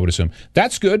then, I would assume.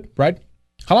 That's good, right?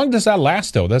 How long does that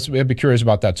last, though? I'd be curious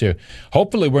about that, too.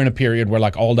 Hopefully, we're in a period where,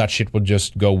 like, all that shit would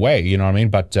just go away, you know what I mean?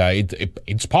 But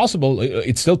it's possible.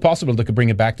 It's still possible they could bring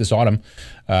it back this autumn.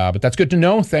 But that's good to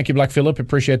know. Thank you, Black Phillip.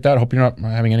 Appreciate that. Hope you're not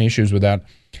having any issues with that.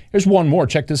 Here's one more.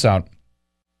 Check this out.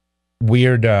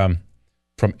 Weird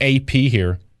from AP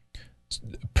here.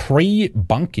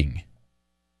 Pre-bunking.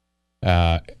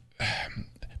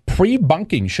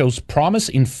 Pre-bunking shows promise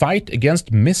in fight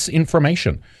against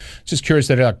misinformation. Just curious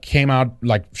that it came out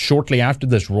like shortly after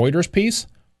this Reuters piece.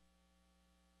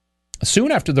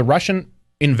 Soon after the Russian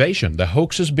invasion, the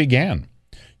hoaxes began.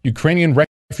 Ukrainian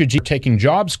refugees taking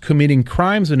jobs, committing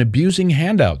crimes, and abusing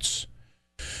handouts.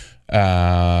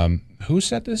 Who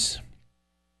said this?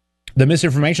 The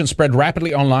misinformation spread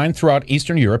rapidly online throughout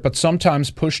Eastern Europe, but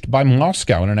sometimes pushed by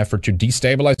Moscow in an effort to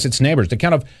destabilize its neighbors. The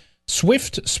kind of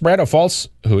swift spread of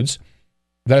falsehoods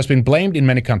that has been blamed in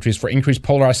many countries for increased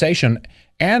polarization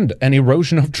and an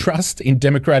erosion of trust in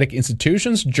democratic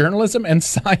institutions, journalism, and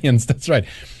science. That's right.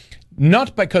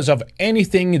 Not because of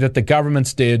anything that the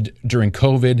governments did during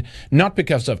COVID, not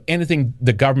because of anything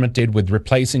the government did with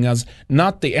replacing us,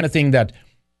 not anything that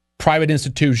private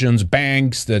institutions,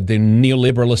 banks, the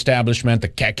neoliberal establishment, the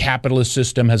capitalist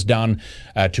system has done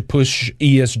to push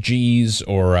ESGs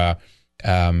or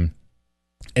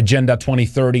Agenda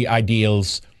 2030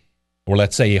 ideals, or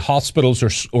let's say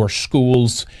hospitals or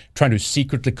schools trying to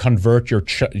secretly convert your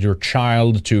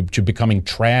child to becoming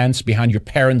trans behind your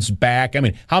parents' back. I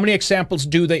mean, how many examples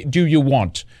do you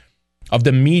want of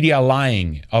the media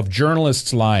lying, of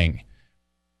journalists lying?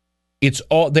 It's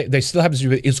all they still have.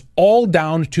 It's all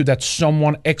down to that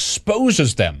someone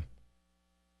exposes them,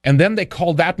 and then they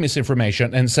call that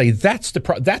misinformation and say that's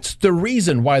the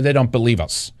reason why they don't believe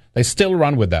us. They still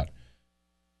run with that.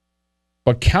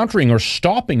 But countering or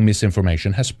stopping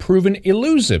misinformation has proven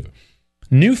elusive.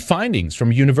 New findings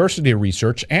from university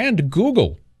research and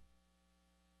Google,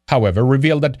 however,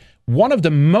 reveal that one of the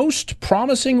most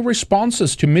promising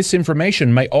responses to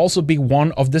misinformation may also be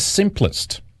one of the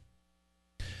simplest.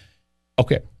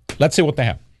 Okay, let's see what they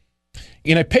have.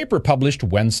 In a paper published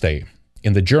Wednesday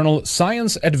in the journal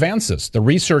Science Advances, the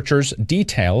researchers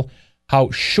detail how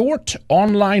short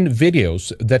online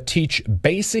videos that teach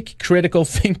basic critical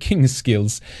thinking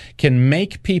skills can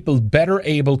make people better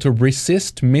able to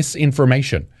resist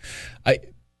misinformation.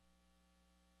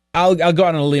 I'll go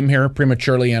on a limb here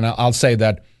prematurely, and I'll say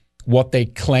that what they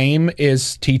claim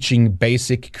is teaching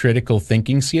basic critical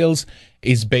thinking skills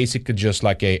is basically just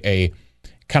like a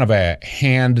kind of a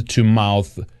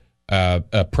hand-to-mouth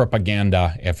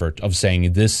propaganda effort of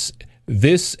saying this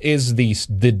is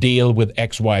the deal with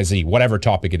XYZ, whatever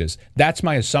topic it is. That's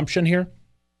my assumption here,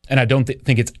 and I don't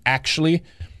think it's actually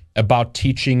about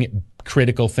teaching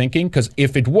critical thinking, because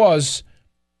if it was,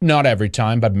 not every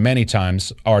time, but many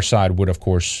times, our side would, of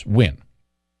course, win.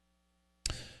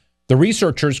 The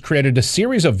researchers created a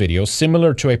series of videos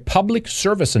similar to a public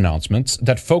service announcements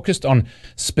that focused on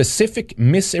specific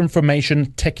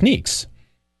misinformation techniques,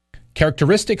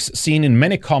 characteristics seen in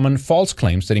many common false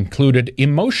claims that included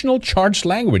emotional charged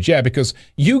language. Yeah, because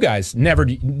you guys never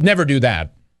do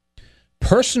that.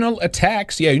 Personal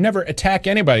attacks. Yeah, you never attack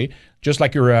anybody, just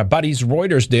like your buddies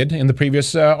Reuters did in the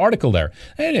previous article there.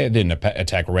 They didn't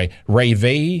attack Ray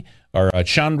V or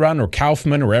Chandran or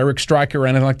Kaufman or Eric Stryker or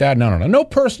anything like that. No. No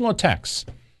personal attacks.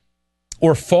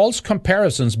 Or false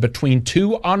comparisons between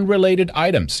two unrelated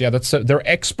items. Yeah, they're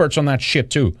experts on that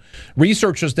shit too.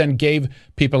 Researchers then gave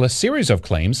people a series of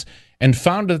claims and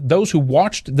found that those who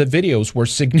watched the videos were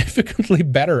significantly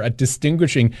better at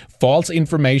distinguishing false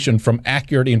information from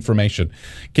accurate information.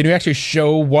 Can you actually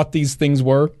show what these things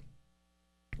were?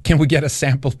 Can we get a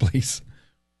sample, please?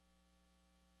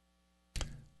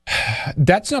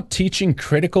 That's not teaching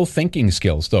critical thinking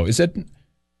skills, though, is it?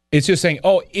 It's just saying,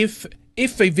 oh, if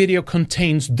a video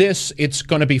contains this, it's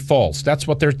going to be false. That's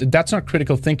not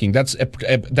critical thinking. That's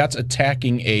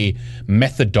attacking a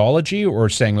methodology, or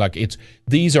saying like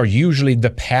these are usually the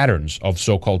patterns of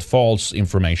so-called false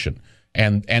information.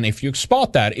 And if you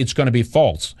spot that, it's going to be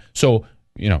false. So,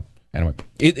 anyway,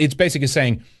 it's basically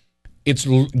saying it's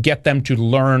get them to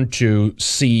learn to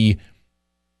see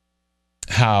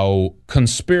how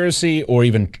conspiracy or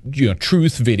even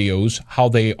truth videos, how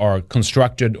they are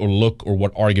constructed or look, or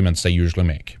what arguments they usually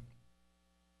make.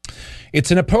 It's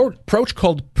an approach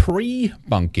called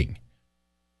pre-bunking.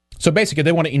 So basically,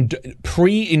 they want to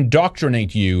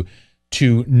pre-indoctrinate you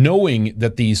to knowing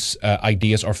that these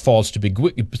ideas are false to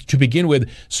begin with,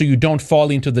 so you don't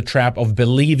fall into the trap of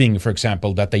believing, for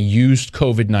example, that they used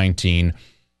COVID-19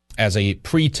 as a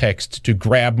pretext to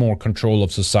grab more control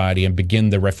of society and begin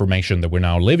the reformation that we're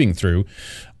now living through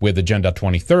with Agenda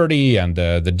 2030 and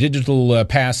the digital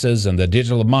passes and the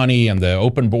digital money and the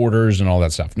open borders and all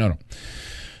that stuff. No.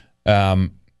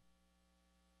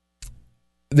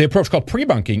 The approach called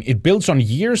pre-bunking, it builds on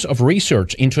years of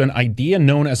research into an idea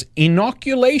known as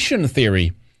inoculation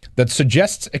theory that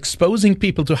suggests exposing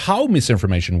people to how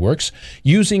misinformation works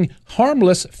using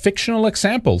harmless fictional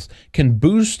examples can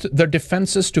boost their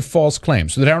defenses to false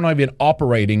claims. So they're not even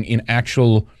operating in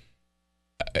actual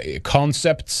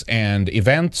concepts and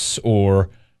events or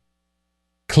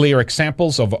clear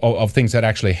examples of things that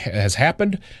actually has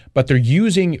happened, but they're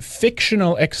using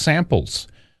fictional examples.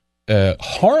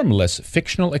 Harmless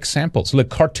fictional examples, like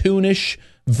cartoonish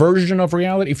version of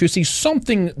reality. If you see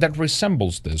something that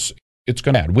resembles this, it's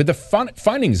going to add. With the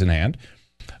findings in hand,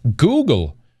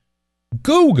 Google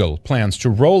plans to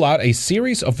roll out a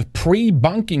series of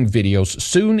pre-bunking videos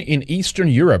soon in Eastern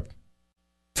Europe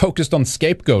focused on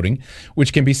scapegoating,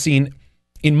 which can be seen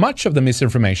in much of the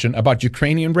misinformation about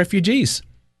Ukrainian refugees.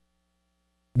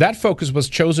 That focus was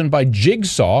chosen by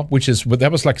Jigsaw,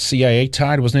 that was like CIA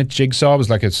tied, wasn't it? Jigsaw was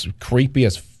like as creepy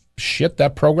as shit,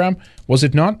 that program. Was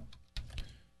it not?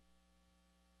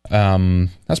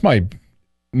 That's my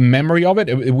memory of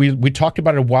it. We talked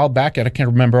about it a while back, and I can't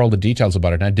remember all the details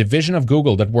about it. A division of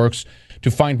Google that works to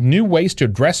find new ways to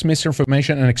address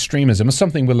misinformation and extremism. It's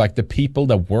something with like the people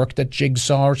that worked at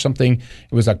Jigsaw or something.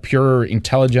 It was like pure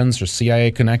intelligence or CIA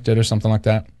connected or something like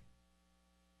that.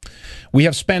 We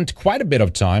have spent quite a bit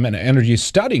of time and energy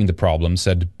studying the problem,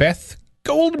 said Beth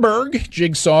Goldberg,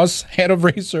 Jigsaw's head of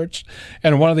research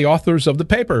and one of the authors of the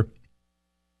paper.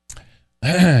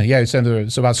 Yeah, it's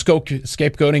about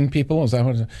scapegoating people. Is that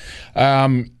what?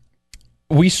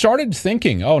 We started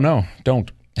thinking, oh no,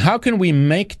 don't. How can we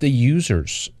make the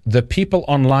users, the people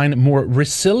online, more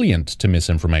resilient to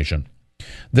misinformation?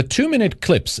 The 2-minute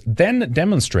clips then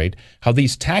demonstrate how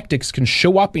these tactics can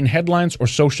show up in headlines or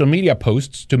social media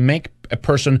posts to make a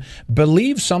person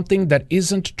believe something that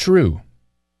isn't true.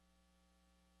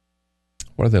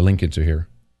 What are they linking to here?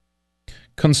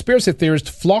 Conspiracy theorists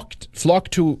flock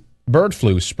to bird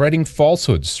flu, spreading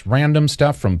falsehoods. Random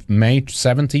stuff from May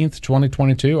 17th,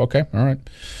 2022. Okay, all right.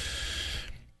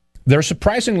 They're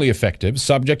surprisingly effective.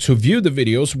 Subjects who viewed the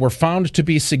videos were found to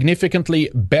be significantly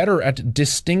better at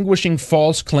distinguishing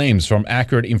false claims from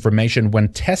accurate information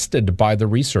when tested by the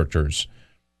researchers.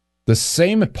 The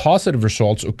same positive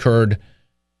results occurred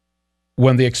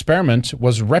when the experiment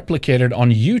was replicated on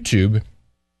YouTube,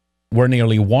 where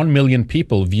nearly 1 million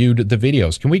people viewed the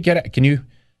videos.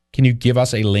 Can you give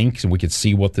us a link so we can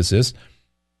see what this is?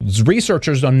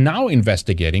 Researchers are now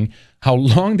investigating how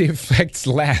long the effects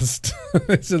last.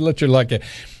 This is literally like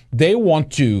they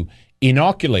want to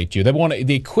inoculate you. They want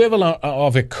the equivalent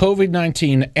of a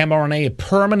COVID-19 mRNA, a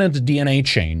permanent DNA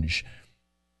change,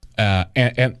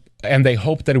 and they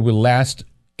hope that it will last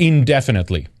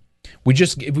indefinitely.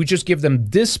 If we just give them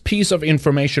this piece of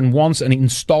information once and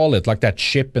install it like that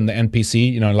chip in the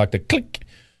NPC, like the click,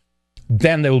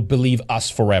 then they will believe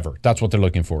us forever. That's what they're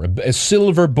looking for. A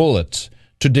silver bullet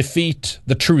to defeat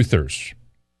the truthers.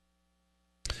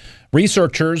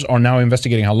 Researchers are now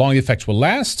investigating how long the effects will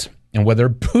last and whether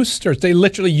boosters, they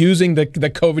literally using the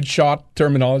COVID shot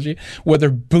terminology, whether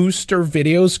booster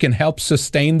videos can help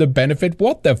sustain the benefit.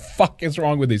 What the fuck is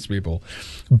wrong with these people?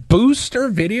 Booster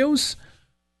videos?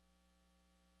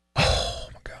 Oh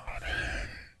my God.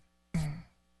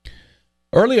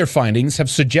 Earlier findings have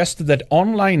suggested that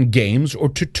online games or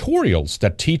tutorials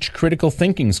that teach critical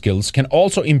thinking skills can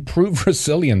also improve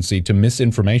resiliency to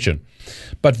misinformation.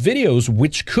 But videos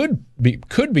which could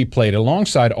be played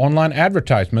alongside online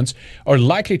advertisements are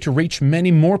likely to reach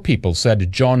many more people,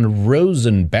 said John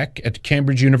Rosenbeck at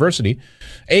Cambridge University,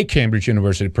 a Cambridge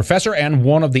University professor and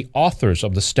one of the authors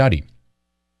of the study.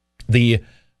 The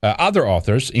other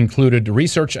authors included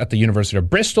research at the University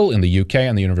of Bristol in the UK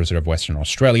and the University of Western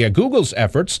Australia. Google's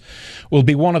efforts will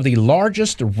be one of the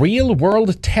largest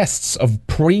real-world tests of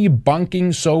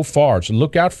pre-bunking so far. So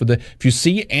look out for if you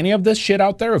see any of this shit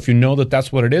out there, if you know that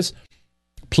that's what it is,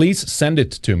 please send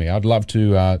it to me. I'd love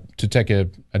to take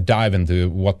a dive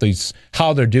into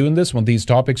how they're doing this, what these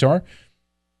topics are.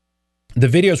 The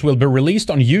videos will be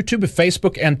released on YouTube,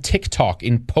 Facebook, and TikTok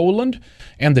in Poland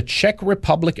and the Czech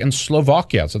Republic and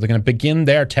Slovakia. So they're going to begin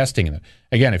their testing it.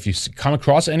 Again, if you come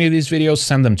across any of these videos,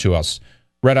 send them to us.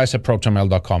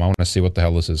 redice@protonmail.com. I want to see what the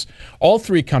hell this is. All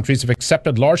three countries have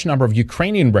accepted a large number of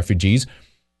Ukrainian refugees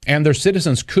and their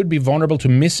citizens could be vulnerable to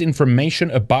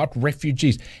misinformation about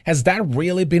refugees. Has that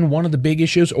really been one of the big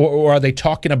issues? Or are they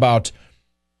talking about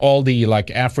all the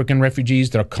like African refugees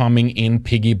that are coming in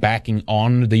piggybacking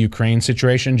on the Ukraine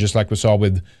situation, just like we saw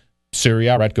with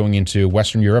Syria, right, going into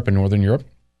Western Europe and Northern Europe?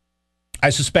 I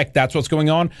suspect that's what's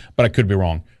going on, but I could be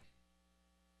wrong.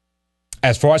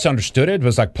 As far as I understood it,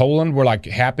 was like Poland were like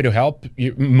happy to help.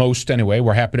 Most anyway,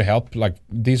 were happy to help. Like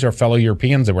these are fellow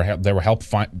Europeans. They were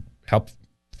helping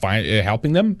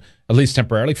them, at least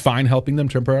temporarily, helping them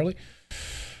temporarily.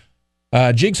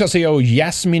 Jigsaw CEO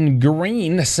Yasmin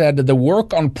Green said the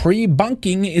work on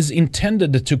pre-bunking is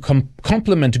intended to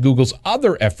complement Google's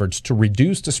other efforts to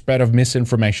reduce the spread of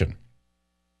misinformation.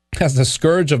 As the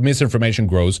scourge of misinformation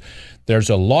grows, there's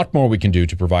a lot more we can do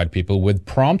to provide people with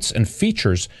prompts and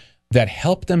features that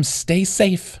help them stay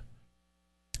safe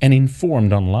and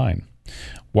informed online.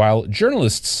 While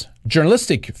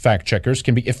journalistic fact checkers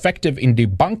can be effective in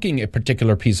debunking a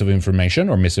particular piece of information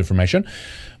or misinformation,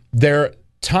 they're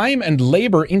time and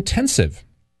labor intensive.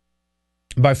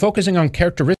 By focusing on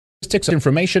characteristics of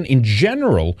information in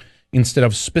general instead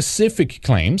of specific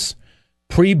claims,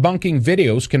 pre-bunking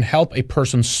videos can help a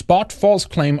person spot false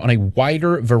claim on a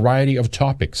wider variety of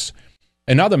topics.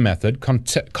 Another method,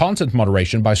 content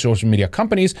moderation by social media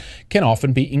companies, can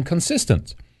often be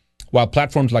inconsistent. While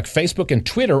platforms like Facebook and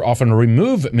Twitter often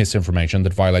remove misinformation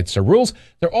that violates their rules,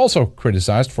 they're also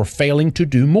criticized for failing to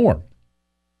do more.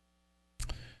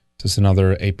 This is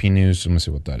another AP News. Let me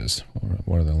see what that is.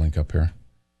 What are the link up here?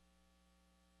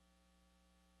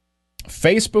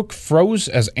 Facebook froze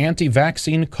as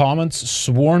anti-vaccine comments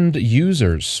swarmed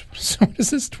users. So what is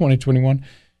this, 2021?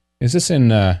 Is this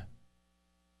in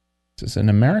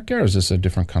America or is this a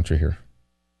different country here?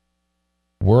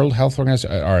 World Health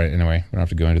Organization. All right, anyway, we don't have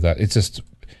to go into that. It's just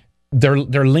they're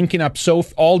linking up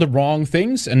all the wrong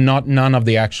things and none of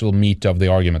the actual meat of the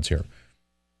arguments here.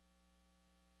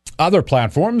 Other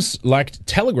platforms like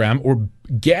Telegram or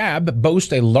Gab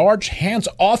boast a large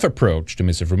hands-off approach to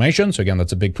misinformation. So again,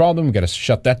 that's a big problem. We've got to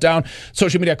shut that down.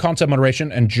 Social media content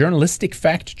moderation and journalistic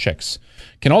fact checks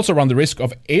can also run the risk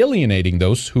of alienating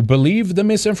those who believe the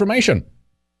misinformation.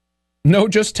 No,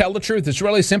 just tell the truth. It's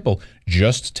really simple.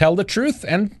 Just tell the truth,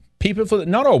 and people,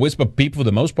 not always, but people for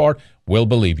the most part, will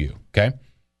believe you, okay?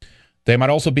 They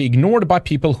might also be ignored by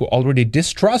people who already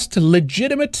distrust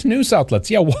legitimate news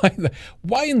outlets. Yeah,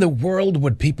 why in the world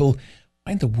would people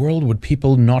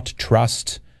not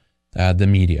trust the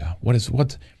media?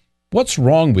 What's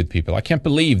wrong with people? I can't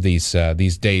believe these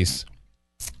days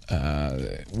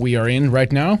we are in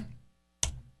right now.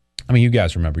 I mean, you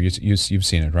guys remember, you've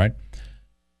seen it, right?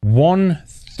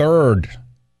 1/3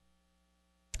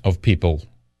 of people,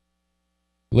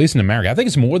 at least in America, I think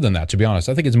it's more than that, to be honest.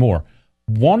 I think it's more.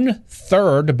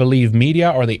 1/3 believe media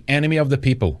are the enemy of the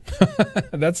people.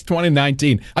 That's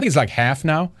 2019. I think it's like half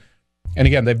now. And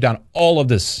again, they've done all of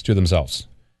this to themselves.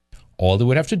 All they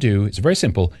would have to do is very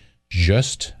simple.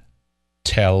 Just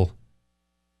tell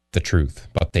the truth.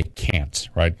 But they can't,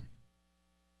 right?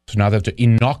 So now they have to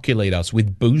inoculate us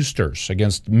with boosters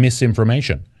against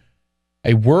misinformation.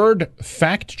 The word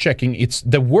fact-checking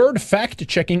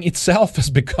itself has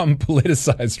become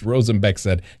politicized, Rosenbeck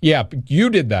said. Yeah,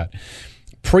 you did that.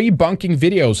 Pre-bunking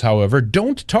videos, however,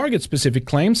 don't target specific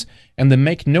claims, and they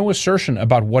make no assertion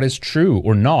about what is true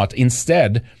or not.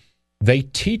 Instead, they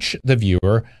teach the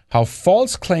viewer how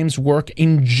false claims work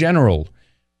in general.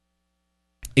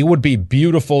 It would be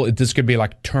beautiful if this could be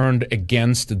like turned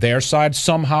against their side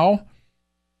somehow.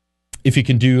 If you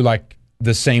can do like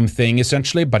the same thing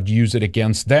essentially, but use it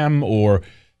against them, or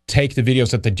take the videos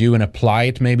that they do and apply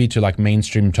it maybe to like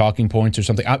mainstream talking points or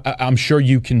something. I'm sure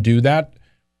you can do that,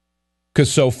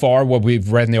 because so far what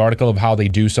we've read in the article of how they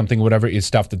do something or whatever is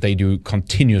stuff that they do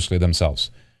continuously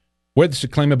themselves. Whether it's a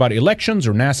claim about elections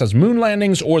or NASA's moon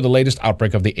landings or the latest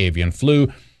outbreak of the avian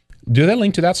flu. Do they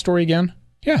link to that story again?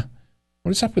 Yeah.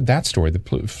 What is up with that story?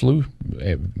 The flu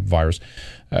virus,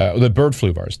 the bird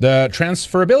flu virus. The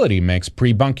transferability makes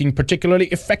pre-bunking particularly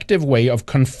effective way of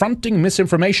confronting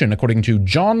misinformation, according to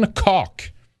John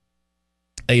Koch,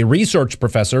 a research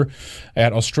professor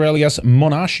at Australia's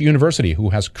Monash University, who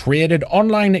has created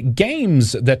online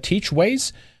games that teach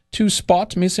ways to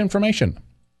spot misinformation.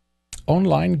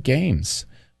 Online games.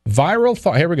 Viral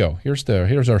thought. Here we go.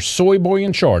 Here's our soy boy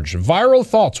in charge. Viral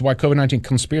thoughts: why COVID-19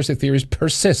 conspiracy theories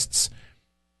persists.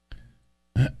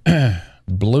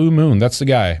 Blue Moon. That's the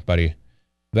guy, buddy.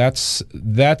 That's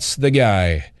the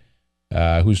guy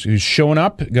who's showing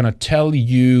up. Going to tell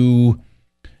you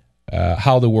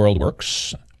how the world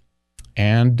works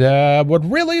and what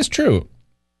really is true.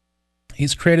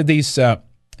 He's created these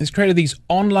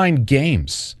online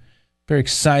games. very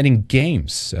exciting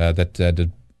games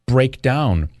that break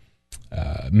down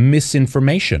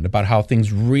misinformation about how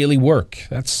things really work.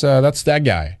 That's that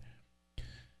guy.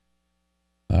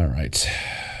 All right.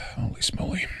 Holy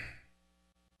smoly.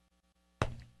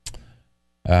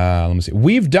 Let me see.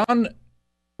 We've done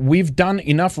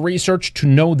enough research to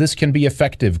know this can be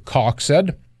effective, Cox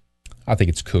said. I think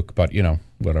it's Cook, but,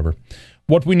 whatever.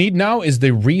 What we need now is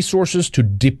the resources to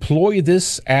deploy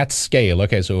this at scale.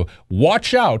 Okay, so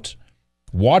watch out.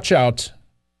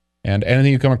 And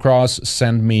anything you come across,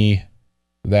 send me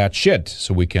that shit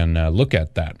so we can look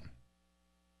at that.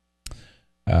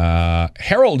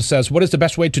 Harold says, what is the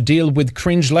best way to deal with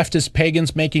cringe leftist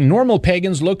pagans making normal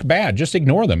pagans look bad? Just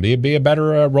ignore them. Be a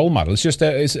better role model. It's just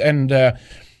debunk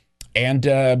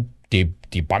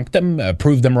them,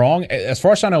 prove them wrong. As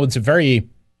far as I know, it's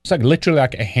literally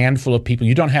like a handful of people.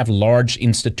 You don't have large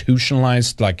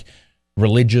institutionalized like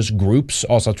religious groups,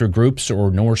 also through groups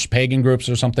or Norse pagan groups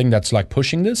or something that's like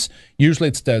pushing this. Usually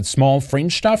it's the small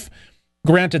fringe stuff.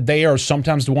 Granted, they are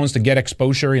sometimes the ones that get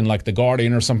exposure in like The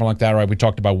Guardian or something like that, right? We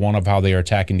talked about one of how they are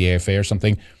attacking the AFA or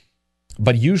something.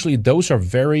 But usually those are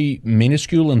very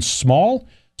minuscule and small.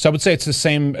 So I would say it's the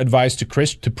same advice to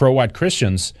pro-white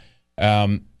Christians.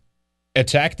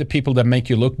 Attack the people that make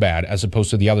you look bad as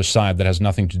opposed to the other side that has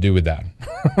nothing to do with that.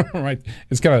 Right?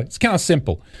 It's kind of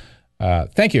simple.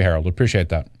 Thank you, Harold. Appreciate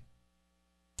that.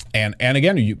 And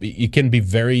again, you can be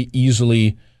very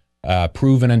easily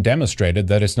proven and demonstrated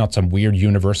that it's not some weird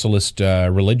universalist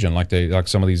religion like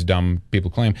some of these dumb people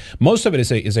claim. Most of it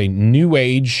is a new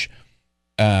age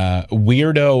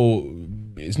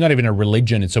weirdo. It's not even a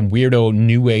religion. It's some weirdo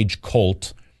new age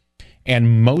cult.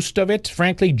 And most of it,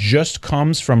 frankly, just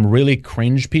comes from really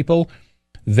cringe people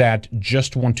that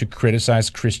just want to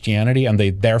criticize Christianity, and they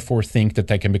therefore think that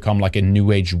they can become like a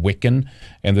new age Wiccan,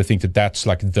 and they think that that's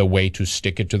like the way to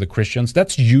stick it to the Christians.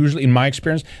 That's usually, in my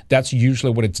experience, that's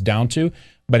usually what it's down to.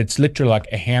 But it's literally like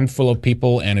a handful of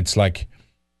people, and it's like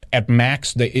at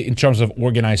max, in terms of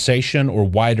organization or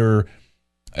wider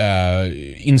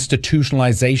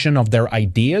institutionalization of their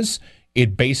ideas,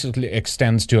 it basically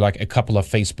extends to like a couple of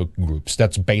Facebook groups.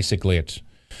 That's basically it.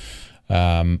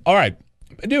 All right.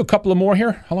 I'll do a couple of more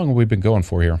here. How long have we been going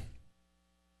for here?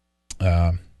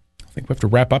 I think we have to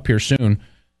wrap up here soon.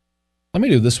 Let me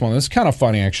do this one. This is kind of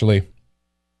funny, actually.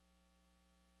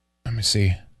 Let me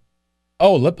see.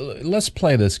 Oh, let's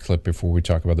play this clip before we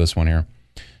talk about this one here.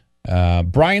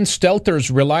 Brian Stelter's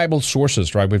reliable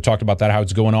sources, right? We've talked about that, how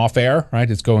it's going off air, right?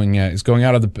 It's going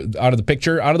out of the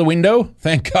picture, out of the window.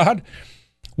 Thank God.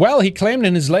 Well, he claimed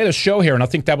in his latest show here, and I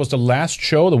think that was the last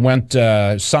show that went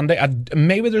Sunday.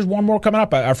 Maybe there's one more coming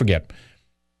up. I forget.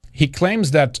 He claims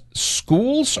that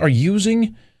schools are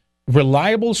using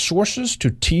reliable sources to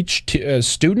teach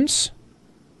students.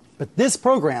 But this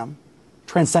program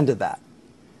transcended that.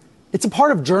 It's a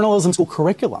part of journalism school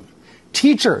curriculum.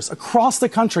 Teachers across the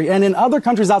country and in other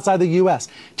countries outside the U.S.,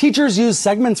 teachers use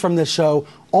segments from this show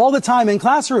all the time in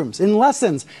classrooms, in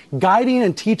lessons, guiding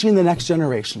and teaching the next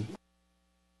generation.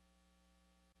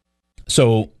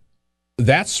 So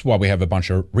that's why we have a bunch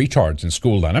of retards in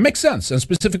school then. It makes sense, and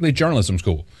specifically journalism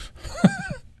school.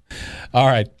 All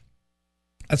right.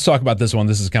 Let's talk about this one.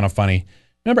 This is kind of funny.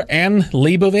 Remember Anne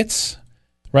Leibovitz,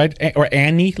 right? Or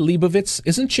Annie Leibovitz?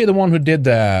 Isn't she the one who did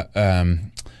the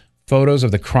photos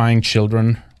of the crying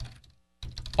children?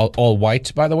 All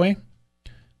white, by the way.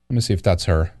 Let me see if that's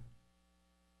her.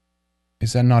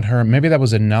 Is that not her? Maybe that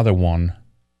was another one.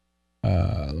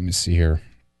 Let me see here.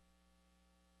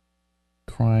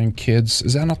 Crying kids.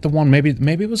 Is that not the one? Maybe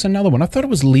it was another one. I thought it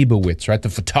was Leibovitz, right? The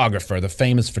photographer, the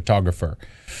famous photographer.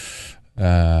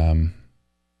 Let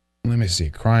me see.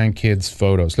 Crying kids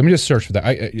photos. Let me just search for that.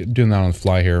 I'm doing that on the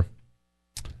fly here.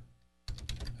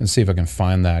 And see if I can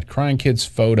find that. Crying kids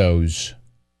photos.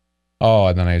 Oh,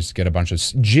 and then I just get a bunch of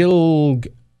Jill.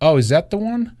 Oh, is that the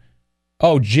one?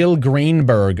 Oh, Jill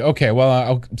Greenberg. Okay,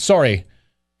 well, sorry.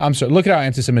 I'm sorry. Look at how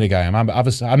anti-Semitic I am.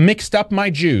 I mixed up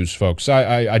my Jews, folks.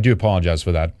 I do apologize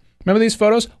for that. Remember these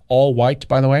photos? All white,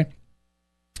 by the way.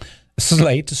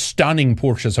 Slate, stunning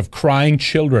portraits of crying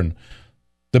children.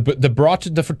 They brought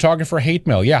the photographer hate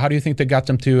mail. Yeah, how do you think they got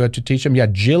them to teach them? Yeah,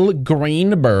 Jill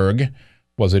Greenberg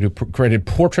was it who created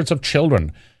portraits of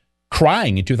children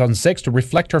crying in 2006 to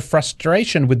reflect her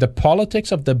frustration with the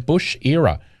politics of the Bush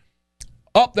era.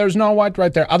 Oh, there's no white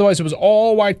right there. Otherwise, it was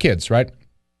all white kids, right?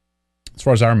 As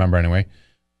far as I remember, anyway.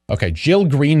 Okay, Jill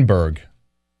Greenberg.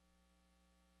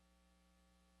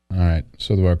 All right,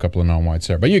 so there were a couple of non-whites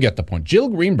there, but you get the point. Jill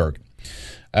Greenberg.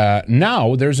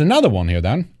 Now, there's another one here,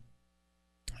 then.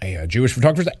 A Jewish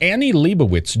photographer, Annie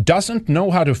Leibovitz, doesn't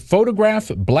know how to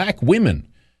photograph black women.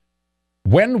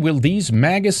 When will these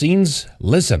magazines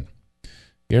listen?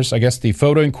 Here's, I guess, the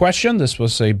photo in question. This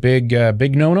was a big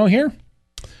no-no here.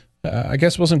 I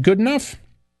guess wasn't good enough.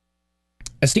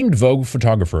 Esteemed Vogue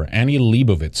photographer Annie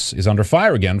Leibovitz is under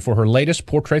fire again for her latest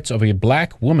portraits of a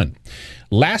black woman.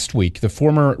 Last week, the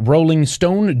former Rolling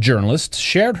Stone journalist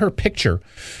shared her pictures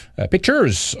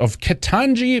of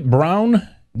Ketanji Brown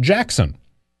Jackson,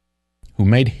 who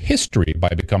made history by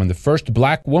becoming the first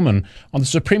black woman on the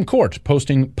Supreme Court,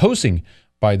 posing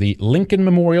by the Lincoln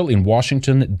Memorial in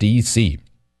Washington, D.C.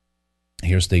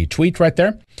 Here's the tweet right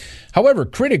there. However,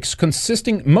 critics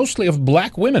consisting mostly of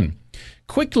black women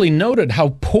quickly noted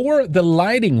how poor the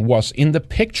lighting was in the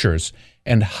pictures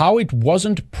and how it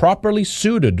wasn't properly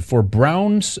suited for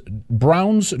Brown's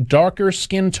darker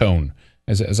skin tone.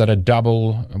 Is that a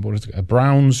double? What is it?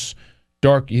 Brown's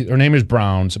dark. Her name is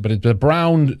Brown's, but it's the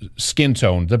brown skin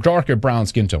tone, the darker brown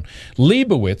skin tone.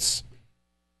 Leibovitz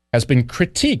has been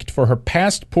critiqued for her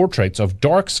past portraits of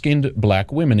dark-skinned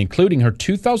black women, including her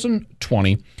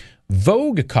 2020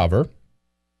 Vogue cover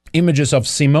images of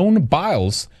Simone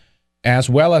Biles, as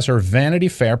well as her Vanity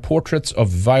Fair portraits of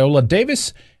Viola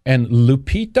Davis and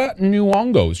Lupita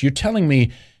Nyong'o. You're telling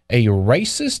me a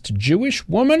racist Jewish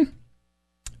woman,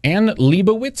 Anne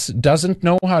Leibovitz, doesn't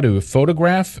know how to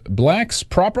photograph blacks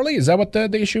properly? Is that what the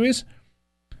issue is?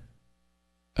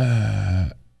 Yeah,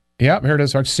 here it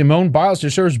is. Simone Biles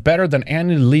deserves better than Anne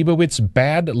Leibovitz's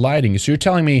bad lighting. So you're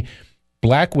telling me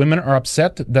black women are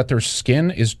upset that their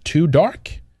skin is too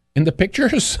dark in the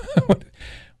pictures?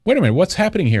 Wait a minute, what's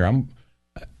happening here? I'm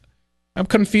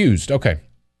confused. Okay.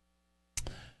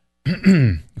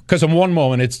 Because in one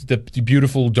moment it's the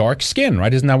beautiful dark skin,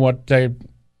 right? Isn't that what they...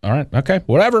 All right, okay,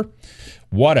 whatever.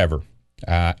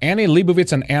 Annie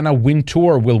Leibovitz and Anna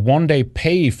Wintour will one day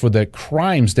pay for the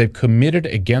crimes they've committed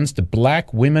against the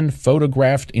black women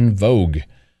photographed in Vogue.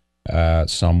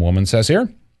 Some woman says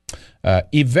here.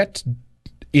 Yvette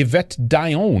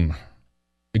Dion,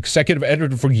 executive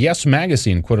editor for Yes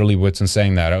Magazine, quoted Leibovitz in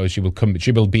saying that. Oh,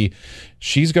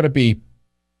 she's going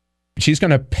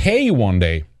to pay one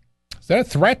day. Is that a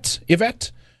threat,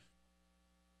 Yvette?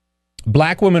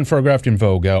 Black women photographed in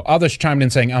Vogue. Others chimed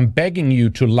in saying, I'm begging you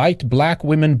to light black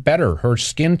women better. Her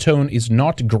skin tone is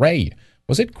not gray.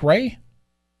 Was it gray?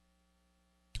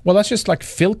 Well, that's just like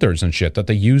filters and shit that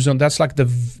they use on. That's like the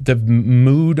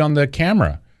mood on the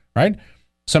camera, right?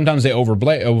 Sometimes they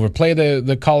overplay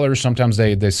the colors. Sometimes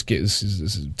they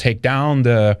take down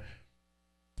the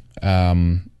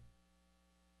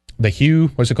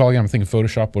hue. What's it called again? I'm thinking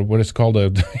Photoshop. What is it called?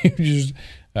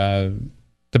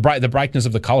 The brightness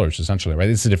of the colors, essentially, right?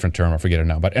 It's a different term. I forget it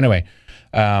now. But anyway,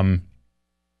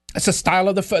 it's a style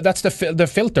of that's the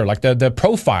filter, like the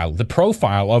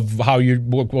profile of how you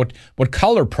what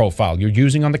color profile you're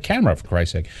using on the camera. For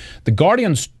Christ's sake, The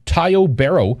Guardian's Tayo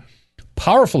Barrow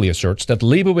powerfully asserts that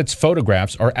Leibovitz's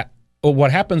photographs are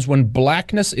what happens when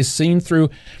blackness is seen through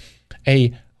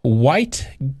a white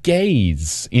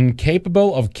gaze,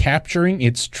 incapable of capturing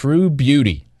its true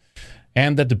beauty,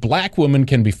 and that the black woman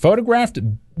can be photographed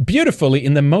beautifully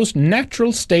in the most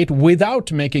natural state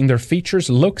without making their features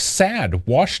look sad,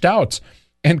 washed out,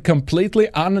 and completely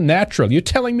unnatural. You're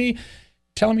telling me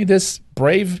this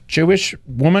brave Jewish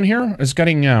woman here is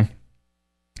getting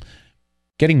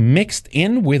mixed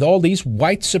in with all these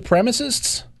white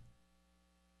supremacists?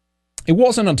 It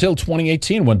wasn't until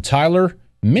 2018 when Tyler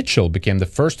Mitchell became the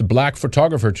first black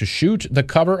photographer to shoot the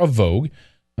cover of Vogue.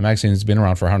 The magazine has been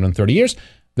around for 130 years.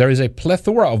 There is a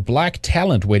plethora of black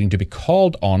talent waiting to be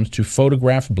called on to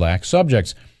photograph black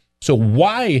subjects. So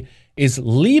why is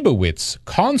Leibovitz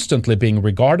constantly being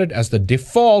regarded as the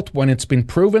default when it's been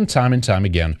proven time and time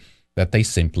again that they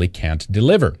simply can't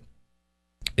deliver?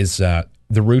 Is the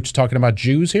Roots talking about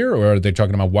Jews here, or are they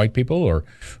talking about white people, or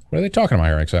what are they talking about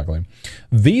here exactly?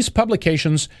 These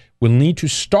publications will need to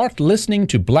start listening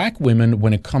to black women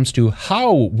when it comes to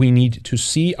how we need to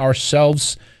see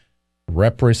ourselves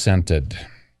represented.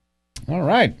 All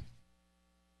right.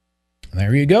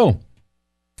 There you go.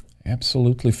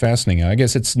 Absolutely fascinating. I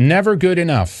guess it's never good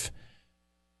enough.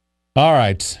 All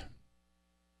right.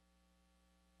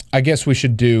 I guess we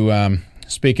should do,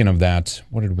 speaking of that,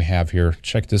 what did we have here?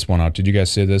 Check this one out. Did you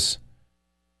guys see this?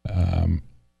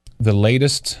 The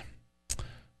latest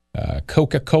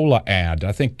Coca-Cola ad.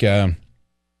 I think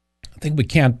we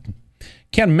can't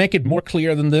make it more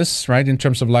clear than this, right? In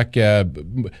terms of like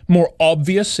more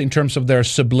obvious in terms of their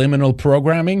subliminal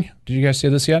programming. Did you guys see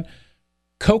this yet?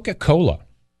 Coca-Cola.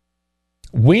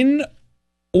 Win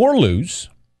or lose,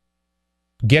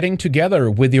 getting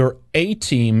together with your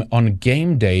A-team on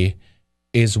game day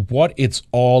is what it's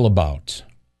all about.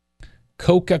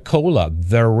 Coca-Cola,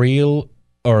 the real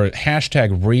or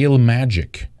hashtag real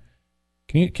magic.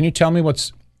 Can you tell me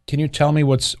what's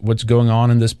going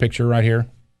on in this picture right here?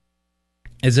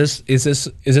 Is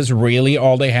this really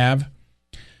all they have?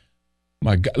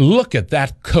 My God, look at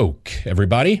that Coke,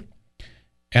 everybody.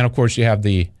 And of course you have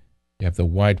the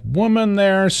white woman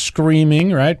there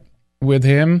screaming, right, with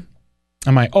him.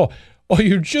 Oh,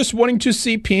 you're just wanting to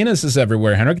see penises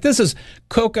everywhere, Henrik. This is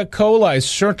Coca-Cola is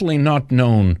certainly not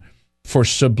known for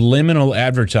subliminal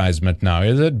advertisement now,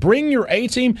 is it? Bring your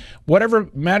A-team. Whatever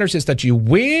matters is that you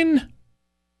win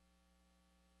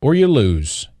or you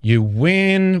lose. You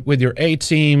win with your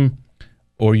A-team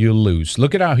or you lose.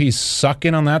 Look at how he's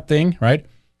sucking on that thing, right?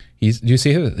 Do you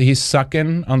see he's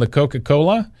sucking on the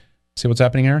Coca-Cola? See what's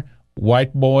happening here?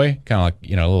 White boy, kind of like,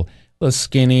 a little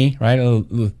skinny, right? A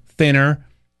little thinner,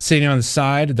 sitting on the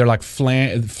side. They're like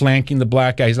flanking the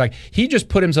black guy. He just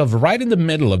put himself right in the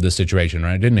middle of the situation,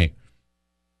 right? Didn't he?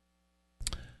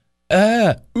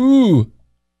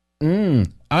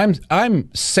 I'm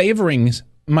savoring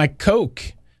my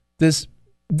Coke. This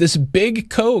big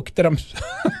Coke that I'm.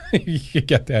 You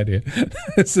get the idea.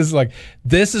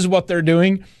 This is what they're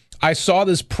doing. I saw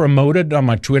this promoted on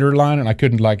my Twitter line, and I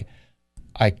couldn't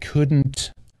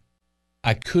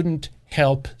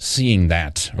help seeing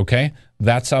that. Okay,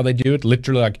 that's how they do it.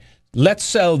 Literally, let's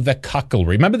sell the cuckle.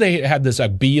 Remember they had this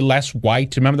be less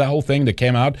white. Remember that whole thing that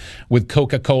came out with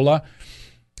Coca-Cola?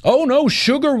 Oh no,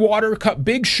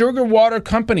 big sugar water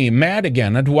company mad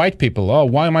again at white people. Oh,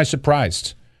 why am I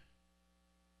surprised?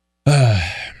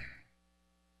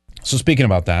 So speaking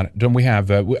about that, don't we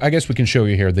have? I guess we can show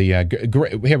you here the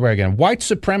here we are again. White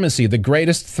supremacy, the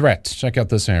greatest threat. Check out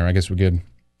this here. I guess we could,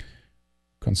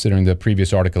 considering the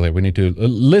previous article here, we need to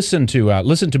listen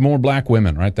to more black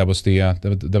women. Right? That was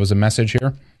that was a message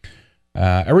here.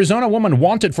 Arizona woman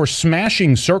wanted for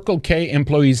smashing Circle K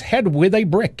employee's head with a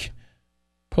brick.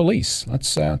 Police.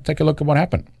 Let's take a look at what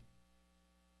happened.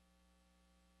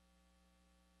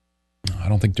 I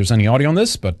don't think there's any audio on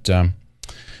this, but there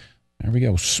we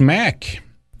go. Smack.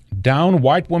 Down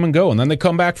white woman go. And then they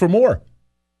come back for more.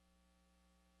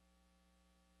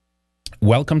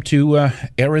 Welcome to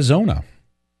Arizona,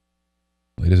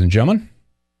 ladies and gentlemen.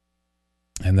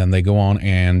 And then they go on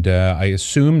and I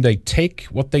assume they take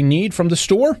what they need from the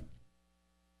store.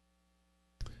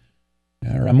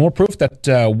 More proof that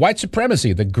white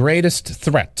supremacy, the greatest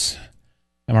threat.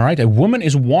 Am I right? A woman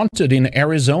is wanted in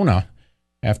Arizona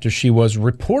after she was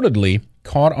reportedly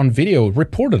caught on video.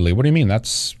 Reportedly? What do you mean?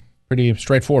 That's pretty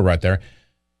straightforward right there.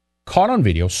 Caught on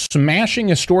video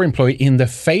smashing a store employee in the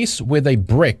face with a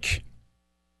brick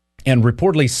and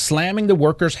reportedly slamming the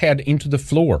worker's head into the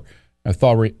floor.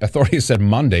 Authorities said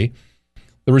Monday.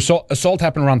 The assault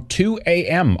happened around 2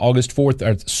 a.m. August 4th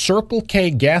at Circle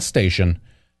K gas station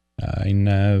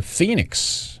in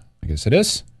Phoenix. I guess it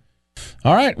is.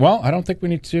 All right. Well, I don't think we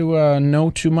need to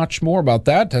know too much more about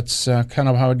that. That's kind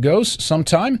of how it goes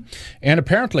sometime. And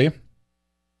apparently,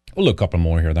 we'll look up a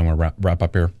more here, then we'll wrap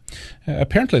up here.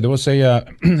 Apparently, there was a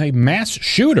mass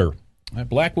shooter, a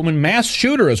black woman mass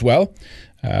shooter as well.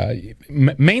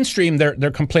 Mainstream, they're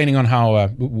complaining on how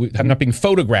have not being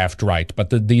photographed right,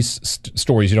 but these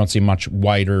stories you don't see much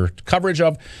wider coverage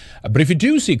of. But if you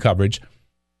do see coverage,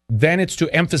 then it's to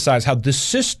emphasize how the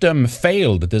system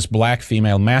failed this black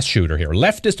female mass shooter here.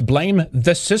 Leftists blame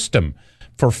the system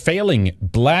for failing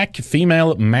black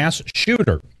female mass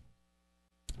shooter.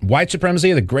 White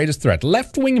supremacy, the greatest threat.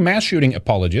 Left-wing mass shooting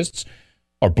apologists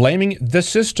are blaming the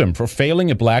system for failing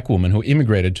a black woman who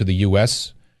immigrated to the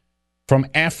U.S. from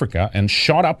Africa and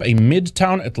shot up a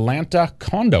Midtown Atlanta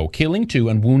condo, killing 2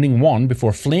 and wounding 1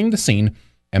 before fleeing the scene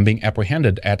and being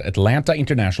apprehended at Atlanta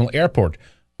International Airport,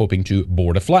 hoping to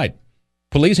board a flight.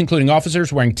 Police, including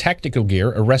officers wearing tactical gear,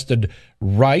 arrested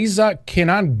Raiza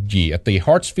Kenangi at the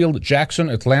Hartsfield-Jackson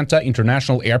Atlanta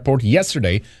International Airport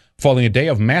yesterday, following a day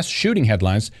of mass shooting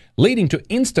headlines, leading to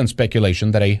instant speculation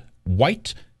that a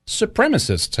white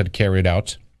supremacist had carried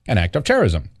out an act of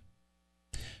terrorism.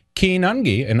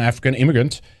 Kenangi, an African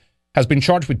immigrant, has been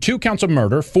charged with 2 counts of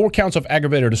murder, 4 counts of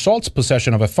aggravated assaults,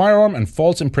 possession of a firearm, and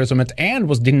false imprisonment, and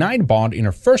was denied bond in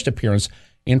her first appearance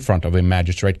in front of a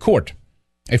magistrate court.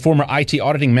 A former IT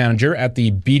auditing manager at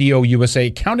the BDO USA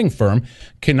accounting firm,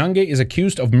 Kenangi is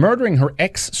accused of murdering her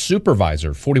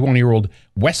ex-supervisor, 41-year-old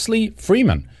Wesley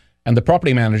Freeman, and the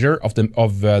property manager of the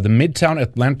Midtown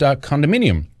Atlanta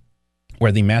condominium,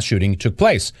 where the mass shooting took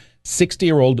place,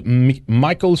 60-year-old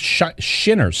Michael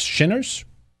Shiners?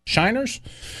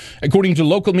 According to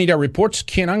local media reports,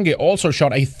 Kenangi also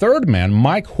shot a third man,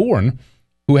 Mike Horn,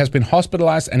 who has been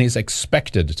hospitalized and is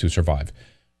expected to survive.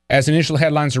 As initial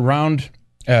headlines announced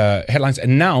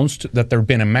that there had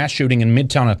been a mass shooting in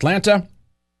Midtown Atlanta,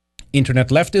 Internet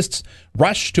leftists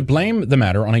rushed to blame the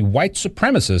matter on a white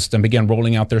supremacist and began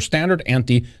rolling out their standard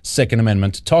anti-Second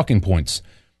Amendment talking points.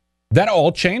 That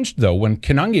all changed, though, when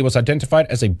Kenangi was identified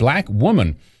as a black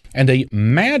woman, and a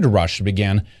mad rush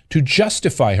began to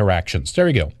justify her actions. There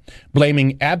you go.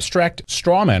 Blaming abstract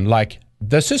strawmen like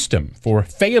the system for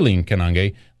failing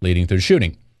Kenangi, leading to the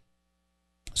shooting.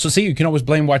 So see, you can always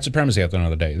blame white supremacy at the end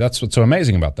of the day. That's what's so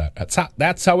amazing about that.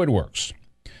 That's how it works.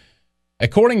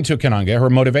 According to Kenangi, her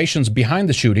motivations behind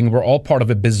the shooting were all part of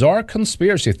a bizarre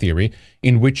conspiracy theory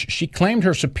in which she claimed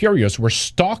her superiors were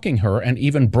stalking her and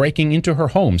even breaking into her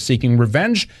home, seeking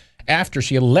revenge after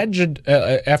she alleged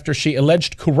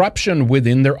corruption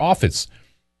within their office.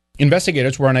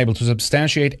 Investigators were unable to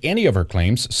substantiate any of her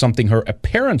claims, something her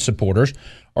apparent supporters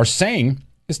are saying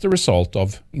is the result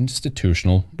of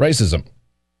institutional racism.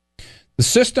 The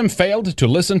system failed to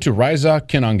listen to Raisa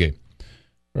Kenangi,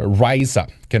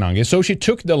 so she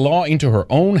took the law into her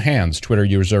own hands, Twitter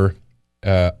user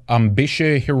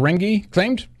Ambishe Hirengi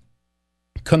claimed,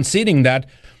 conceding that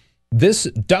this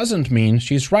doesn't mean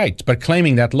she's right, but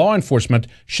claiming that law enforcement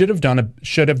should have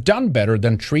done better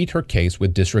than treat her case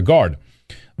with disregard.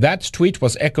 That tweet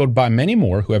was echoed by many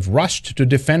more who have rushed to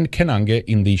defend Kenangi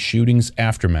in the shooting's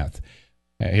aftermath.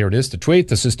 Here it is, the tweet.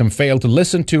 The system failed to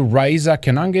listen to Raisa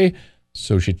Kenangi,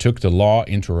 so she took the law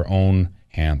into her own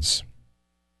hands.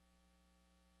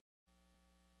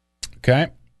 Okay.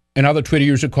 Another Twitter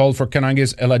user called for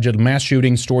Kenangi's alleged mass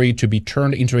shooting story to be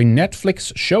turned into a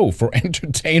Netflix show for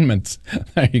entertainment.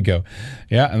 There you go.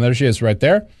 Yeah, and there she is right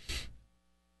there.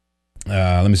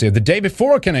 Let me see. The day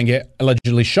before Kenangi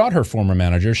allegedly shot her former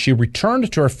manager, she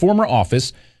returned to her former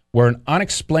office where an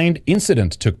unexplained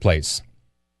incident took place.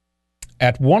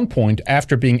 At one point,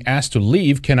 after being asked to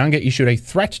leave, Kenangi issued a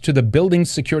threat to the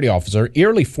building's security officer,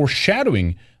 eerily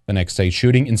foreshadowing the next day's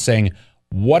shooting and saying,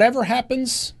 "Whatever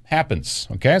happens, happens."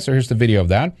 Okay, so here's the video of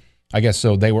that. I guess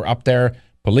so they were up there,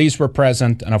 police were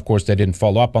present, and of course they didn't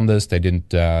follow up on this. They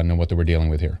didn't know what they were dealing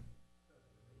with here.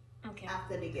 Okay.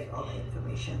 After they get all the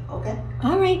information, okay?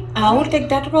 All right, I will take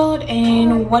that road,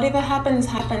 and whatever happens,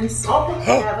 happens.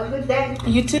 Okay, have a good day.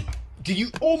 You too. Do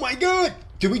you, oh my God,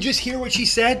 did we just hear what she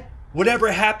said?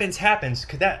 Whatever happens, happens.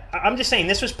 I'm just saying,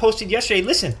 this was posted yesterday.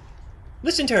 Listen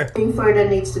to her. Nothing further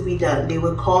needs to be done. They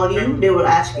will call you. They will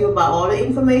ask you about all the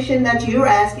information that you're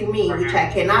asking me, which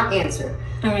I cannot answer.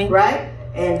 All right. Right?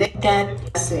 And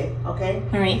that's it. Okay?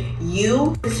 All right.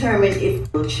 You determine if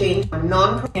it will change or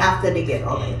non after they get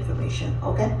all the information.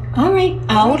 Okay? All right.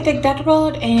 I will take that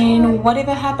road, and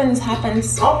whatever happens,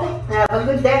 happens. Okay. Have a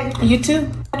good day. You too.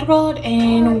 That road,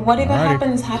 and whatever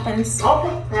happens, happens.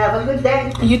 Okay. Have a good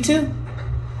day. You too.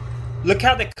 Look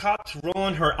how the cops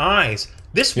rolling her eyes.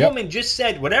 This woman just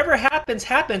said, whatever happens,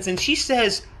 happens, and she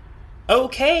says,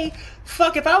 okay.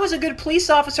 Fuck, if I was a good police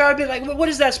officer, I'd be like, what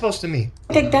is that supposed to mean?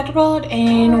 Take that road,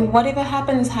 and whatever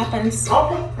happens, happens.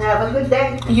 Okay, have a good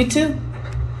day. You too.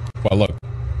 Well, look,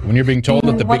 when you're being told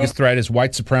that the biggest threat is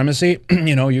white supremacy,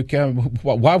 you know, you can.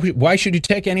 Why should you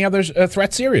take any other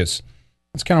threat serious?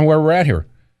 That's kind of where we're at here.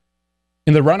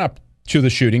 In the run-up to the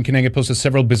shooting, Kenangi posted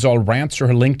several bizarre rants to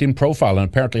her LinkedIn profile, and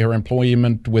apparently her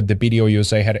employment with the BDO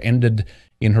USA had ended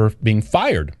in her being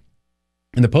fired.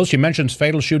 In the post, she mentions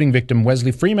fatal shooting victim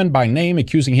Wesley Freeman by name,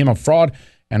 accusing him of fraud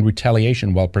and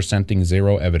retaliation while presenting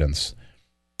zero evidence.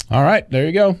 All right, there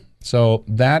you go. So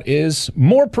that is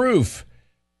more proof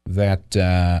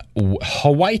that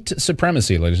white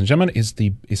supremacy, ladies and gentlemen,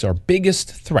 is our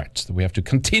biggest threat that we have to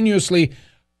continuously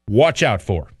watch out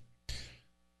for.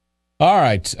 All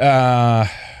right. I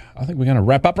think we're going to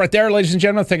wrap up right there, ladies and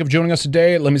gentlemen. Thank you for joining us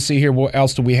today. Let me see here. What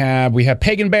else do we have? We have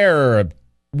Pagan Bear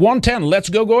 110. Let's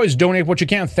go, guys. Donate what you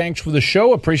can. Thanks for the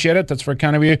show. Appreciate it. That's very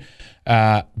kind of you.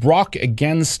 Rock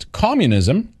Against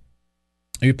Communism.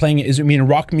 Are you playing, is it mean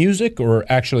rock music or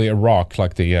actually a rock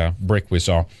like the brick we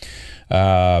saw?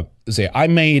 I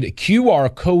made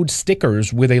QR code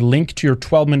stickers with a link to your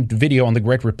 12-minute video on the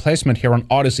Great Replacement here on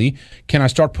Odyssey. Can I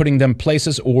start putting them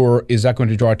places, or is that going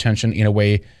to draw attention in a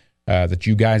way that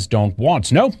you guys don't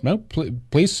want? No,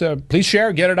 please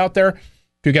share, get it out there.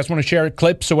 If you guys want to share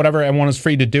clips or whatever, everyone is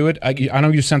free to do it. I know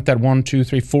you sent that 1, 2,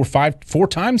 3, 4, 5, 4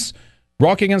 times.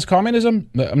 Rock Against Communism.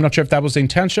 I'm not sure if that was the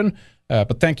intention,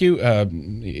 but thank you.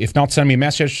 If not, send me a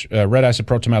message,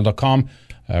 redeyes@protonmail.com.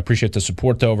 I appreciate the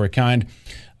support, though, very kind.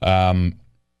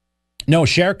 No,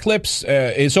 share clips.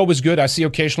 It's always good. I see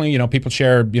occasionally, people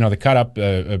share, they cut up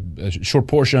a short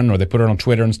portion or they put it on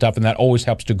Twitter and stuff, and that always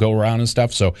helps to go around and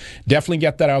stuff. So definitely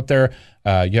get that out there.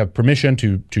 You have permission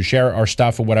to share our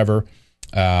stuff or whatever.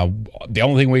 The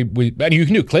only thing we and you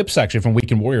can do clips actually from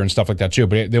Weekend Warrior and stuff like that too,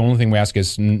 but the only thing we ask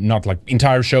is not like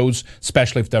entire shows,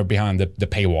 especially if they're behind the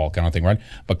paywall kind of thing, right?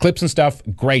 But clips and stuff,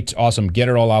 great, awesome, get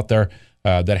it all out there.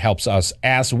 That helps us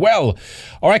as well.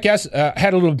 All right, guys,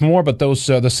 had a little bit more, but those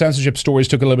the censorship stories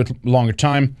took a little bit longer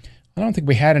time. I don't think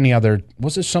we had any other.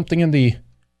 Was there something in the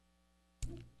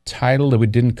title that we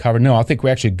didn't cover? No, I think we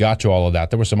actually got to all of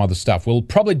that. There was some other stuff. We'll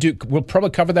probably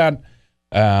cover that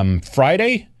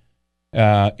Friday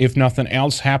if nothing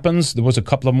else happens. There was a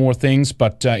couple of more things,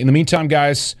 but in the meantime,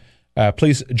 guys,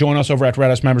 please join us over at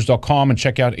redicemembers.com and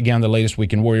check out again the latest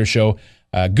Weekend Warrior show.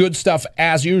 Good stuff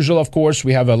as usual, of course.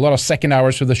 We have a lot of second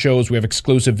hours for the shows. We have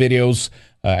exclusive videos.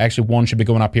 Actually, one should be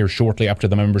going up here shortly up to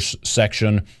the members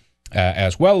section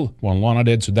as well. One Lana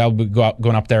did, so that'll be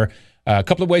going up there. A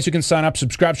couple of ways you can sign up.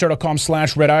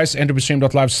 Subscribestar.com/Redice,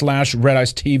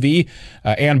 enterstream.live/RediceTV.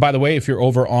 And by the way, if you're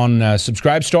over on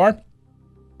Subscribestar,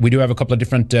 we do have a couple of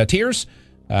different tiers.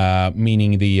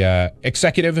 Meaning the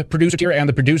executive producer tier and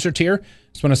the producer tier.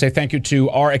 Just want to say thank you to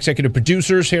our executive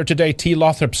producers here today: T.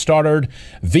 Lothrop Stoddard,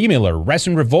 V. Miller,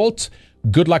 Resin Revolt,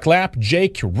 Good Luck Lap,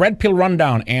 Jake, Red Pill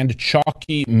Rundown, and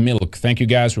Chalky Milk. Thank you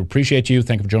guys. We appreciate you.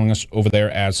 Thank you for joining us over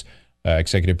there as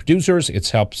executive producers. It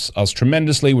helps us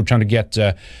tremendously. We're trying to get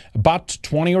about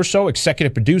 20 or so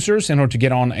executive producers in order to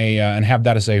get on and have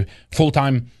that as a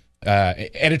full-time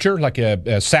editor, like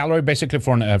a salary basically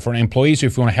for an employee. So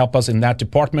if you want to help us in that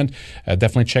department,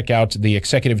 definitely check out the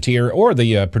executive tier or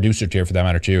the producer tier for that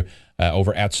matter too,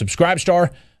 over at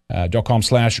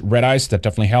subscribestar.com/Redice. That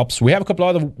definitely helps. We have a couple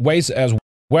other ways as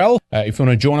well. If you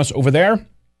want to join us over there,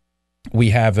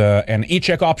 we have an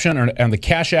e-check option and the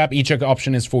Cash App. E-check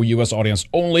option is for U.S. audience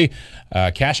only.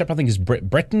 Cash App, I think, is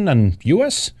Britain and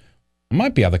U.S.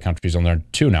 Might be other countries on there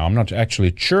too now. I'm not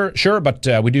actually sure, but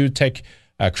we do take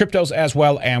cryptos as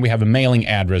well, and we have a mailing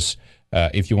address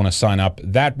if you want to sign up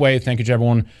that way. Thank you to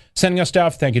everyone sending us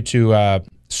stuff. Thank you to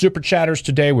Super Chatters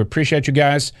today. We appreciate you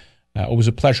guys. Always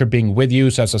a pleasure being with you.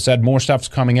 So as I said, more stuff's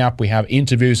coming up. We have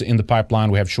interviews in the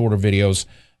pipeline. We have shorter videos.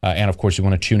 And of course, you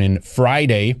want to tune in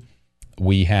Friday.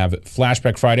 We have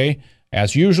Flashback Friday.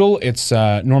 As usual, it's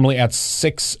normally at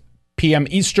 6 p.m.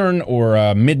 Eastern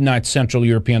or midnight Central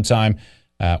European time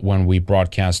when we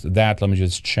broadcast that. Let me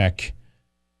just check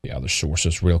the other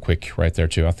sources real quick right there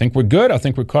too. I think we're good. I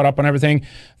think we're caught up on everything.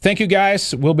 Thank you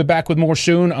guys. We'll be back with more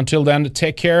soon. Until then,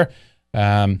 take care.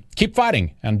 Keep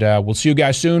fighting, and we'll see you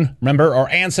guys soon. Remember, our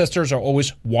ancestors are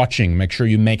always watching. Make sure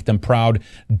you make them proud.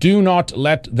 Do not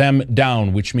let them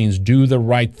down, which means do the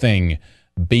right thing.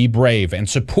 Be brave and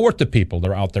support the people that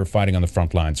are out there fighting on the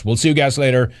front lines. We'll see you guys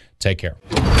later. Take care.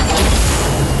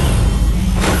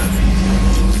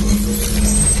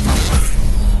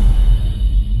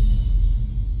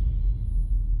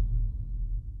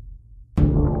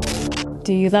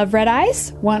 Do you love Red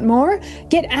Ice? Want more?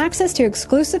 Get access to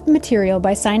exclusive material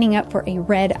by signing up for a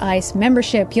Red Ice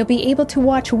membership. You'll be able to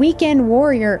watch Weekend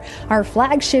Warrior, our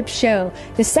flagship show,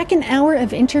 the second hour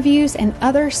of interviews, and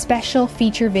other special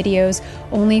feature videos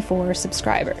only for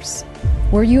subscribers.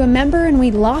 Were you a member and we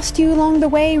lost you along the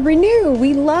way? Renew!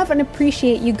 We love and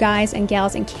appreciate you guys and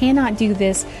gals and cannot do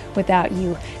this without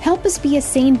you. Help us be a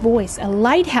sane voice, a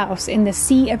lighthouse in the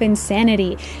sea of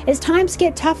insanity. As times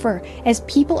get tougher, as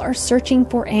people are searching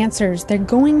for answers, they're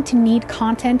going to need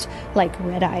content like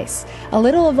Red Ice. A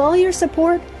little of all your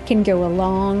support can go a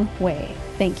long way.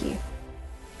 Thank you.